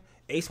 nigga?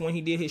 Ace, when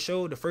he did his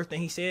show, the first thing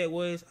he said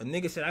was, a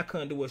nigga said I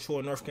couldn't do a show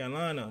in North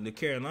Carolina, the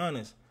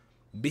Carolinas.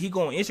 Did he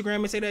go on Instagram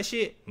and say that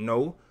shit?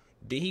 No.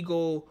 Did he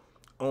go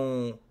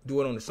on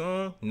do it on the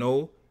song?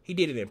 No. He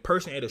did it in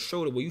person at a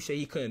show where you say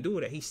he couldn't do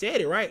it. He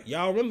said it, right?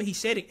 Y'all remember he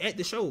said it at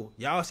the show.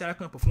 Y'all said I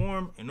couldn't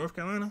perform in North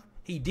Carolina.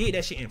 He did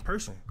that shit in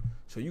person.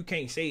 So you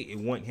can't say it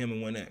wasn't him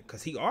and wasn't that.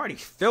 Because he already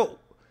felt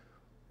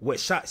what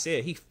Shot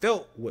said. He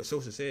felt what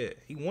Sosa said.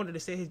 He wanted to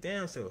say his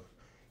damn self.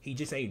 He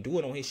just ain't do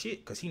it on his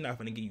shit because he not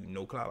gonna give you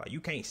no clout. Like,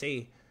 you can't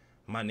say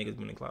my niggas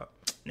been in clout.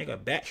 Nigga,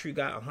 Backstreet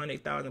got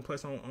 100,000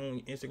 plus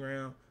on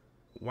Instagram.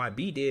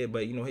 YB did,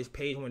 but you know his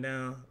page went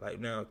down.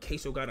 Like, now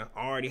Queso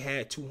already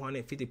had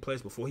 250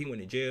 plus before he went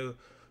to jail.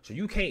 So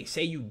you can't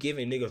say you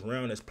giving niggas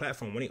around this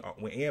platform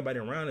when everybody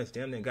around us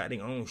damn near got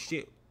their own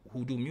shit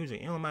who do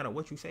music. It don't matter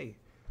what you say.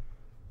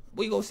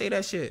 We go say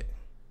that shit.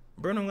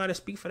 Bro don't gotta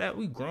speak for that.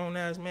 We grown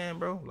ass man,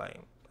 bro. Like,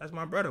 that's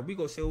my brother. We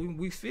go say what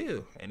we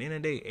feel. At the end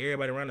of the day,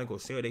 everybody around us go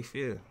say what they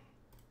feel.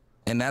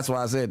 And that's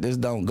why I said this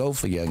don't go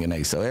for Young and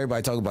Ace. So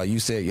everybody talk about you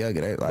said Young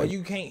and Ace. Like, but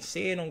you can't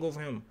say it don't go for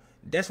him.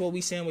 That's what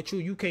we saying with you.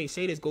 You can't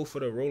say this go for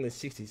the rolling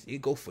 60s.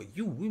 It go for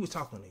you. We was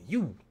talking to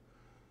you.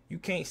 You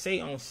can't say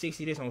on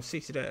 60 this, on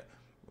 60 that.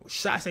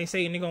 Shots ain't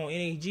saying nigga on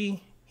NAG. He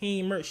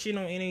ain't merch shit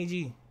on NAG.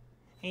 He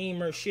ain't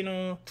merch shit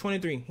on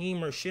 23. He ain't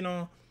merch shit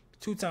on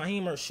 2 times. He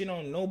ain't merch shit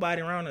on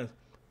nobody around us.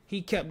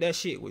 He kept that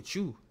shit with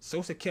you.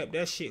 Sosa kept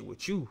that shit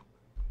with you.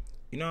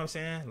 You know what I'm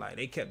saying? Like,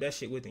 they kept that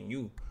shit within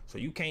you. So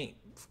you can't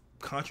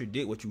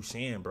contradict what you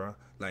saying, bro.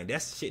 Like,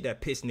 that's shit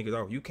that piss niggas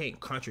off. You can't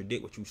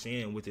contradict what you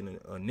saying within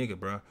a nigga,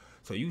 bro.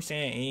 So you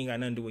saying it ain't got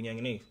nothing to do with Young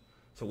and Ace.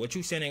 So what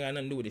you saying ain't got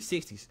nothing to do with the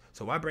 60s.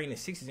 So why bring the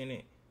 60s in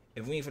it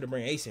if we ain't for to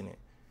bring Ace in it?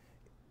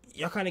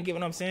 Y'all kind of get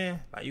what I'm saying?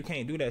 Like, you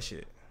can't do that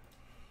shit.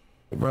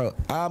 bro,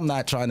 I'm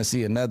not trying to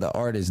see another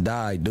artist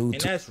die due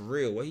And that's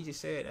real. What he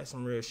just said, that's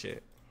some real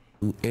shit.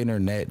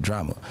 Internet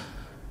drama.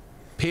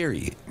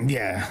 Period.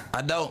 Yeah.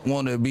 I don't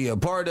want to be a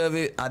part of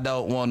it. I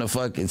don't want to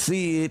fucking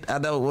see it. I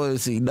don't want to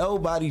see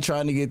nobody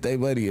trying to get their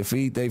money and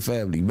feed their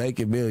family,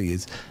 making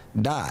millions,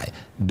 die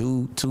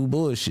due to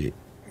bullshit.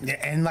 Yeah,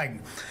 and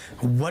like,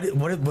 what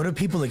do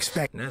people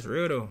expect? And that's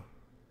real though.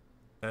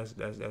 That's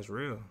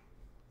real.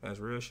 That's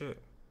real shit.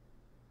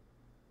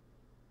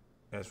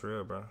 That's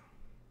real, bro.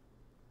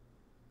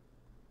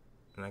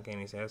 And I can't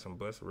even say that's some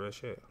bust real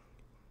shit.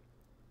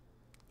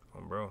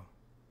 Bro.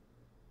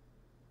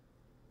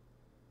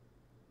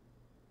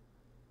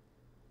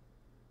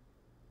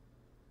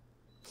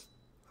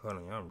 Hold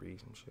on, y'all read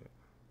some shit.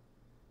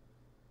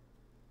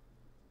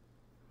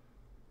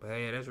 But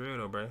hey, yeah, that's real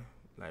though, bro.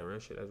 Like real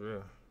shit, that's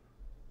real.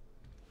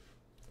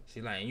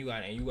 See, like, and you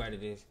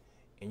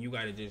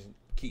gotta just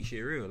keep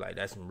shit real. Like,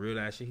 that's some real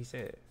ass shit he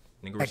said.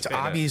 Nigga, respect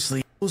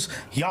obviously,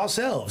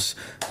 y'allselves,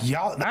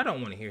 y'all. I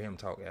don't want to hear him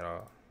talk at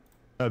all.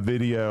 A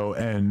video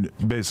and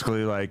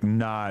basically like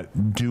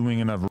not doing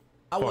enough.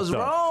 I was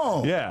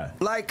wrong. Yeah.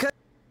 Like,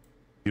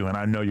 you, and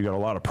I know you got a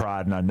lot of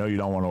pride, and I know you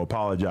don't want to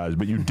apologize,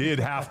 but you did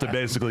have to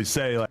basically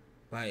say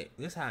like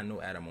this how I know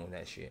Adam on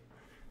that shit.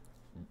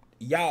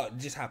 Y'all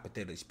just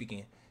hypothetically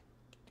speaking,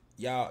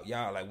 y'all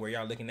like where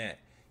y'all looking at.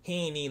 He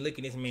ain't even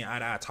looking this man eye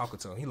to eye talking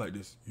to him. He like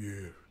this,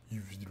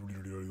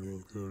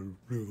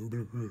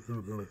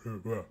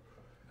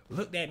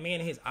 Look that man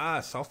in his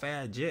eyes, soft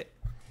ass jet.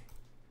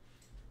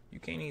 You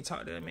can't even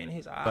talk to that man in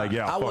his eyes. Like,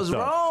 yeah, I was up.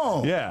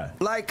 wrong. Yeah.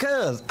 Like,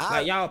 cuz.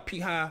 Like, y'all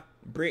peek how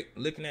Bricc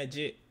looking at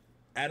Jit,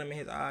 at him in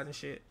his eyes and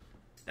shit.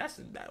 That's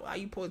why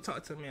you supposed to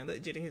talk to him, man.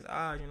 Look Jit in his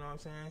eyes, you know what I'm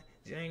saying?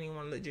 Jit ain't even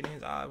want to look Jit in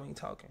his eyes when he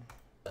talking.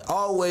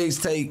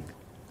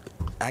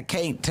 I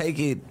can't take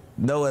it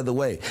no other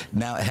way.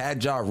 Now,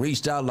 had y'all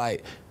reached out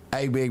like,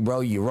 hey, big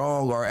bro, you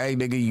wrong, or hey,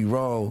 nigga, you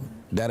wrong,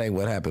 that ain't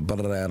what happened. That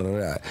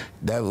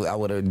I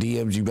would have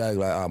DM'd you back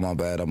like, oh, my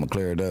bad, I'm going to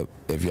clear it up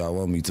if y'all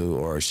want me to,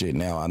 or shit,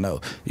 now I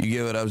know. You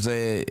get what I'm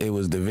saying? It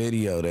was the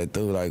video that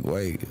threw like,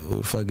 wait, who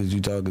the fuck is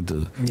you talking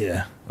to?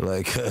 Yeah.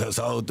 Like,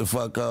 so hold the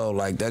fuck on.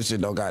 Like, that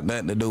shit don't got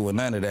nothing to do with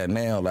none of that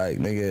now. Like,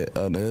 nigga,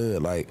 on the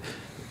hood, like.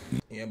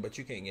 Yeah, but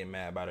you can't get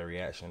mad by the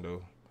reaction,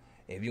 though.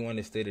 If you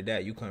understood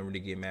that, you couldn't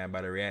really get mad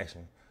by the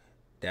reaction.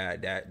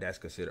 That's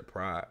considered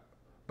pride.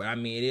 But I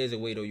mean, it is a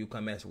way though you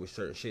come at with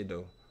certain shit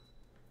though.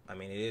 I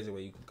mean, it is a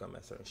way you can come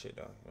at certain shit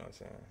though. You know what I'm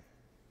saying?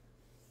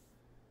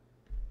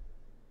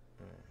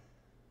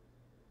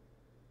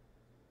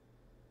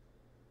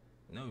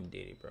 No, you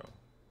did it, bro.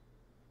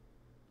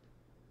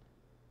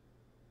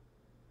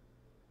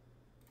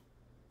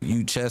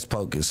 You chest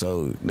poking,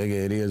 so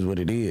nigga, it is what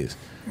it is.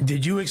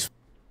 Did you What's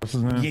his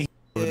name? Yeah.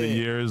 For the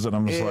years, and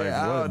I'm just like,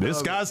 what?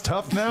 This guy's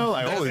tough now?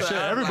 Like, That's holy what shit,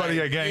 I'm everybody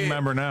like, a gang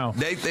member now.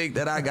 They think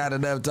that I got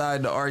enough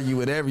time to argue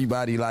with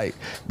everybody. Like,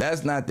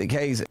 that's not the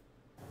case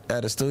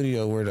at a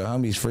studio where the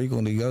homies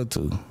frequently go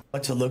to.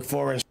 what to look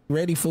for?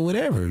 Ready for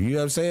whatever, you know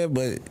what I'm saying?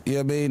 But, you know what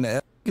I mean?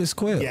 The is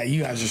quick. Yeah,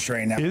 you guys are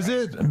straight now. Is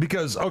it?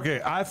 Because,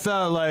 okay, I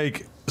felt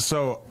like,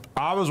 so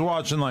I was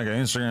watching like an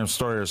Instagram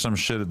story or some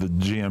shit of the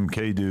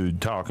GMK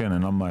dude talking,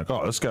 and I'm like,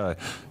 oh, this guy,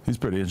 he's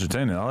pretty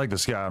entertaining. I like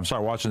this guy. I'm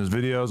starting watching his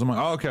videos. I'm like,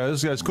 oh, okay,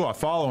 this guy's cool. I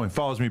follow him,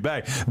 follows me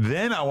back.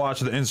 Then I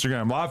watch the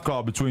Instagram live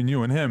call between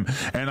you and him,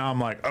 and I'm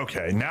like,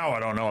 okay, now I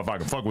don't know if I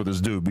can fuck with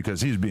this dude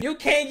because he's being. You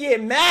can't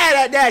get mad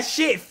at that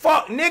shit,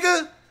 fuck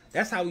nigga.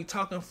 That's how we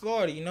talk in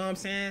Florida, you know what I'm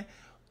saying?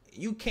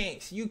 You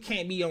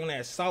can't be on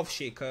that soft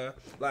shit, cuz.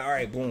 Like, all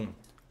right, boom.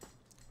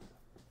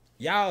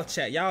 Y'all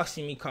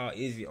see me call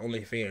Izzy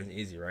OnlyFans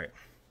Izzy, right?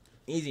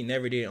 Izzy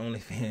never did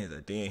OnlyFans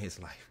a day in his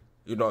life.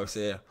 You know what I'm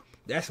saying?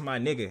 That's my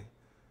nigga.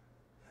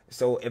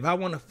 So if I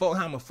want to fuck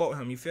him, I'ma fuck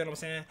him. You feel what I'm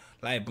saying?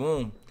 Like,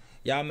 boom.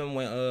 Y'all remember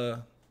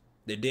when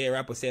the dead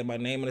rapper said my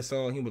name in the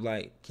song? He was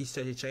like, keep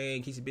touch your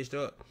chain, keep your bitched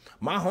up.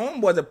 My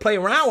homeboys to play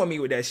around with me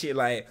with that shit.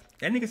 Like,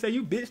 that nigga say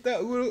you bitched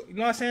up. You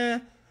know what I'm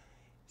saying?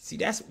 See,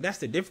 that's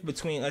the difference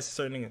between us and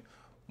certain niggas.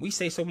 We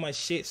say so much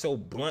shit so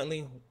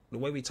bluntly, the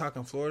way we talk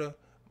in Florida.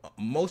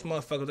 Most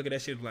motherfuckers look at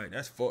that shit like,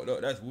 that's fucked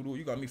up, that's voodoo,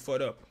 you got me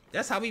fucked up.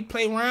 That's how we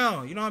play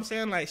around, you know what I'm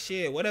saying? Like,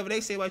 shit, whatever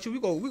they say about you,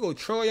 we go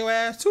troll your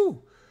ass too.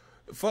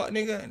 Fuck,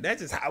 nigga,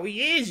 that's just how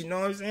he is, you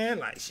know what I'm saying?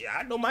 Like, shit,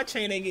 I know my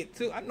chain ain't get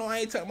too. I know I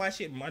ain't talking my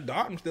shit. My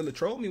dog still a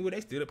troll me with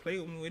it, still a play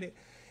with me with it.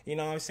 You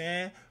know what I'm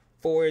saying?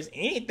 For as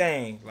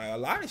anything, like a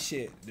lot of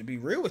shit, to be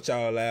real with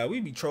y'all, we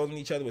be trolling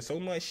each other with so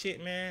much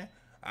shit, man.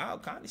 All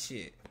kind of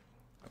shit.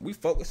 We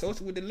focus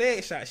social with the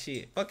leg shot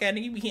shit. Fuck that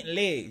nigga, you be hitting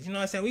legs. You know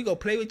what I'm saying? We go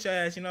play with your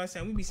ass, you know what I'm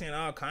saying? We be saying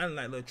all kind of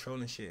like little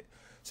trolling shit.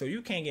 So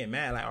you can't get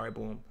mad like, all right,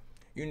 boom.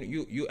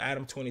 You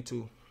Adam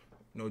 22,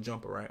 no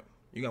jumper, right?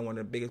 You got one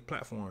of the biggest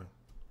platforms.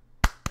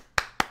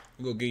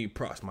 You go give you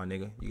props, my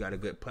nigga. You got a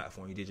good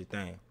platform. You did your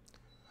thing.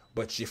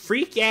 But your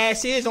freak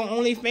ass is on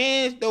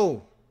OnlyFans,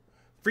 though.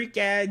 Freak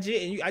ass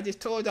shit. And I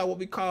just told y'all what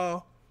we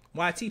call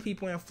YT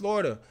people in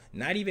Florida.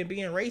 Not even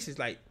being racist.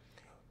 Like,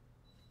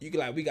 we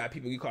got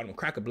people, we call them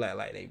cracker black.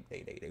 Like,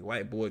 they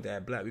white boys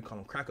that black. We call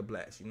them cracker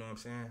blacks. You know what I'm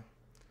saying?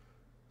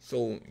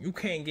 So, you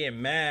can't get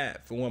mad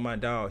for what my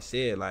dog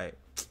said. Like,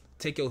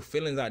 take your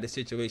feelings out of the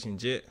situation,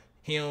 Jit.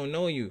 He don't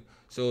know you.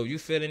 So if you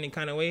feel any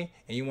kind of way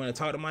and you want to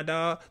talk to my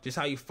dog, just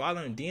how you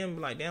follow him, DM,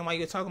 be like, damn, why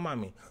you talking about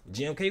me?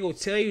 GMK go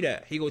tell you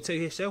that. He go tell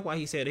you himself why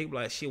he said it. He be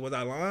like, shit, was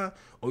I lying?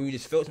 Or you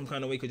just felt some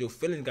kind of way because your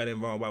feelings got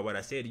involved by what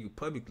I said to you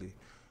publicly.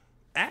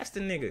 Ask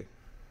the nigga.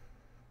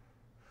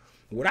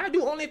 Would I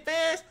do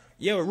OnlyFans?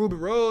 Yeah, with Ruby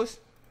Rose.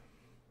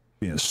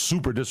 Being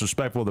super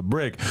disrespectful to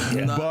Bricc.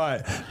 Yeah.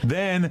 But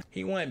then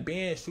he wasn't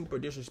being super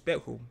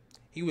disrespectful.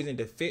 He was in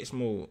defense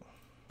mode.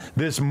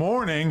 This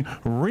morning,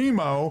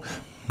 Remo,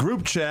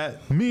 group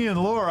chat, me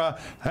and Laura,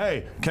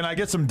 hey, can I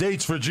get some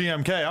dates for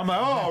GMK? I'm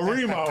like, oh,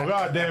 Remo,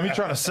 goddamn, he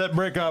trying to set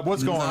Bricc up.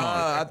 What's going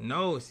on?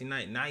 No, see,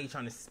 now you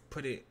trying to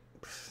put it.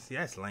 See,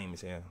 that's lame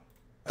as hell.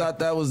 Thought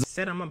that was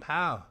set him up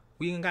how?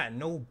 We ain't got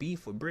no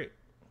beef with Bricc.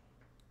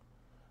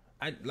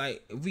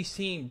 If we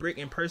seen Bricc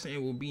in person,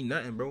 it would be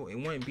nothing, bro. It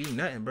wouldn't be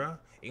nothing, bro.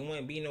 It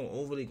wouldn't be no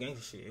overly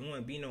gangster shit. It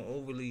wouldn't be no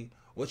overly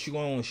what you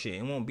on shit.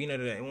 It won't be none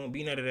of that. It won't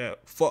be none of that.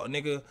 Fuck,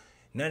 nigga.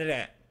 None of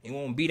that. It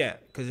won't be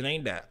that, because it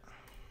ain't that.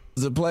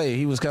 The play.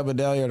 He was coming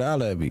down here to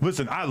holler at me.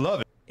 Listen, I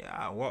love it. Yeah,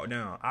 I walk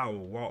down. I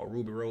will walk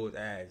Ruby Rose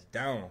ass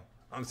down.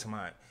 I'm talking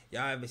about,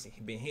 y'all ever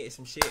been hitting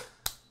some shit?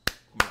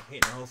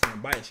 Hitting the hoe from the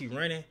bike, she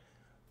running.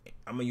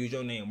 I'm going to use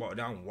your name. Walk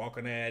down,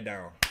 walking her ass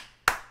down.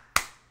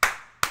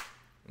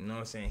 You know what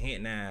I'm saying?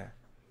 Hitting that.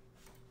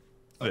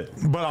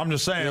 But I'm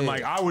just saying,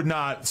 like, I would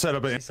not set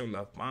up an Some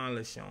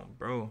finally shown,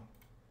 bro.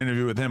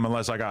 interview with him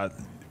unless I got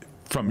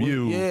from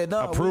you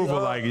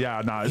approval. Like,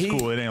 yeah, nah, it's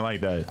cool. It ain't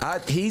like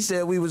that. He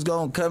said we was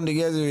gonna come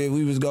together and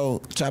we was gonna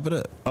chop it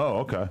up. Oh,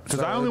 okay. Because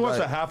So I only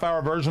watched a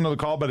half-hour version of the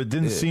call, but it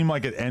didn't seem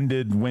like it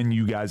ended when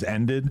you guys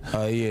ended.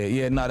 Oh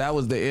yeah. No, that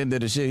was the end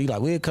of the shit. He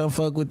like, we'll come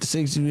fuck with the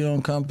 60. We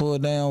don't come pull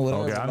it down.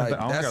 Whatever. Okay, I don't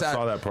think I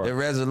saw that part. The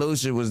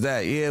resolution was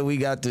that. Yeah, we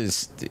got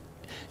this.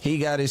 He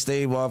got his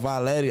stave off. I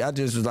let it. I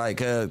just was like,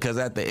 cause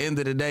at the end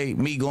of the day,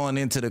 me going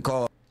into the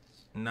call.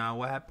 Nah,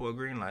 what happened with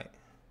Green Light?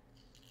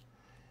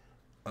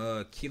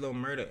 Kilo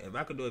Murder. If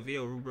I could do a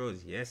video,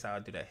 Rubros, yes,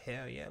 I'll do that.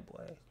 Hell yeah,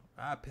 boy.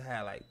 I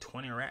had like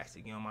 20 racks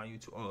to get on my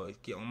YouTube. Oh,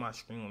 get on my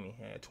screen with me.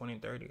 Had 20,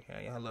 30.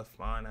 Hell yeah, I love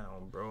flying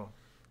out, bro.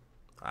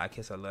 I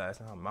kiss her last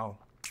in her mouth.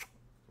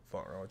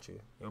 Fuck wrong with you.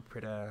 You're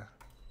pretty.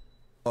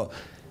 Oh,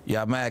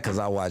 yeah, I'm mad because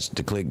I watched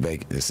the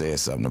clickbait that said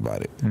something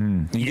about it.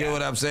 You get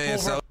what I'm saying?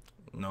 So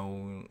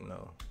no.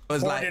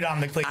 It's like Forwarded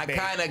on the clickbait. I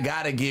kind of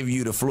gotta give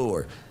you the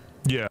floor.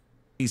 Yeah.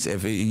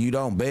 If you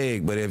don't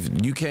beg, but if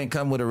you can't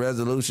come with a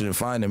resolution and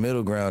find the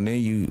middle ground,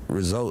 then you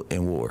result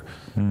in war.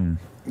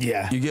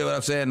 Yeah. You get what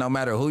I'm saying? No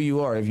matter who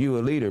you are, if you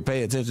a leader,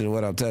 pay attention to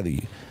what I'm telling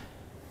you.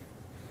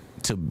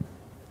 To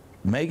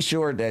make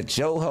sure that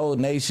your whole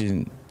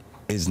nation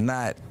is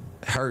not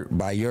hurt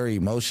by your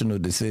emotional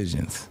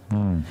decisions,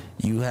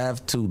 you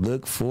have to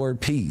look for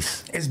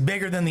peace. It's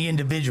bigger than the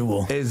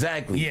individual.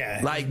 Exactly.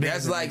 Yeah. Like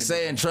that's like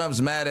saying Trump's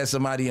mad at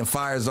somebody and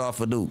fires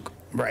off a nuke.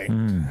 Right.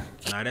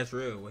 Nah, that's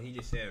real. What he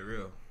just said,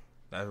 real.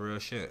 That's real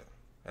shit.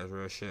 That's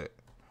real shit.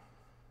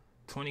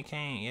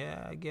 20K,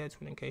 yeah, I get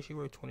 20K. She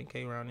worth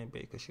 20K around that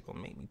bitch because she gonna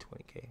make me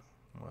 20K.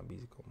 My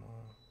busy come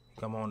on.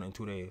 Come on in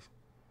 2 days.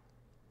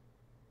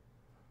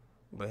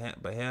 But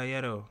hell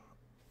yeah though.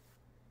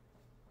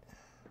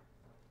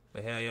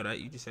 But hell yeah, that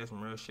you just said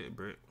some real shit,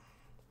 Bricc.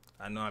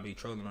 I know I be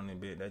trolling on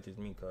that bit. That's just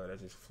me, cuz.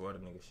 That's just Florida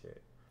nigga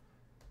shit.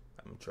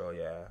 I'm a troll,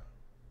 yeah.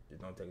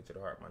 Just don't take it to the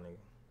heart, my nigga.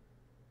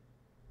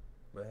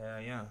 But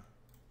hell yeah.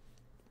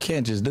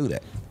 Can't just do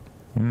that.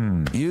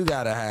 You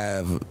gotta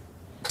have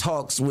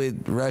talks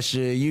with Russia.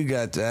 You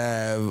got to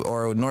have,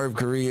 or North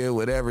Korea,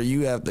 whatever.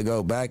 You have to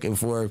go back and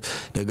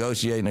forth,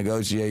 negotiate.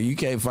 You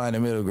can't find the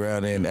middle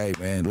ground. And hey,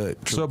 man,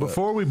 look. So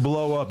before we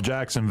blow up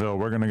Jacksonville,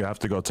 we're gonna have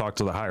to go talk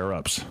to the higher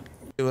ups.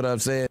 See what I'm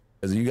saying?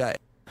 You got.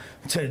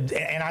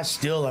 And I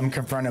still am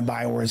confronted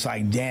by where it's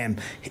like, damn,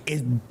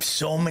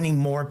 so many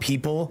more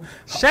people.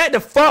 Shut the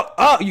fuck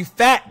up, you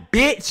fat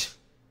bitch.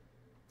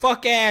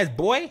 Fuck ass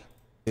boy.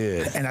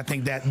 Yeah. And I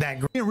think that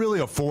can't really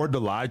afford to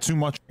lie too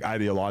much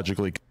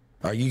ideologically.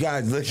 Are you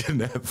guys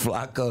looking at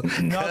Flacco?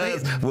 No,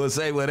 we'll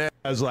say whatever.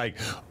 As like,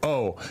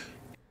 oh,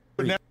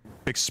 would never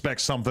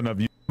expect something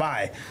of you.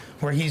 By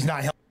where he's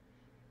not helping.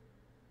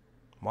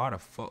 Why the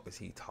fuck is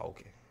he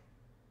talking?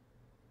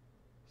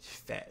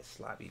 Fat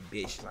sloppy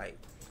bitch, like,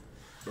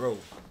 bro.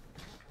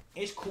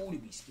 It's cool to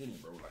be skinny,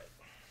 bro.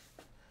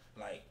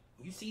 Like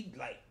you see,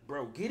 like,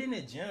 bro, get in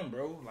the gym,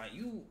 bro. Like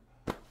you.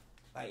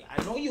 Like,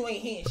 I know you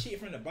ain't hitting shit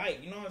from the bike.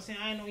 You know what I'm saying?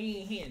 I know you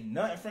ain't hitting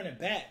nothing from the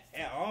back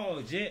at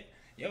all, Jet.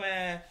 Your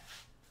ass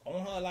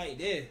on her like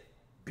this.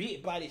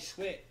 Big body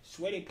sweat.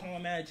 Sweaty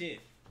palm ass Jet.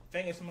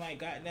 Fingers from like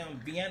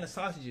goddamn Vienna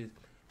sausages.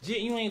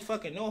 Jet, you ain't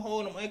fucking no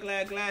hold them ugly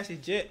ass glasses,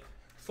 Jet.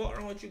 Fuck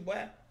wrong with you,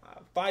 boy.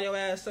 I'll fire your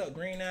ass up,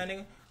 green eye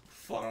nigga.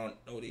 Fuck on.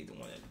 Oh, these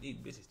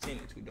bitches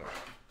tinted too dark.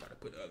 Gotta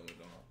put the other ones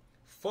on.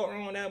 Fuck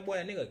wrong with that boy,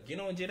 nigga. Get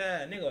on Jet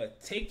ass, nigga.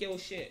 Take your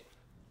shit.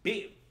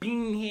 Big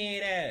bean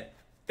head ass.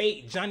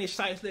 Fake Johnny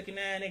Shites looking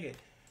ass nigga.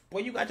 Boy,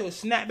 you got your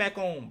snapback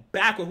on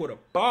backwards with a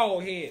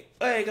bald head.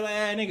 Ugly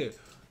ass nigga.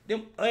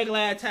 Them ugly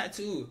ass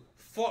tattoos.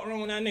 Fuck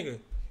wrong with that nigga.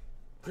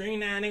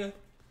 Green ass nigga.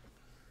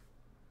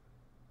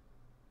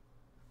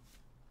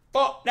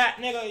 Fuck that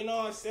nigga, you know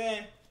what I'm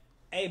saying?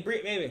 Hey,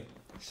 Bricc, baby.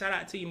 Shout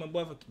out to you, my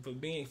boy,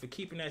 for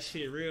keeping that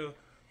shit real.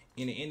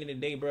 In the end of the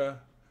day, bro,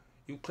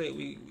 you click,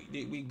 we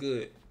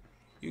good.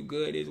 You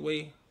good this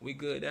way, we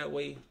good that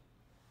way.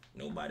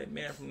 Nobody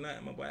mad from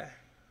nothing, my boy.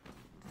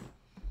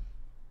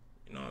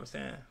 You know what I'm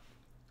saying?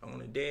 On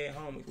the dead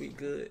homies, we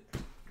good.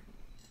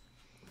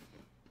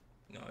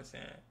 You know what I'm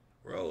saying?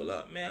 Roll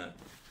up, man.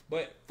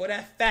 But for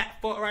that fat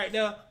fuck right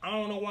there, I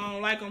don't know why I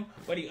don't like him,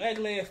 but he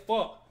ugly as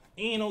fuck.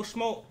 He ain't no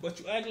smoke, but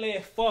you ugly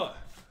as fuck.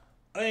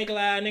 Ugly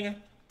ass nigga.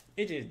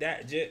 It's just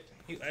that, Jet.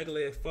 You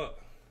ugly as fuck.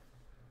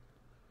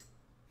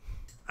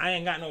 I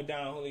ain't got no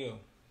down Julio.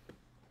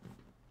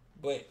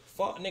 But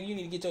fuck, nigga, you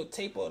need to get your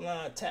tape up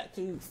line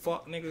tattooed.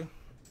 Fuck, nigga.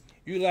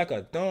 You like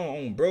a thumb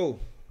on bro.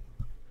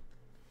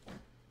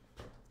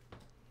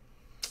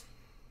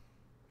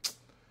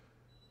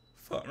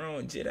 Fuck wrong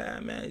with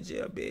Jedi, man.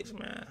 Jet a bitch,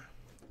 man.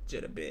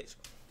 Jet a bitch.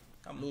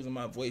 I'm losing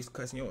my voice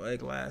cussing your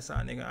ugly ass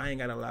out, nigga. I ain't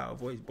got a loud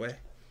voice, boy.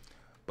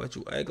 But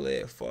you ugly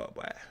as fuck,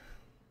 boy.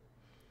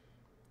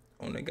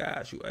 On the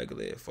guys, you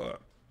ugly as fuck.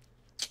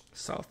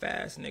 Soft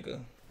ass nigga.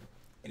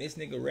 And this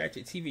nigga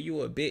Ratchet TV, you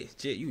a bitch.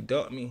 Jet, you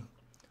ducked me.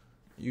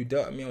 You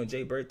ducked me on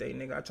Jay's birthday,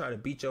 nigga. I tried to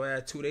beat your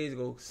ass 2 days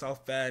ago.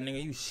 Soft ass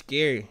nigga, you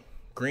scary.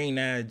 Green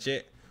ass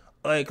Jet.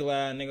 Ugly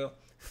ass nigga.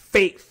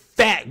 Fake,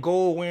 fat,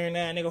 gold wearing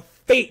ass nigga.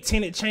 fake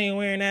tinted chain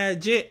wearing ass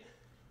jet.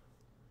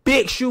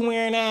 Big shoe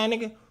wearing ass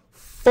nigga.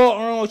 Fuck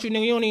wrong with you,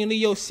 nigga. You don't even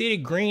leave your city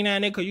green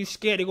ass nigga, cause you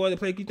scared to go to the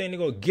place. You think they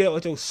gonna get up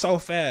with your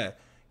soft ass.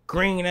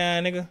 Green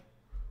ass nigga.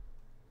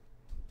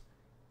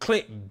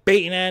 Click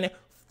baiting ass nigga.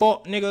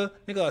 Fuck nigga.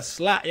 Nigga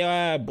slap your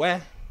ass,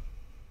 boy.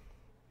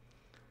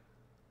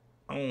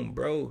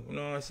 Bro, you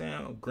know what I'm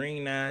saying?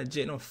 Green ass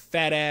jet, no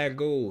fat ass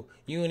gold.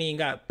 You ain't even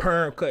got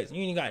perm cuts.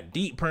 You ain't got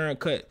deep perm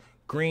cuts.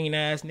 Green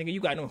ass nigga.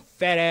 You got them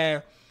fat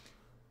ass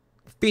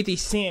 50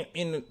 cent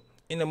in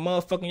the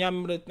motherfucking. Y'all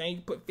remember the thing?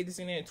 You put 50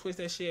 cent in and twist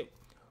that shit.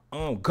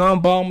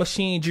 Gumball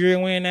machine jury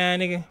wearing that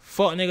nigga.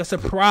 Fuck nigga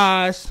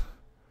surprise.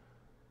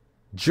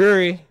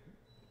 Jury.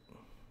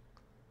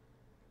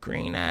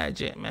 Green ass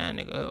jet, man,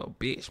 nigga. Oh,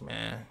 bitch,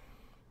 man.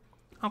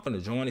 I'm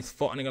finna join this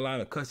fuck nigga live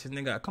and cuss this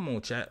nigga out. Come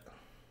on, chat.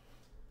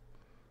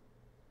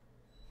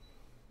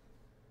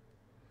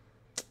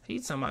 He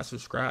talking about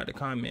subscribe to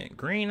comment.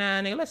 Green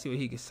eye nigga. Let's see what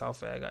he gets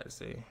soft ass got to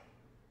say.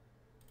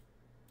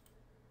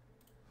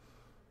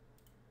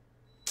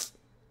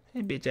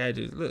 Hey bitch ass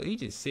just look, he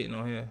just sitting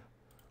on here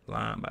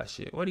lying about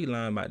shit. What he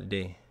lying about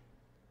today?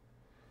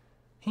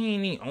 He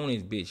ain't even on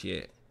his bitch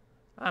yet.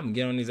 I'm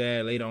getting on his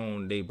ass later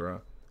on today,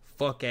 bro.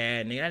 Fuck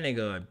ass nigga. That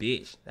nigga a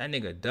bitch. That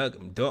nigga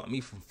ducked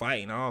me from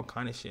fighting all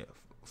kind of shit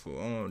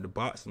for the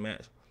boxing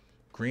match.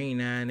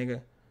 Green eye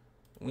nigga.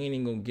 We ain't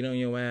even gonna get on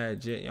your ass,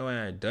 jet. Your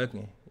ass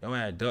ducking. Your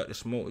ass duck the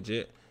smoke,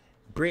 jet.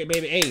 Bricc,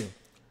 baby, hey.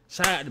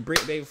 Shout out to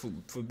Bricc, baby,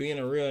 for being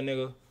a real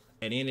nigga.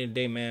 At the end of the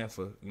day, man,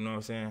 for, you know what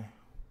I'm saying?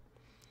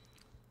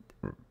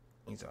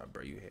 He's all,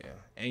 bro, you here.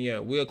 And yeah,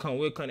 we'll come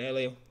to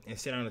LA and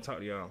sit down and talk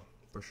to y'all,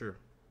 for sure.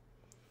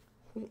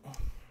 Oh,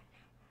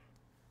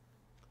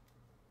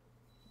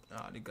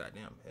 the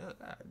goddamn hell,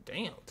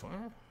 goddamn,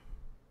 twin.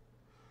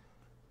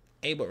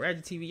 Hey, but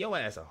Ratchet TV, your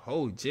ass a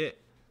whole jet.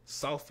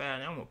 Soft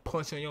fat, I'm gonna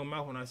punch you in your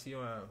mouth when I see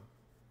your ass.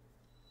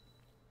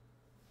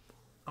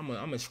 I'm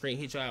gonna straight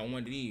hit you out on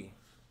one of these.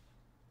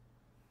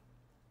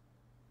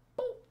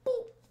 Boop,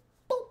 boop,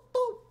 boop,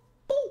 boop,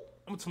 boop.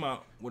 I'm talking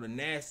about with a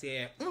nasty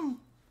ass.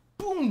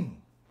 Boom.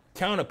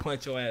 Counter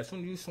punch your ass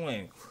when you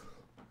swing.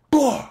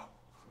 Boom.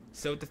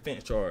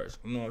 Self-defense charge.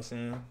 You know what I'm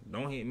saying?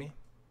 Don't hit me.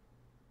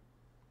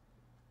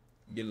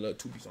 Get a little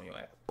 2-piece on your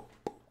ass.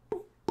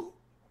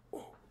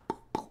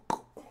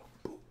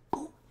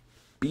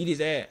 Beat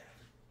his ass.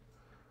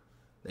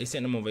 They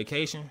sent him on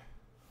vacation.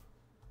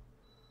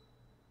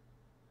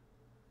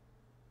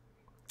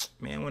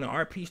 Man, when the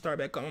RP start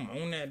back up, I'm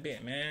on that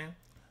bit, man.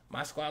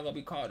 My squad gonna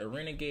be called the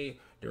Renegade.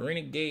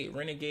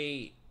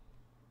 Renegade.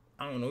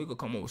 I don't know, we could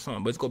come up with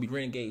something, but it's gonna be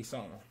Renegade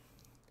something.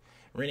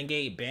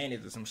 Renegade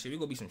Bandits or some shit. We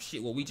gonna be some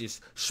shit where we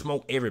just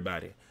smoke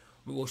everybody.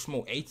 We gonna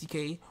smoke ATK.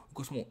 We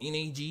gonna smoke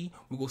NAG.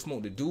 We gonna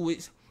smoke the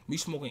Do-Its. We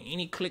smoking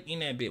any click in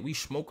that bit. We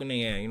smoking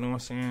their ass, you know what I'm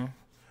saying?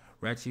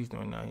 Ratchet's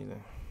doing now. He's a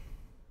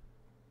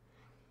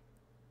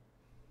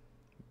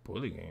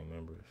Bully Gang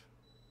members.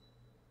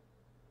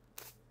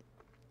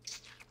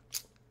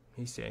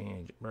 He said he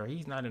ain't, bro.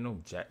 He's not in no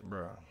jack,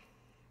 bro.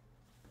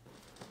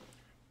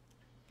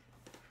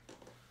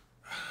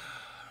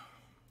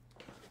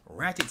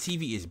 Ratchet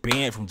TV is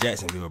banned from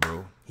Jacksonville,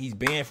 bro. He's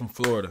banned from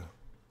Florida.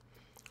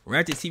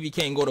 Ratchet TV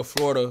can't go to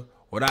Florida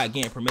without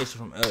getting permission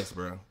from us,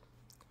 bro.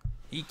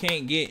 He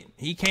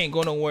can't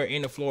go nowhere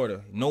in the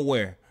Florida.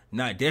 Nowhere.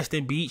 Not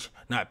Destin Beach,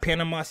 not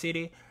Panama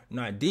City,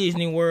 not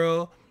Disney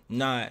World,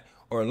 not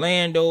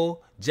Orlando,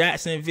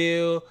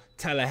 Jacksonville,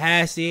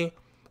 Tallahassee,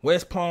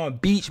 West Palm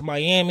Beach,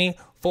 Miami,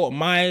 Fort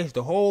Myers,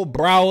 the whole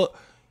Broward.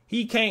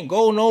 He can't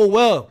go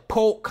nowhere.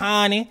 Polk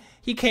County.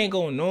 He can't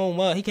go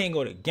nowhere. He can't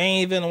go to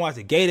Gainesville and watch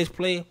the Gators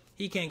play.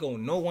 He can't go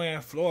nowhere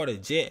in Florida,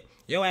 jet.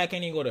 Yo, I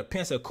can't even go to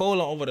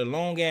Pensacola over the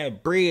long-ass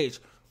bridge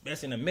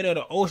that's in the middle of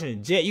the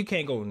ocean, jet. You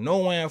can't go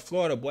nowhere in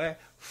Florida, boy.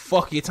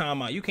 Fuck your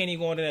time out. You can't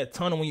even go into that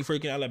tunnel when you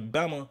freaking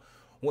Alabama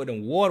with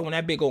the water when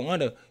that bitch go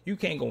under. You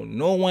can't go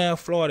nowhere in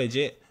Florida,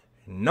 jet.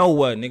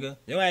 Nowhere, nigga.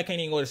 Yo, I can't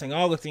even go to St.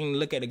 Augustine to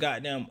look at the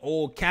goddamn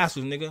old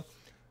castles, nigga.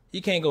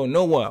 You can't go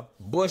nowhere.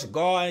 Busch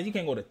Gardens. You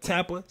can't go to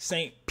Tampa,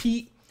 St.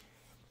 Pete.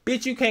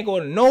 Bitch, you can't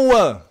go to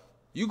nowhere.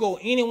 You go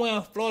anywhere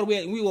in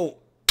Florida, we go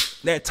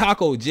that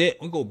taco, jet.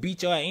 We go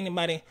beat your ass.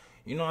 Anybody,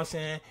 you know what I'm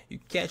saying? You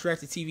catch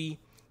Ratchet TV,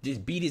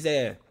 just beat his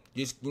ass.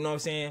 Just, you know what I'm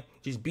saying?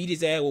 Just beat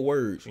his ass with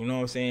words. You know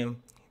what I'm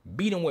saying?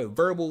 Beat him with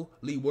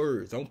verbally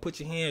words. Don't put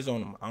your hands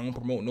on him. I don't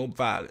promote no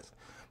violence.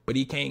 But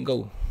he can't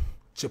go.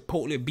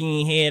 Chipotle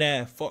bean head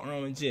ass. Fuck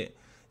around with Jet.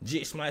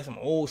 Jet slice some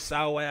old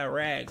sour ass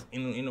rags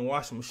in the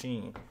washing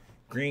machine.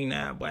 Green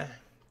eye, boy.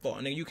 Fuck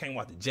nigga. You can't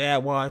watch the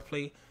Jaguars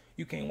play.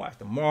 You can't watch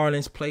the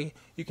Marlins play.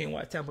 You can't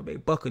watch Tampa Bay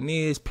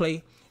Buccaneers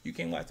play. You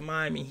can't watch the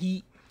Miami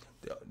Heat.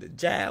 The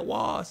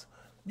Jaguars.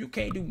 You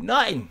can't do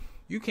nothing.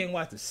 You can't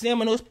watch the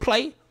Seminoles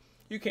play.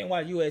 You can't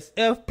watch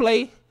USF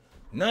play.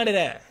 None of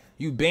that.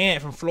 You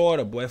banned from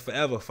Florida, boy,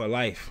 forever, for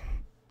life.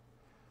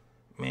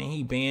 Man,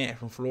 he banned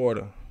from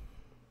Florida.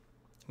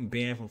 He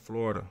banned from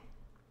Florida.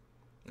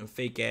 Them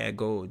fake ass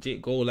gold.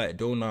 Jet gold like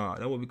Donald.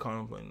 That's what we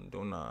call him,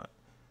 Donald.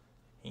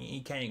 He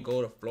can't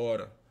go to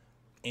Florida.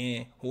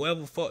 And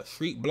whoever fuck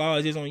street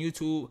bloggers is on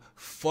YouTube,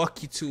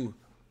 fuck you too.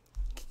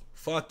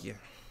 fuck you.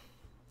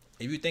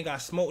 If you think I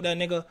smoked that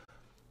nigga,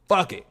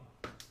 fuck it.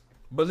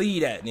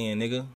 Believe that then, nigga.